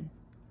ocean.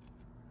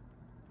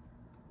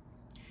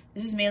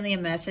 This is mainly a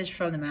message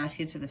from the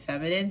masculines to the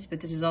feminines,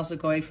 but this is also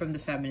going from the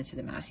feminines to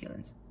the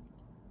masculines.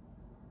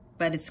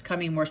 But it's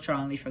coming more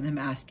strongly from the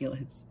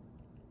masculines.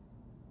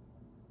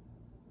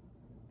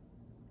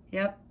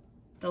 Yep,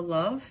 the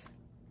love.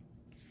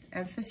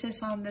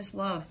 Emphasis on this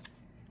love.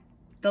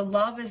 The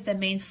love is the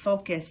main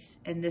focus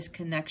in this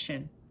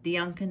connection. The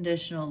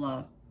unconditional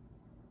love.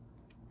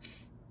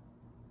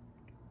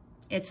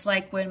 It's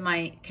like when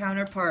my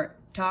counterpart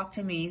talked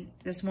to me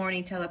this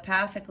morning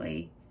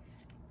telepathically,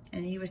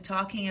 and he was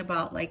talking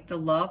about like the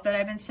love that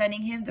I've been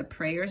sending him, the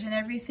prayers and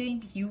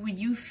everything. When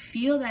you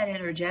feel that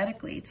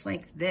energetically, it's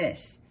like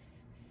this.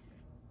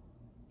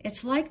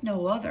 It's like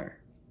no other.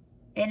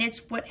 And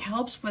it's what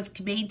helps with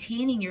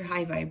maintaining your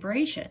high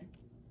vibration.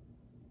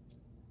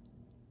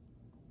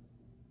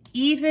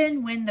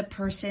 Even when the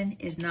person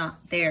is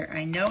not there.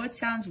 I know it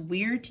sounds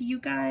weird to you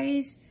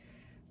guys,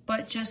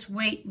 but just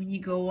wait when you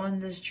go on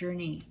this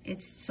journey.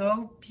 It's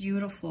so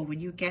beautiful when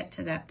you get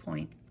to that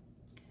point.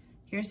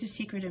 Here's the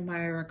secret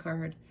admirer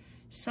card.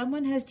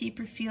 Someone has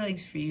deeper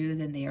feelings for you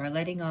than they are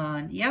letting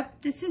on.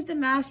 Yep, this is the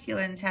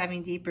masculines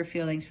having deeper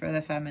feelings for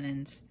the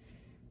feminines.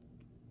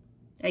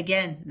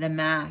 Again, the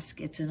mask.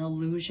 It's an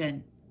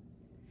illusion.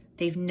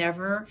 They've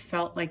never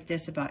felt like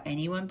this about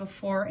anyone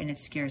before, and it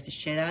scares the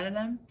shit out of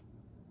them.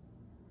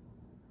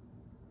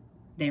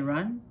 They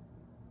run.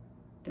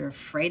 They're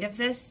afraid of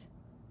this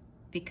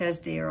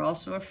because they are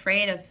also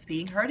afraid of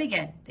being hurt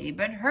again. They've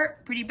been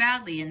hurt pretty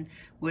badly, and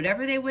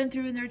whatever they went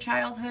through in their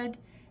childhood,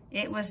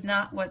 it was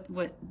not what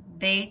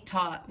they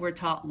were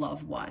taught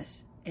love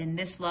was. And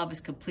this love is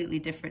completely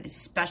different,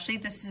 especially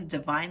this is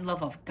divine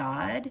love of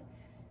God.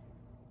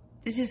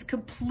 This is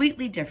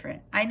completely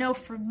different. I know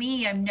for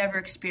me, I've never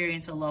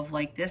experienced a love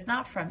like this,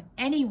 not from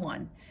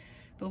anyone.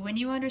 But when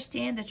you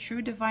understand the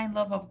true divine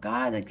love of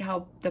God, like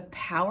how the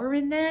power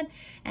in that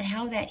and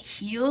how that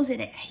heals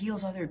and it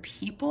heals other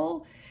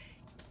people,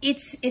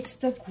 it's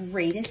the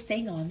greatest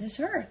thing on this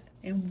earth.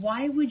 And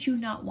why would you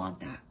not want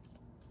that?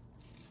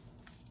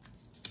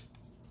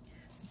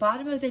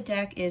 Bottom of the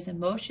deck is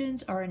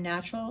emotions are a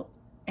natural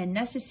and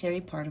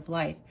necessary part of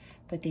life,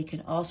 but they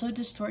can also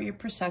distort your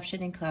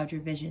perception and cloud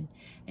your vision.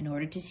 In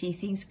order to see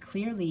things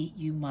clearly,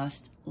 you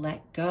must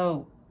let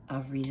go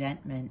of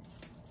resentment.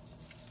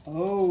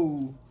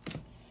 Oh,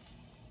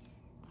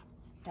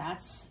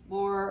 that's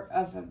more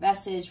of a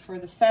message for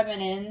the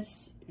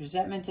feminines.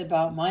 Resentment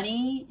about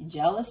money,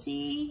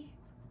 jealousy.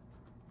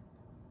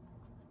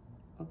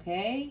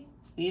 Okay,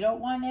 we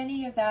don't want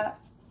any of that.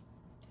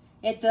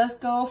 It does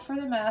go for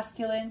the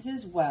masculines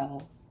as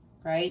well,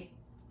 right?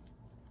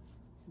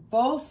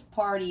 Both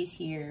parties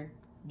here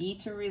need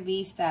to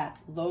release that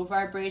low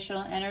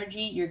vibrational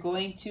energy. You're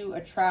going to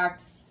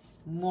attract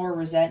more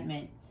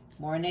resentment,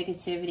 more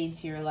negativity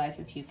into your life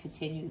if you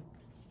continue.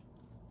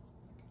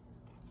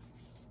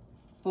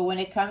 But when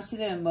it comes to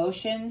the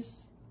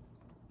emotions,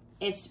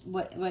 it's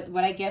what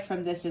I get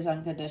from this is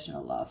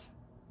unconditional love.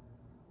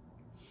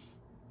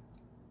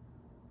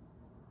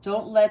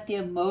 Don't let the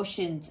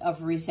emotions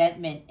of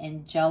resentment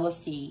and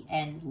jealousy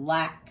and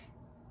lack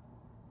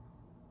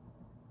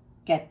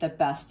get the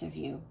best of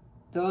you.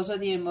 Those are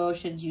the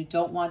emotions you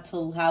don't want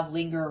to have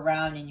linger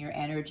around in your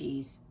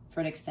energies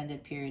for an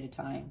extended period of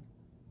time.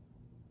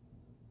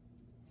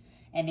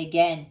 And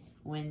again,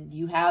 when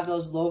you have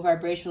those low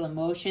vibrational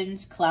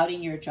emotions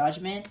clouding your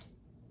judgment,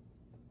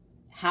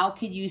 how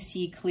can you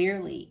see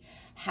clearly?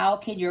 How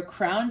can your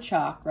crown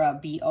chakra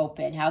be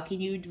open? How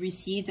can you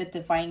receive the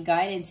divine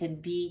guidance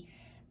and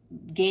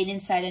gain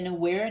insight and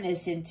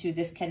awareness into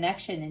this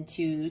connection,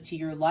 into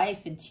your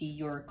life, into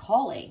your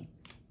calling?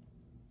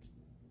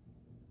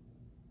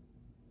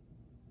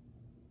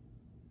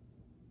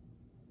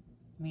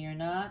 We are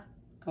not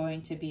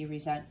going to be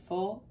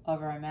resentful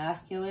of our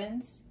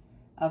masculines,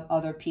 of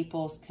other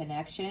people's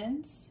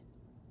connections.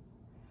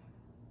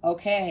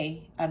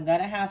 Okay, I'm going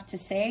to have to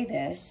say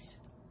this,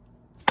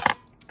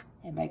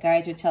 and my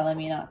guides are telling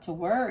me not to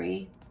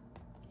worry,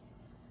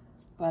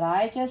 but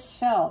I just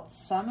felt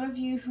some of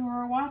you who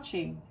are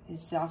watching,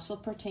 this also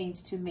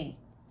pertains to me.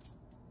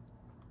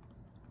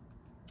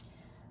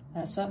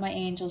 That's what my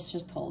angels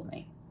just told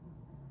me.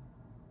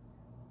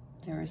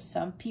 There are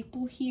some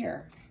people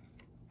here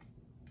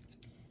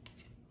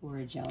who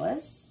are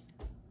jealous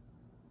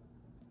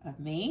of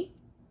me,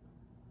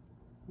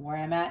 where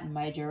I'm at in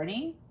my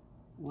journey,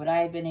 what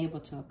I've been able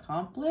to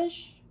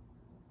accomplish.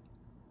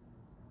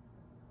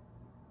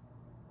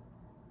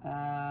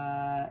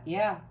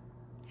 Yeah.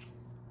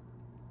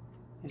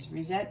 There's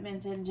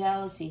resentment and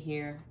jealousy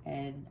here.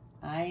 And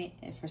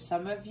for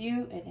some of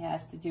you, it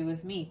has to do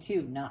with me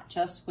too. Not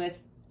just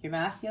with your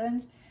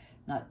masculines,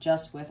 not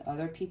just with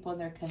other people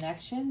and their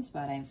connections,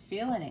 but I'm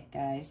feeling it,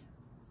 guys.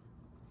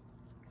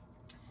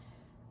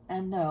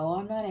 And no,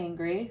 I'm not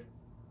angry.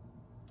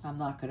 I'm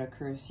not going to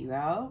curse you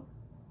out,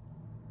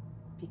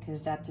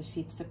 because that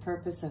defeats the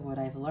purpose of what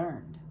I've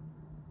learned.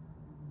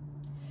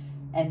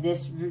 And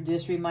this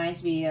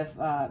reminds me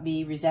of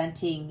me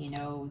resenting, you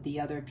know, the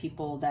other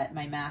people that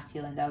my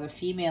masculine, the other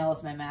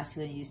females my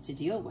masculine used to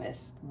deal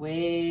with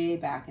way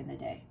back in the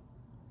day,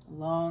 a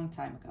long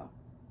time ago.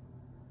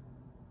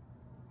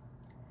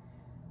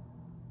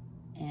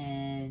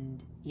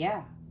 And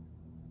yeah,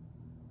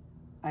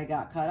 I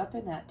got caught up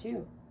in that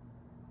too.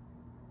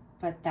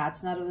 But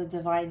that's not of the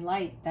divine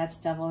light. That's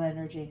devil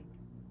energy.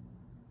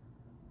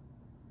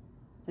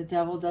 The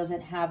devil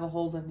doesn't have a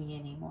hold of me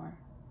anymore.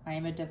 I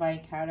am a divine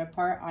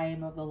counterpart. I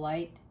am of the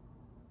light.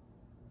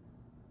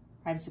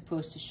 I'm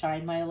supposed to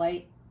shine my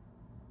light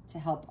to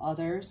help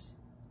others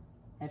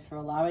and for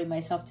allowing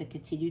myself to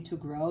continue to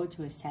grow,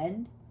 to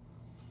ascend.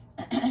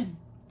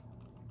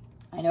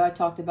 I know I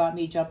talked about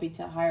me jumping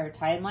to a higher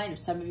timeline. If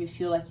some of you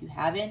feel like you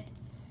haven't,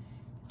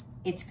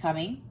 it's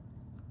coming.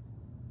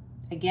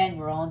 Again,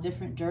 we're all on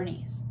different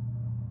journeys.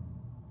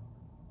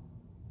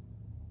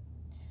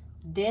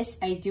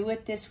 I do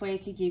it this way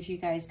to give you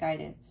guys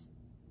guidance.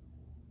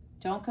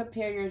 Don't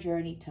compare your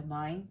journey to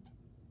mine.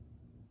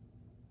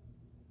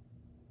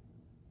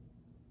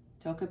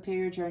 Don't compare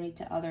your journey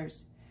to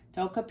others.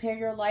 Don't compare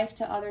your life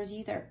to others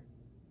either.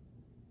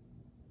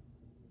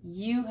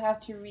 You have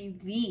to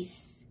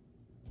release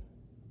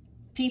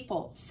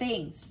people,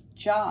 things,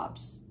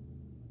 jobs,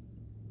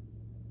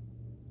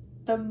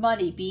 the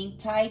money, being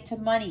tied to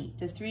money,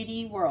 the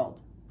 3D world,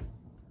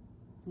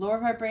 lower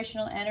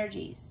vibrational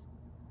energies.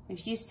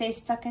 If you stay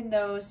stuck in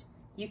those,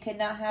 you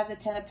cannot have the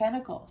 10 of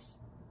Pentacles.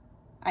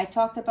 I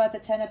talked about the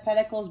 10 of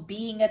Pentacles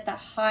being at the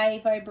high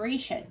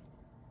vibration.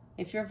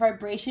 If your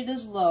vibration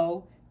is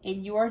low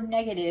and you're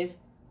negative,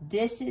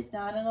 this is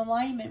not in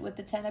alignment with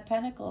the 10 of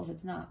Pentacles.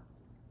 It's not.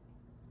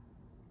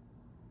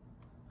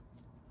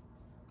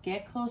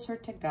 Get closer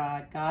to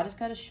God. God is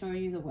going to show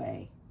you the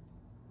way.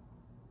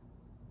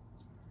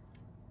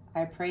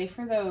 I pray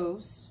for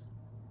those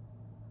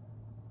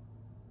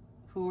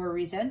who are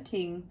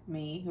resenting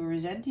me, who are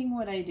resenting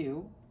what I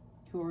do,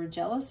 who are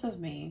jealous of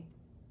me.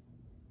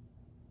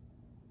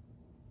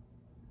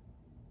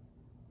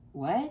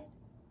 What?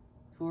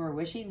 Who are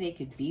wishing they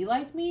could be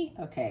like me?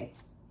 Okay.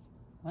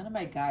 One of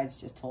my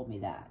guides just told me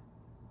that.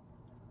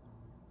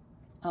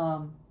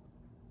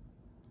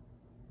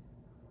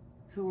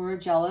 Who are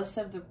jealous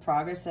of the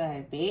progress that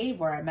I've made,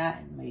 where I'm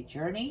at in my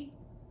journey.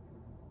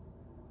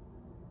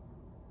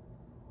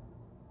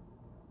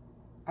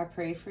 I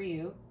pray for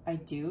you. I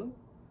do.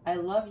 I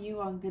love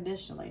you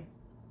unconditionally.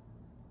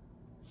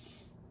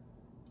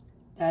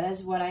 That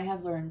is what I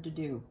have learned to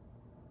do.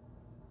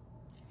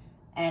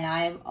 And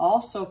I am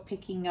also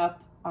picking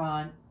up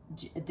on,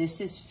 this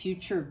is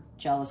future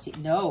jealousy.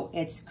 No,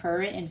 it's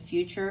current and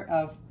future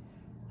of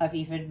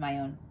even my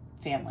own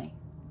family.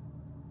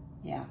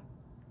 Yeah.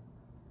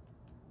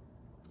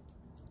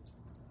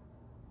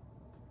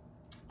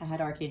 I had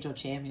Archangel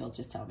Chamuel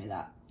just tell me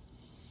that.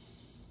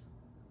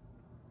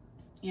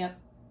 Yep.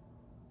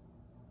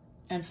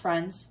 And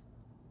friends,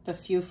 the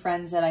few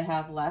friends that I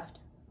have left.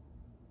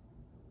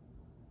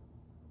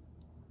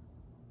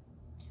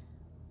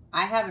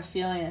 I have a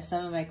feeling that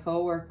some of my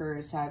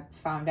coworkers have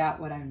found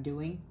out what I'm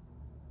doing.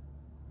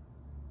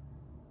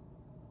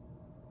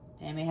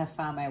 They may have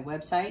found my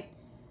website,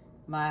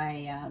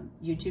 my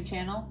YouTube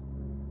channel.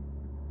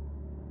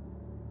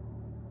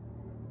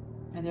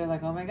 And they're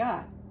like, oh my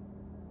God.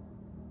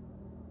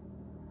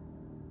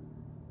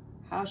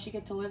 How'd she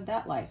get to live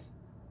that life?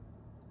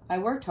 I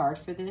worked hard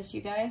for this,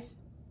 you guys.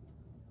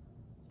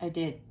 I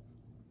did.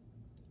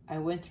 I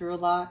went through a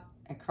lot.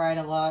 I cried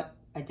a lot.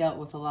 I dealt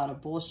with a lot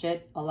of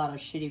bullshit, a lot of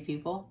shitty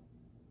people.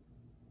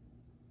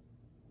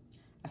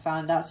 I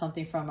found out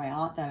something from my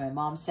aunt that my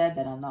mom said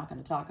that I'm not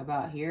going to talk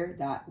about here.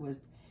 That was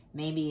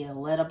maybe a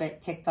little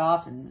bit ticked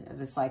off, and it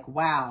was like,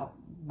 wow,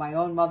 my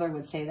own mother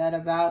would say that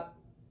about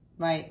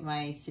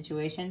my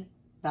situation,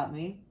 about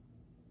me.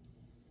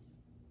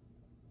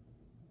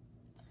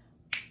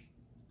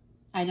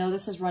 I know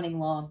this is running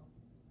long,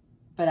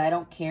 but I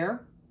don't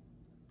care,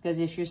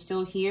 because if you're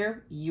still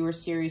here, you're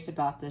serious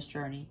about this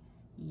journey.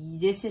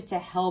 This is to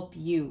help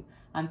you.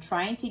 I'm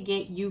trying to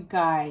get you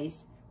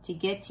guys to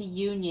get to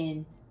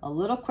union a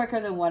little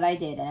quicker than what I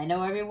did. And I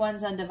know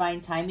everyone's on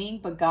divine timing,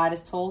 but God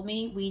has told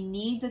me we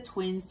need the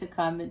twins to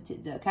come into,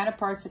 the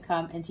counterparts to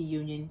come into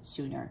union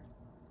sooner.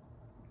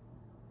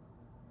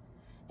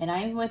 And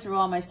I went through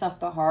all my stuff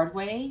the hard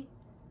way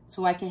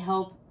so I can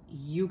help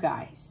you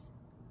guys.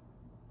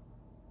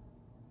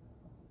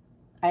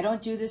 I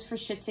don't do this for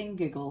shits and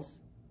giggles.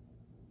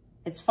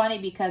 It's funny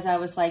because I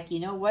was like,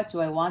 you know what? Do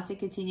I want to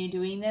continue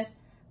doing this?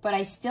 But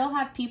I still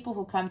have people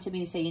who come to me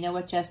and say, you know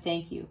what, Jess,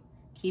 thank you.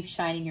 Keep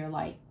shining your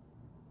light.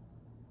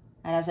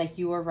 And I was like,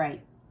 you were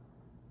right.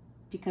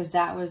 Because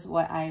that was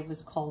what I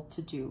was called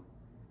to do.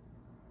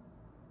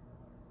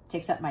 It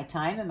takes up my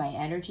time and my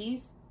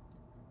energies.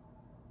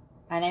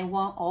 And I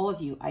want all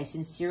of you, I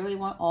sincerely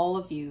want all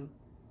of you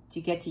to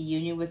get to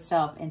union with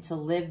self and to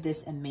live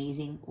this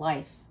amazing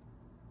life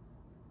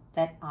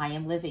that I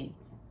am living.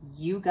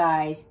 You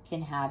guys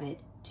can have it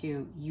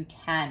too. You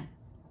can.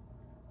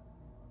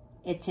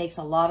 It takes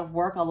a lot of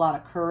work, a lot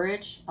of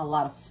courage, a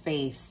lot of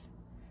faith.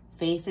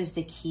 Faith is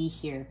the key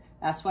here.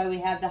 That's why we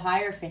have the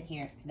Hierophant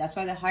here. That's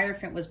why the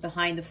Hierophant was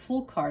behind the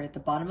Fool card at the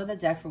bottom of the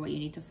deck for what you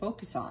need to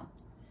focus on.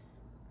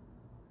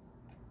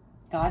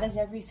 God is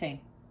everything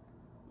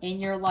in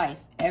your life,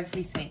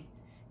 everything.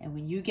 And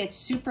when you get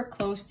super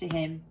close to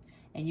him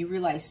and you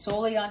rely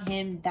solely on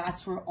him,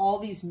 that's where all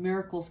these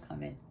miracles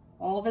come in.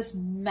 All this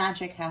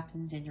magic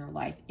happens in your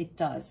life. It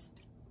does.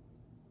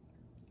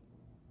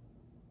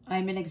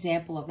 I'm an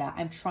example of that.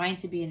 I'm trying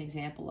to be an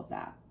example of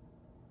that.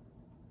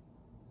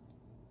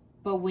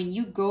 But when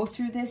you go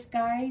through this,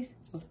 guys,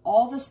 with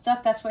all the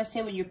stuff, that's why I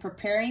say when you're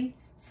preparing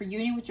for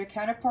union with your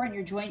counterpart and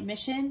your joint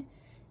mission,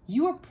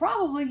 you are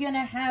probably going to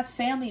have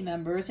family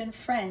members and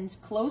friends,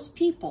 close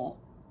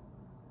people,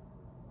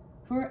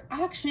 who are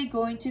actually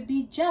going to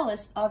be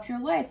jealous of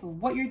your life,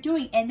 of what you're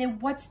doing. And then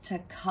what's to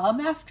come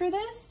after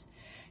this?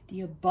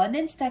 The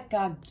abundance that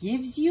God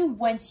gives you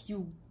once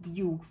you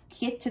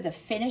get to the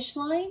finish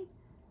line.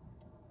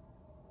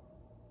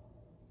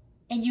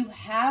 And you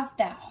have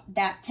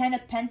that 10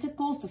 of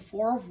Pentacles, the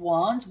 4 of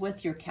Wands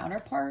with your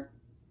counterpart.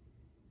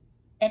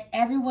 And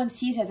everyone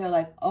sees that. They're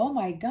like, oh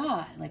my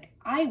God, like,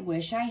 I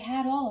wish I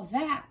had all of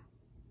that.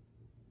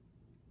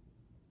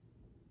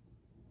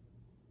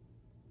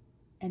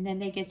 And then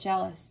they get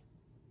jealous.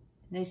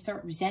 And they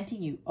start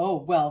resenting you. Oh,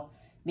 well,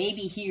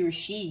 maybe he or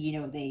she,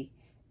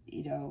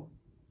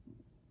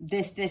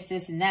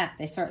 this, and that.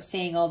 They start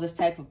saying all this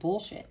type of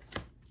bullshit.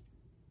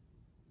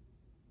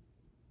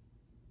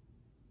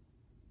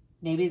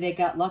 Maybe they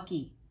got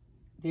lucky.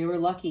 They were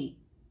lucky.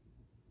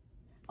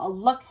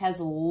 Luck has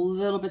a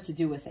little bit to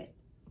do with it.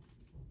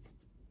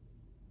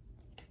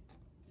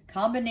 The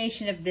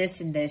combination of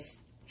this and this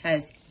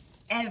has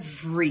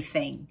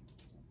everything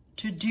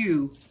to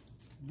do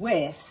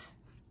with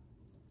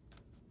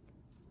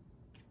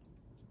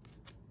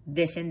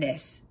this and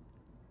this.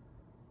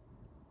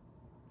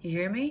 You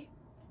hear me?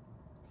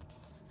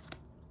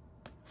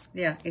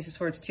 Yeah, Ace of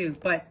Swords too.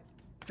 But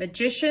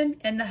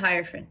Magician and the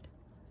Hierophant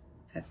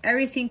have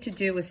everything to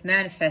do with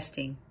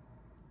manifesting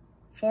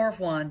 4 of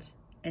Wands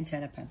and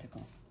 10 of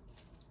Pentacles.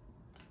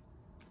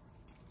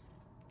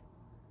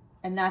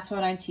 And that's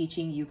what I'm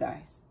teaching you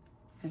guys.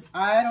 Because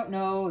I don't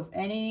know if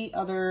any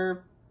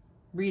other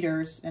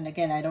readers, and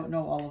again, I don't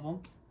know all of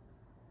them,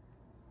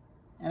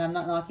 and I'm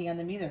not knocking on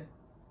them either,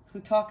 who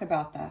talk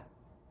about that.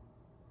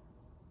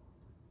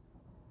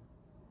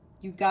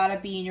 You gotta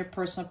be in your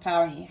personal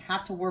power, and you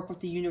have to work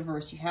with the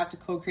universe. You have to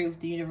co-create with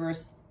the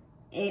universe,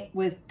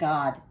 with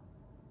God,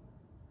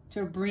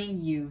 to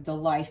bring you the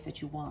life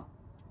that you want.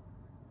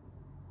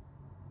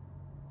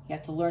 You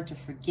have to learn to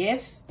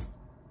forgive.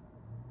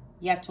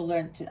 You have to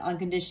learn to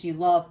unconditionally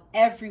love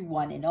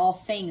everyone in all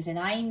things. And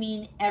I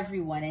mean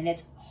everyone. And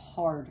it's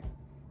hard.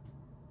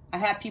 I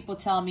have people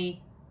tell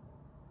me,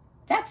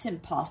 that's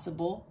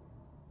impossible.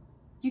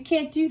 You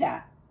can't do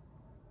that.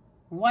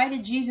 Why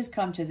did Jesus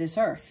come to this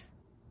earth?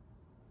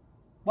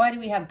 Why do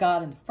we have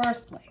God in the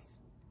first place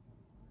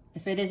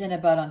if it isn't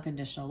about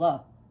unconditional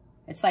love?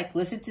 It's like,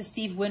 listen to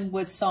Steve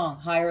Winwood's song,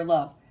 Higher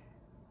Love.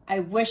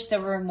 I wish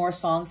there were more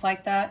songs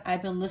like that.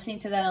 I've been listening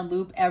to that on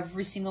loop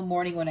every single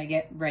morning when I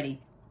get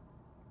ready.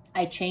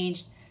 I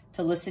changed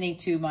to listening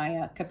to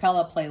my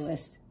Capella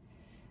playlist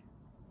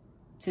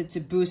to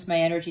boost my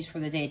energies for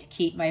the day, to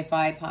keep my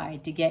vibe high,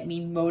 to get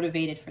me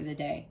motivated for the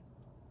day,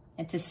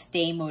 and to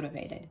stay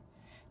motivated.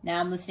 Now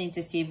I'm listening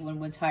to Steve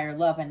Winwood's Higher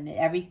Love, and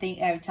every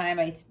time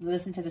I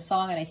listen to the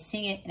song and I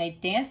sing it and I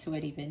dance to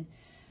it even,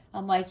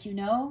 I'm like,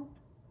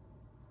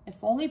 if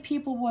only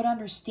people would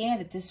understand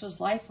that this was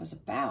life was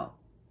about.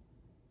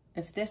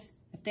 If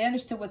they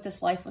understood what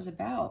this life was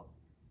about.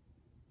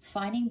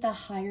 Finding the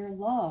higher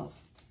love.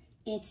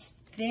 It's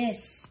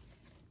this.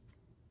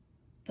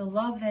 The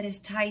love that is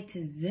tied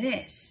to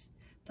this.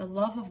 The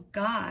love of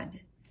God.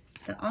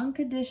 The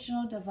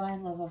unconditional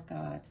divine love of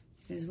God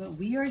is what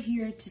we are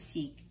here to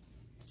seek.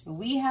 But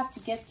we have to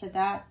get to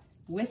that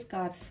with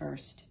God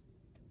first,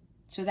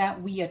 so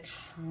that we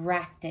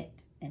attract it.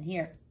 And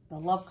here, the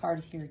love card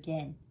is here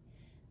again.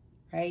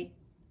 Right?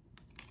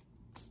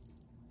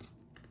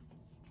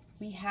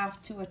 We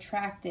have to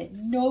attract it.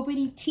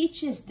 Nobody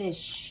teaches this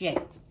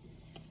shit.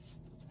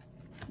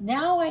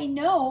 Now I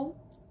know.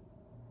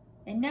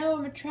 And now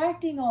I'm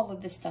attracting all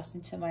of this stuff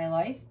into my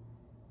life.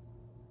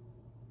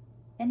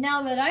 And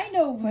now that I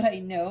know what I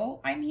know,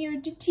 I'm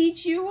here to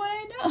teach you what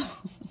I know.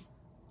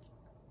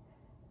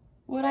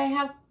 What I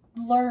have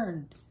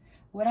learned.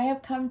 What I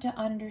have come to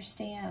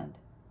understand.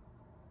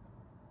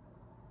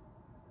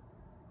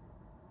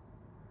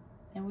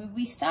 And when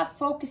we stop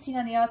focusing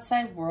on the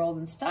outside world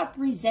and stop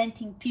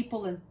resenting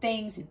people and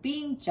things and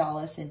being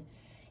jealous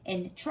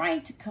and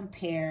trying to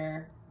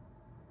compare,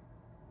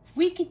 if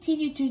we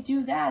continue to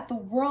do that, the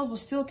world will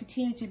still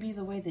continue to be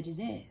the way that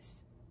it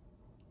is.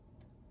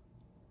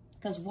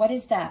 Because what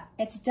is that?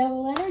 It's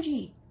devil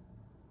energy.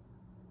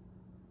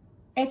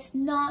 It's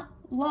not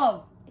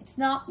love. It's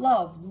not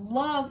love.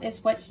 Love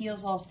is what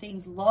heals all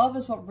things. Love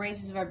is what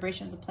raises the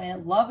vibration of the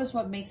planet. Love is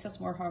what makes us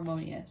more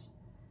harmonious.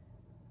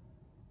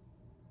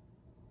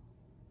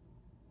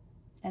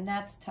 And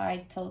that's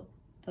tied to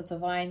the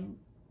divine,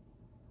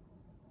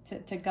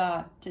 to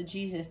God, to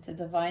Jesus, to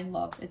divine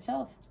love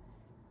itself.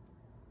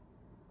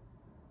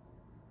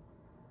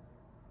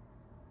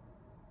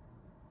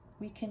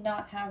 We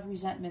cannot have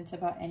resentments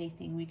about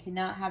anything. We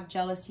cannot have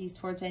jealousies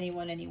towards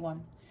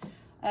anyone.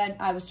 And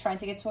I was trying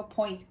to get to a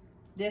point.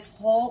 This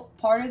whole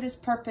part of this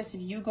purpose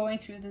of you going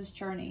through this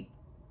journey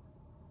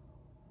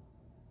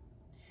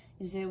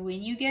is that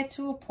when you get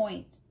to a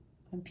point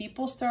when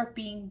people start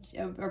being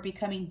or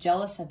becoming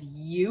jealous of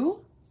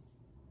you,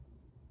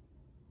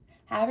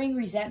 having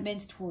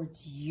resentments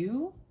towards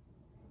you,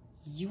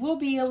 you will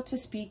be able to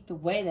speak the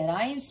way that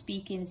I am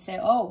speaking and say,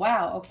 oh,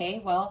 wow,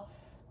 okay, well,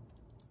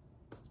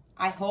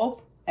 I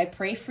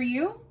pray for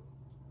you.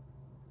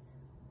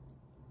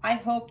 I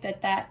hope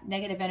that that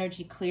negative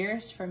energy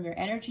clears from your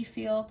energy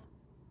field.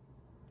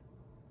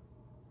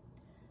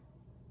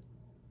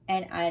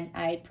 And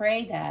I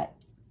pray that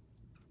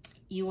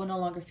you will no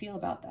longer feel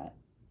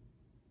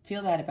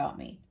that about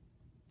me.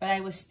 But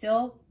I will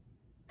still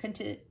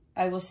continue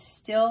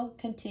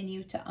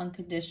to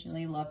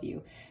unconditionally love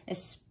you,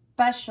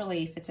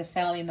 especially if it's a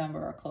family member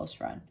or a close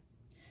friend.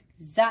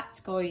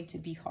 That's going to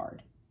be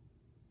hard.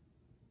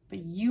 But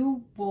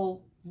you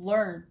will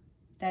learn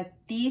that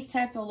these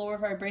type of lower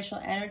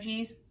vibrational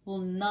energies will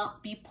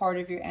not be part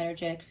of your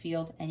energetic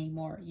field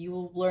anymore. You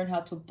will learn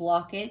how to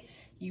block it.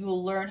 You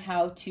will learn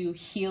how to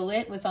heal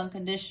it with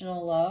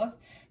unconditional love.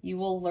 You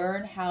will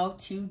learn how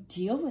to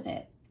deal with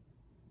it.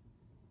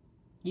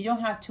 You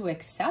don't have to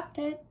accept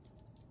it.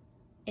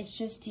 It's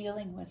just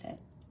dealing with it.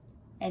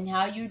 And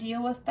how you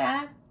deal with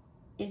that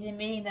is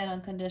emitting that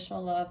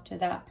unconditional love to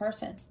that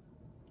person.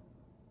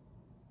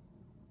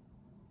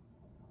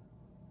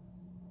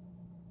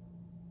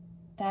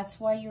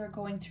 That's why you are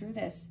going through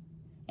this.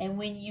 And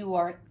when you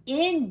are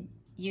in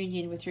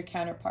union with your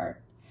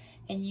counterpart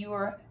and you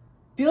are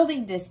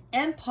building this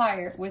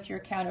empire with your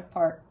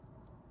counterpart,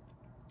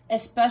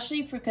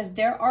 especially because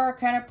there are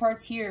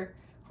counterparts here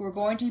who are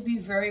going to be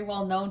very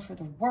well known for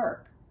the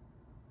work,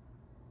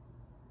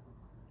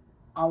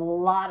 a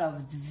lot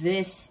of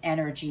this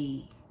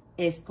energy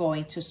is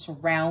going to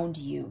surround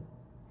you.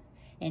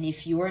 And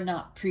if you are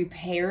not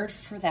prepared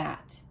for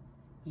that,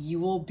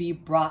 you will be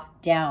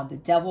brought down. The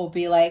devil will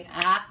be like,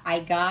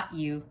 I got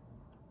you.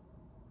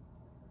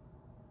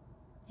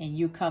 And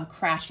you come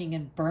crashing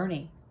and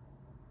burning.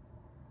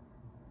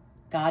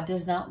 God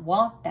does not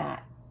want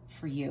that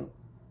for you.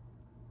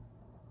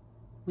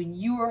 When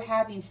you are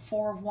having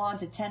Four of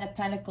Wands, a Ten of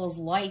Pentacles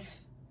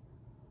life,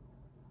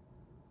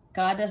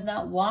 God does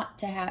not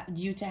want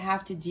you to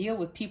have to deal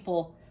with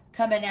people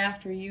coming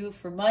after you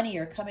for money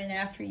or coming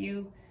after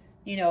you,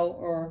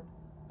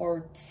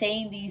 or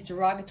saying these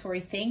derogatory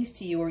things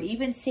to you, or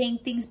even saying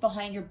things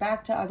behind your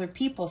back to other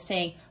people,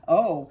 saying,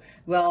 oh,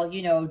 well,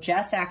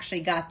 Jess actually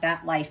got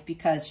that life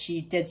because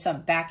she did some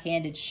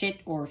backhanded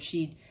shit, or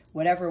she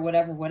whatever.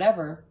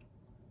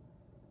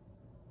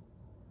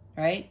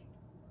 Right?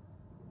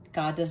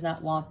 God does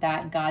not want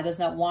that. And God does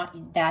not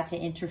want that to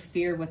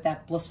interfere with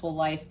that blissful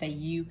life that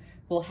you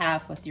will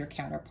have with your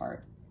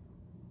counterpart.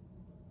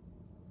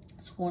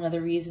 It's one of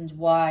the reasons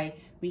why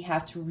we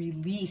have to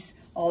release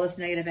all this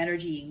negative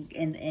energy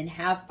and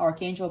have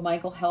Archangel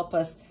Michael help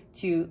us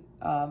to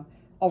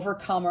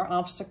overcome our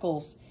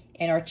obstacles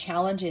and our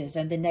challenges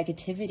and the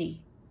negativity.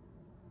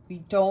 We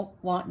don't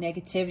want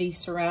negativity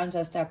surrounds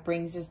us that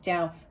brings us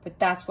down. But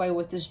that's why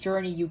with this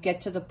journey, you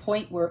get to the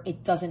point where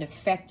it doesn't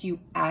affect you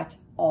at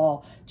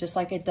all, just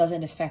like it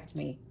doesn't affect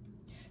me.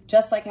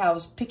 Just like I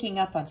was picking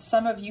up on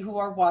some of you who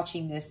are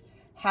watching this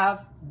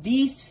have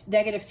these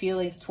negative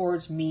feelings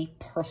towards me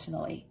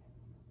personally.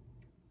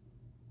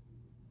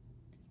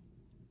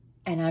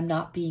 And I'm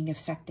not being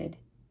affected.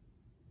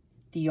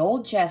 The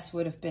old Jess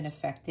would have been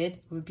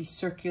affected, would be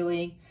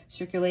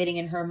circulating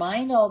in her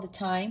mind all the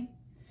time,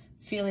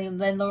 feeling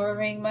then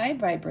lowering my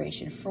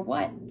vibration. For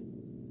what?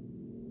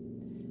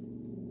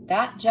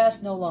 That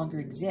Jess no longer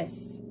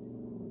exists.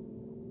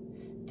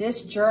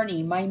 This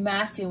journey, my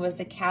masculine, was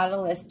the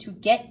catalyst to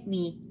get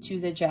me to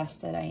the Jess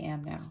that I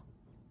am now.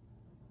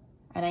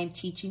 And I'm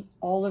teaching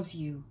all of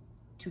you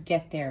to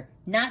get there.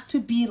 Not to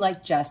be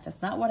like Jess.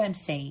 That's not what I'm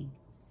saying.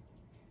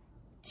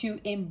 To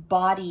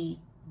embody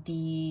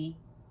the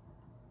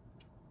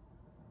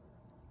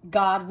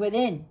God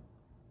within.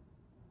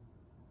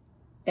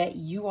 That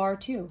you are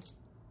too.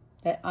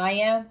 That I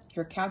am,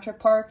 your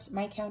counterparts,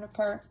 my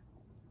counterpart.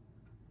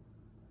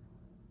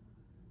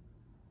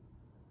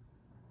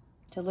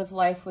 To live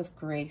life with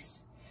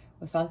grace,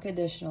 with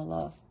unconditional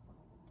love.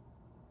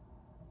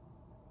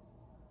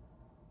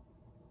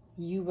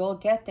 You will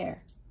get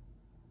there.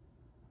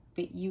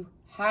 But you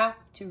have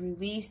to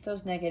release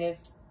those negative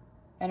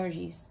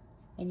energies.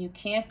 And you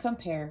can't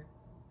compare.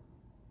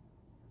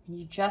 And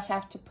you just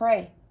have to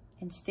pray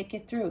and stick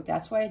it through.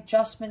 That's why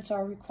adjustments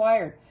are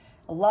required.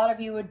 A lot of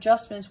you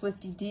adjustments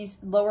with these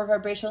lower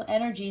vibrational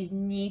energies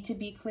need to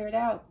be cleared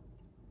out.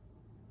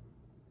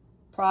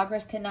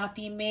 Progress cannot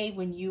be made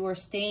when you are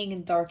staying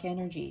in dark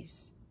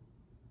energies.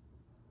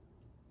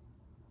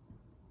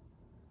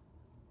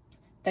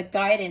 The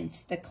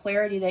guidance, the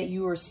clarity that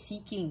you are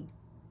seeking,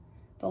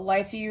 the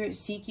life that you're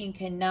seeking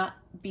cannot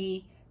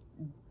be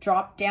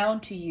drop down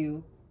to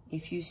you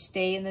if you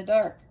stay in the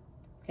dark,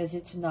 because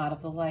it's not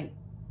of the light.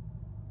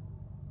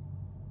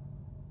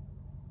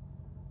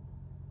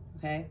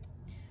 Okay?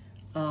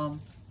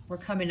 We're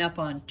coming up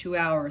on 2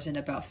 hours and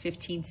about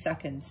 15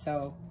 seconds,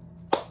 so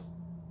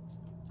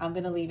I'm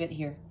going to leave it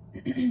here.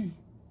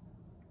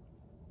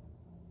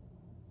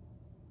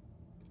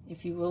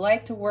 If you would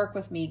like to work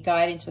with me,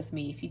 guidance with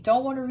me, if you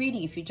don't want a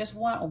reading, if you just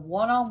want a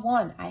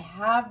one-on-one, I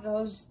have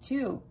those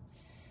too,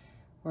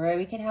 where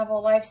we can have a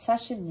live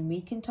session and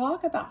we can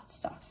talk about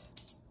stuff.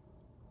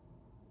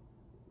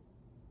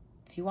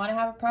 If you want to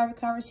have a private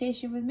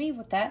conversation with me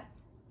with that,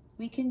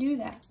 we can do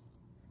that.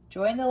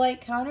 Join the Light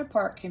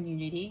Counterpart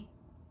community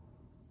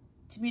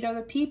to meet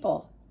other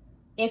people.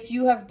 If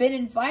you have been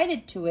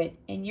invited to it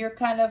and you're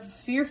kind of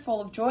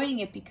fearful of joining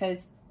it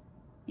because,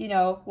 you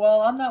know,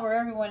 well, I'm not where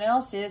everyone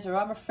else is, or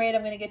I'm afraid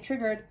I'm going to get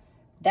triggered,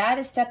 that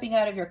is stepping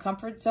out of your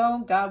comfort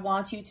zone. God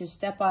wants you to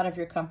step out of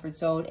your comfort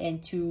zone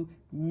and to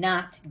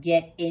not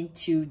get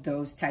into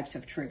those types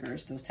of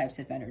triggers, those types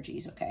of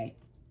energies, okay?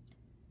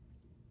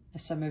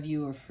 Some of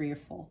you are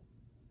fearful,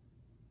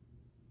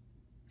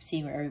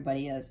 seeing where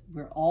everybody is.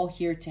 We're all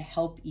here to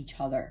help each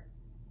other.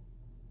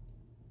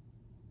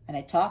 And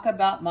I talk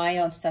about my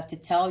own stuff to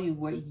tell you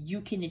what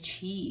you can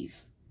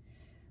achieve.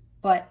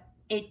 But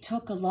it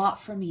took a lot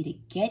for me to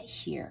get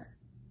here.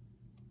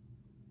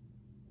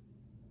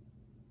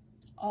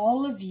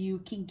 All of you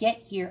can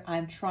get here.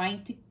 I'm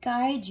trying to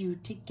guide you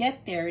to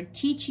get there and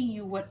teaching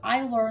you what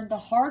I learned the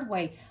hard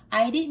way.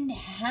 I didn't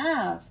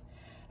have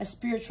a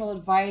spiritual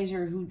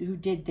advisor who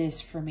did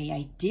this for me.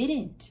 I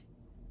didn't.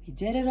 I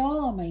did it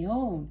all on my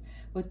own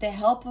with the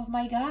help of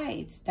my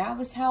guides. That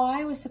was how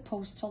I was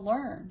supposed to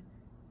learn.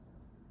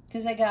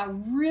 Because I got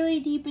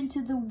really deep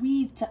into the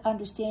weeds to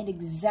understand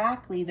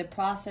exactly the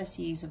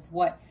processes of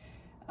what,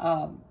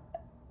 the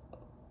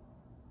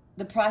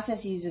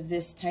processes of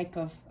this type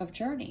of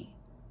journey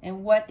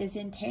and what is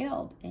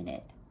entailed in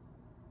it.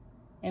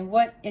 And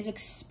what is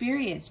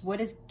experienced,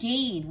 what is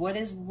gained, what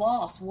is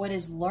lost, what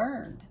is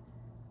learned.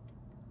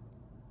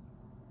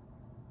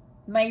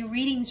 My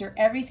readings are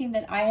everything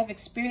that I have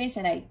experienced,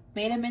 and I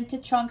made them into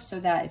chunks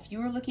so that if you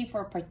were looking for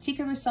a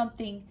particular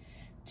something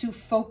to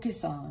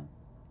focus on,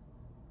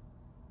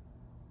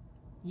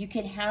 you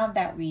can have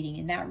that reading,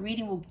 and that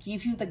reading will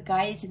give you the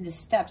guidance and the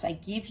steps. I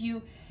give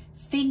you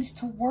things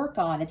to work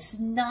on. It's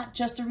not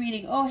just a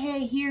reading. Oh,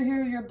 hey, here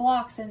are your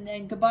blocks,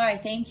 and goodbye,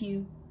 thank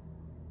you.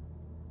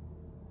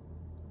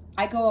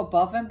 I go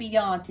above and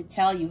beyond to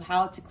tell you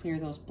how to clear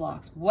those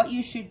blocks, what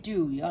you should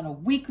do on a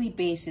weekly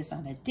basis,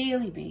 on a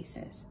daily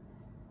basis.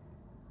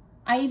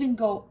 I even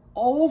go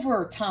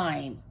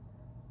overtime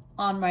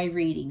on my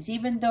readings,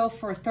 even though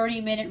for a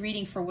 30-minute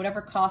reading, for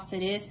whatever cost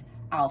it is,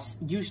 I'll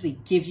usually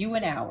give you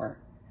an hour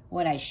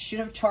when I should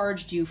have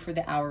charged you for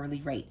the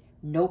hourly rate.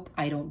 Nope,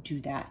 I don't do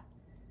that,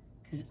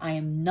 because I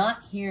am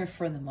not here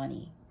for the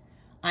money.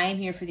 I am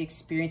here for the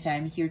experience. I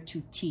am here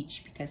to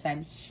teach, because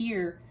I'm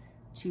here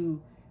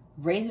to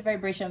raise the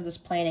vibration of this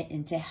planet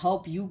and to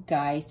help you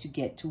guys to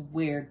get to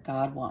where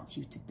God wants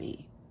you to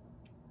be.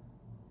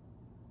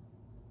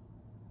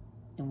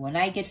 And when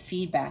I get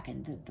feedback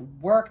and the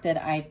work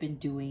that I've been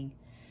doing,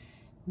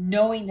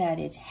 knowing that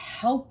it's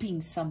helping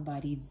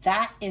somebody,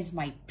 that is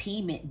my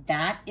payment,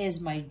 that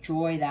is my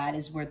joy, that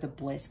is where the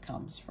bliss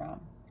comes from.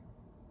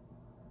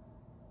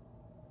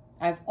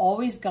 I've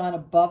always gone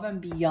above and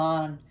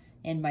beyond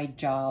in my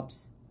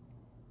jobs,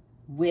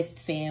 with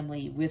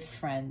family, with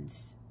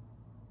friends.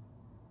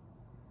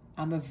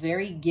 I'm a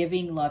very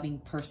giving, loving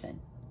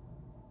person.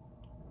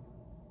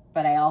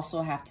 But I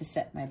also have to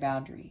set my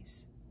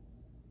boundaries.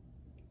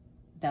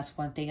 That's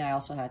one thing I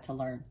also had to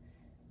learn.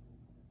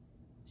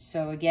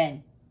 So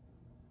again,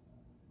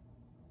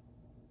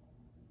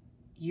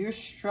 you're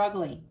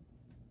struggling.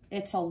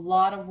 It's a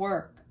lot of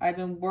work. I've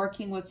been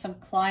working with some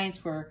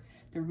clients where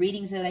the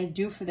readings that I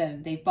do for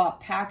them, they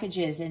bought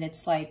packages, and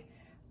it's like,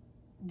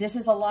 this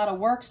is a lot of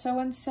work,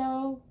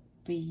 so-and-so,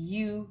 but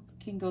you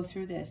can go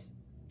through this.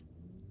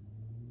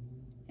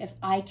 If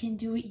I can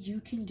do it,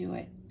 you can do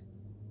it.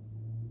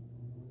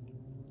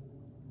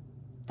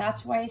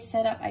 That's why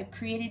I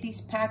created these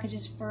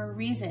packages for a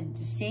reason,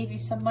 to save you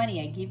some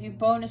money. I give you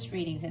bonus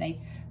readings, and I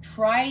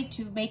try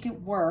to make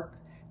it work.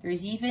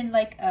 There's even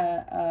like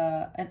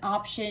an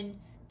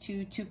option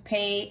to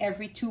pay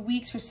every 2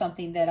 weeks for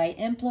something that I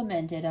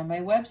implemented on my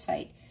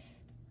website.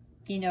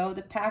 You know,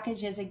 the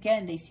packages,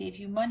 again, they save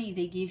you money.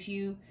 They give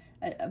you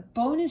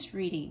bonus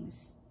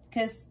readings.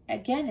 Because,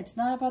 again, it's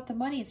not about the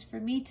money. It's for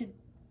me to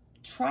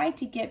try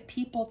to get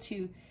people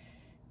to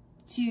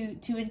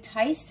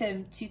entice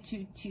them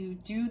to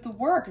do the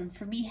work. And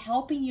for me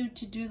helping you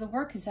to do the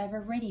work, because I've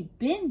already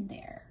been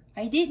there.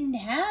 I didn't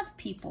have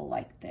people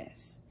like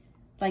this,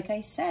 like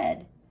I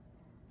said,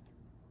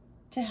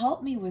 to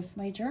help me with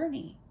my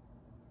journey.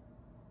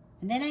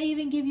 And then I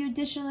even give you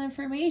additional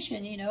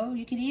information. You know,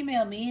 you can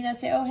email me and I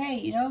say, oh, hey,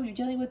 you know, you're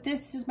dealing with this.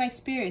 This is my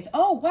experience.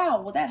 Oh,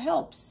 wow. Well, that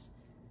helps.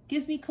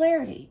 Gives me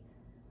clarity.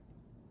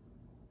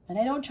 And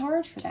I don't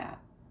charge for that.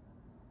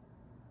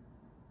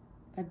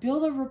 I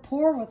build a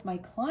rapport with my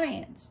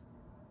clients.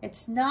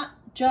 It's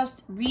not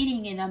just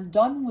reading and I'm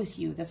done with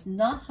you. That's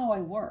not how I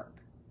work.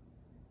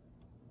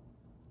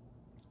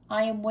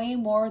 I am way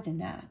more than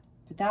that.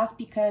 But that's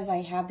because I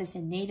have this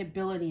innate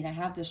ability and I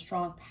have this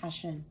strong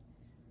passion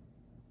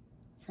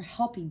for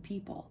helping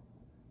people.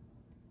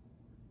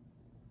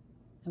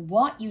 I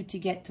want you to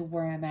get to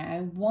where I'm at.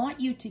 I want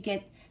you to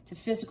get to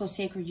physical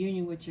sacred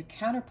union with your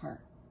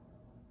counterpart.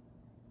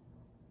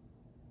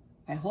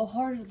 I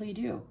wholeheartedly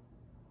do.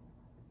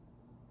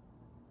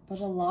 But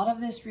a lot of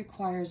this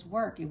requires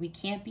work, and we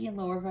can't be in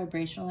lower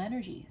vibrational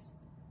energies.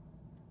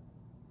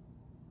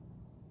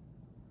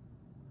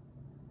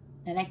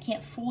 And I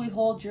can't fully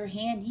hold your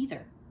hand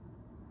either.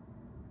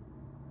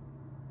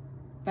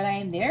 But I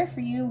am there for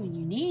you when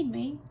you need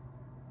me.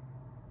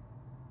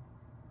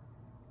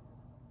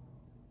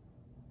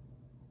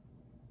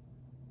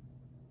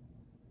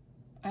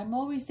 I'm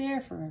always there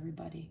for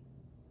everybody.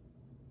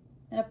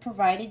 And I've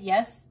provided,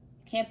 yes,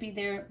 can't be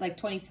there like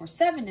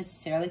 24/7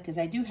 necessarily, because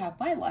I do have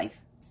my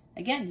life.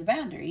 Again, the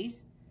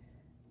boundaries.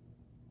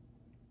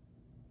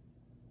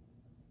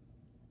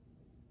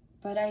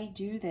 But I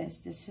do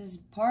this. This is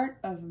part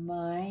of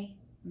my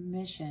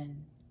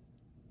mission.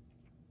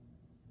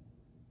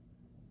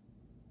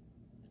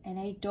 And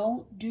I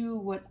don't do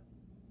what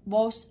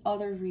most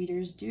other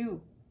readers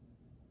do.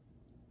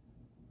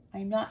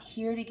 I'm not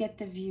here to get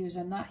the views.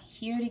 I'm not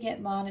here to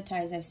get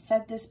monetized. I've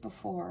said this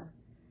before.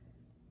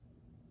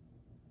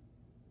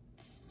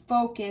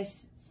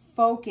 Focus,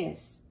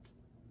 focus.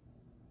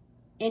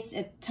 It's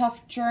a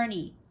tough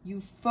journey. You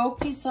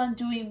focus on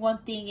doing one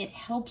thing, it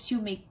helps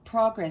you make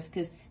progress.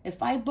 Because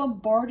if I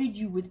bombarded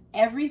you with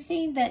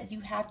everything that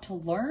you have to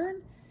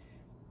learn,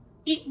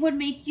 it would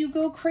make you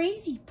go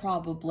crazy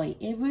probably.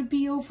 It would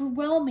be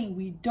overwhelming.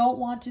 We don't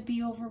want to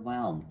be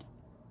overwhelmed.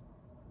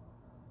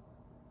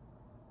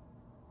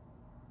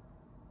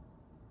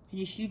 And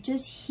if you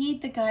just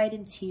heed the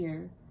guidance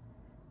here,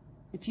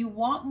 if you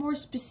want more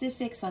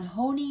specifics on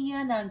honing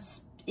in on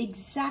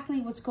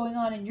exactly what's going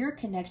on in your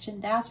connection,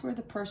 that's where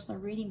the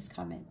personal readings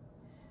come in.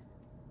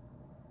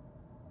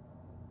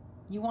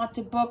 You want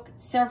to book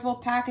several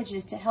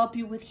packages to help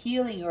you with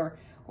healing or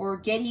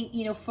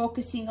getting,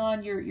 focusing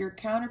on your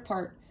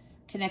counterpart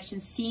connection,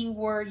 seeing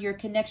where your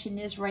connection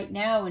is right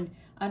now and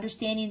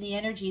understanding the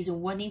energies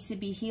and what needs to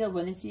be healed,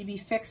 what needs to be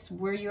fixed,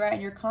 where you're at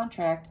in your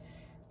contract.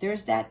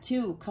 There's that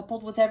too.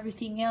 Coupled with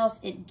everything else,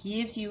 it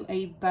gives you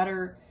a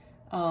better,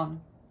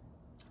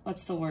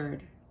 what's the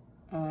word?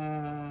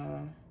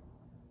 Not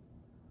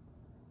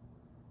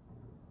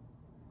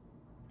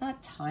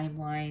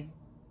timeline.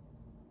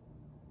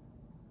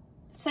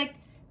 It's like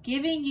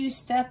giving you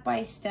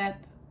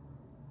step-by-step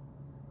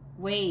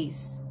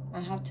ways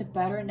on how to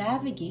better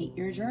navigate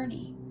your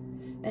journey,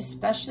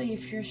 especially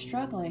if you're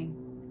struggling.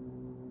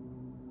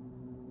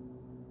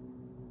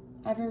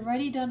 I've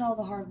already done all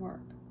the hard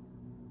work.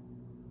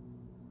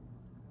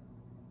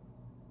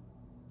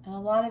 And a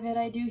lot of it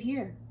I do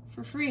here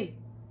for free.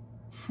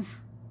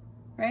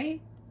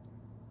 Right?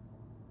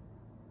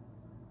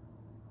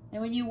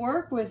 And when you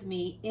work with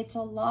me, it's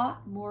a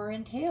lot more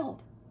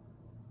entailed.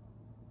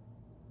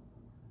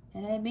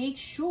 And I make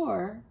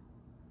sure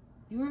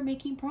you are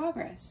making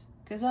progress,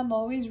 because I'm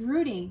always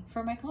rooting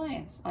for my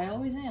clients. I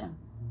always am.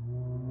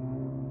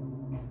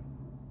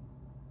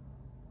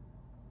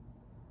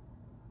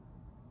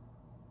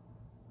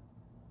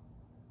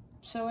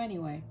 So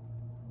anyway,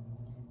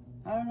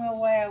 I don't know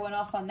why I went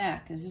off on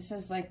that, because this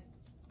is like,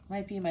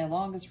 might be my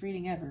longest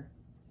reading ever.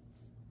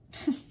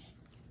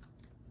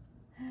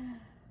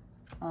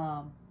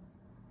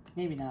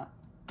 Maybe not.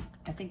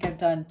 I think I've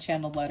done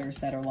channeled letters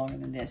that are longer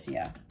than this,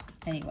 yeah.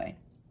 Anyway,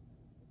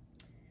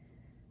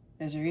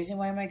 there's a reason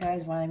why my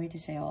guides wanted me to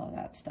say all of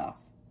that stuff.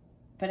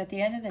 But at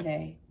the end of the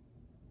day,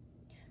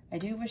 I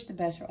do wish the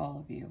best for all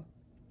of you.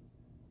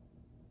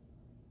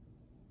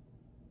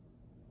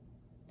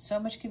 So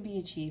much can be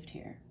achieved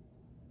here,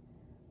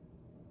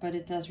 but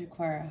it does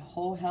require a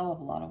whole hell of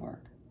a lot of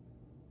work.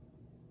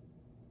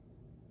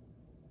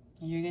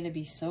 And you're going to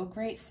be so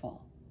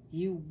grateful.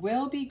 You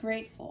will be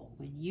grateful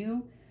when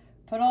you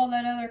put all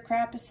that other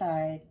crap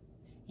aside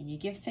and you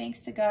give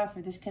thanks to God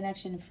for this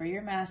connection, for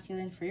your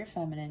masculine, for your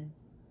feminine.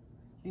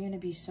 You're going to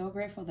be so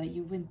grateful that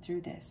you went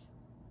through this.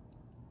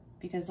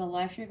 Because the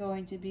life you're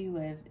going to be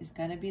lived is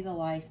going to be the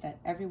life that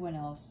everyone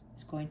else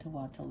is going to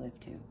want to live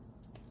to.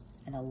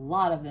 And a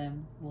lot of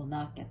them will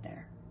not get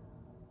there.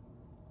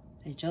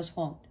 They just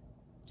won't.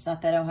 It's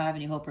not that I don't have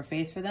any hope or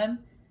faith for them.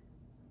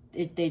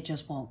 They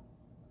just won't.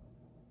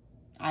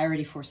 I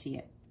already foresee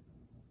it.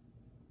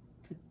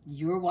 But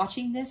you're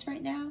watching this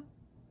right now,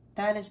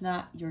 that is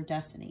not your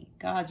destiny.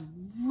 God's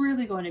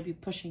really going to be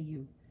pushing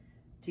you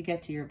to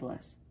get to your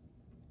bliss.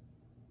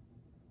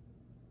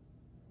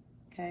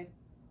 Okay?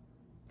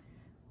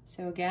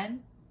 So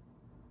again,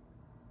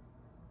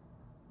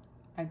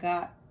 I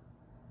got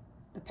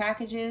the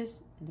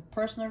packages and the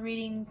personal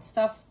reading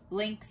stuff,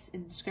 links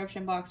in the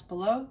description box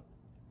below.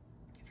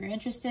 If you're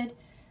interested,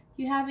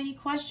 you have any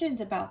questions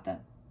about them,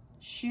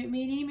 shoot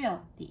me an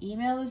email. The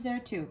email is there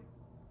too.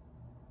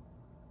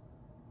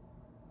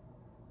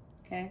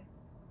 Okay?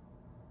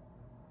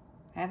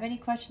 Have any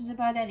questions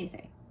about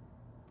anything,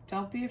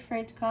 don't be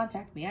afraid to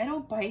contact me. I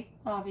don't bite,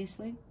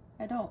 obviously.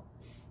 I don't.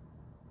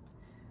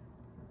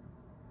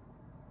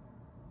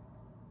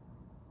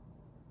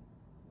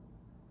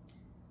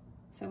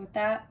 So with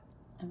that,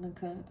 I'm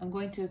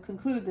going to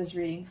conclude this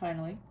reading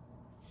finally.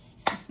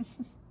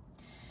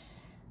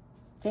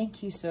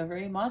 Thank you so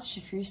very much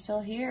if you're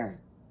still here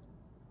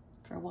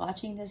for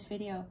watching this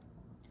video.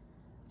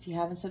 If you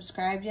haven't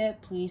subscribed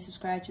yet, please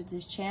subscribe to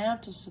this channel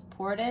to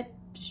support it,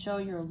 to show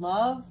your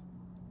love.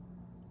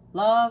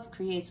 Love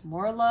creates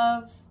more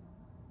love.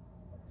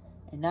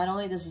 And not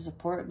only does it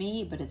support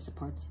me, but it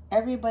supports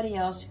everybody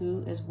else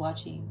who is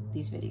watching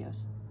these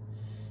videos.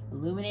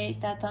 Illuminate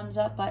that thumbs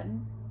up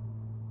button.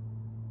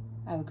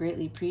 I would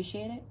greatly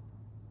appreciate it.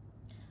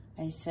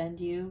 I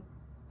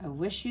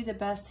wish you the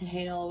best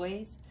today and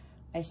always.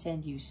 I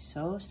send you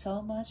so,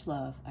 so much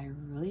love. I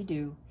really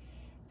do.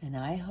 And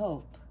I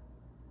hope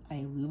I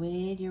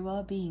illuminated your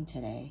well-being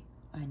today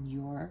on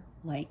your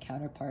light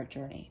counterpart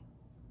journey.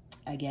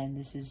 Again,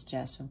 this is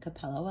Jess from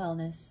Capella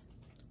Wellness,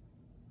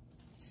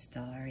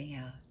 starring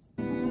out.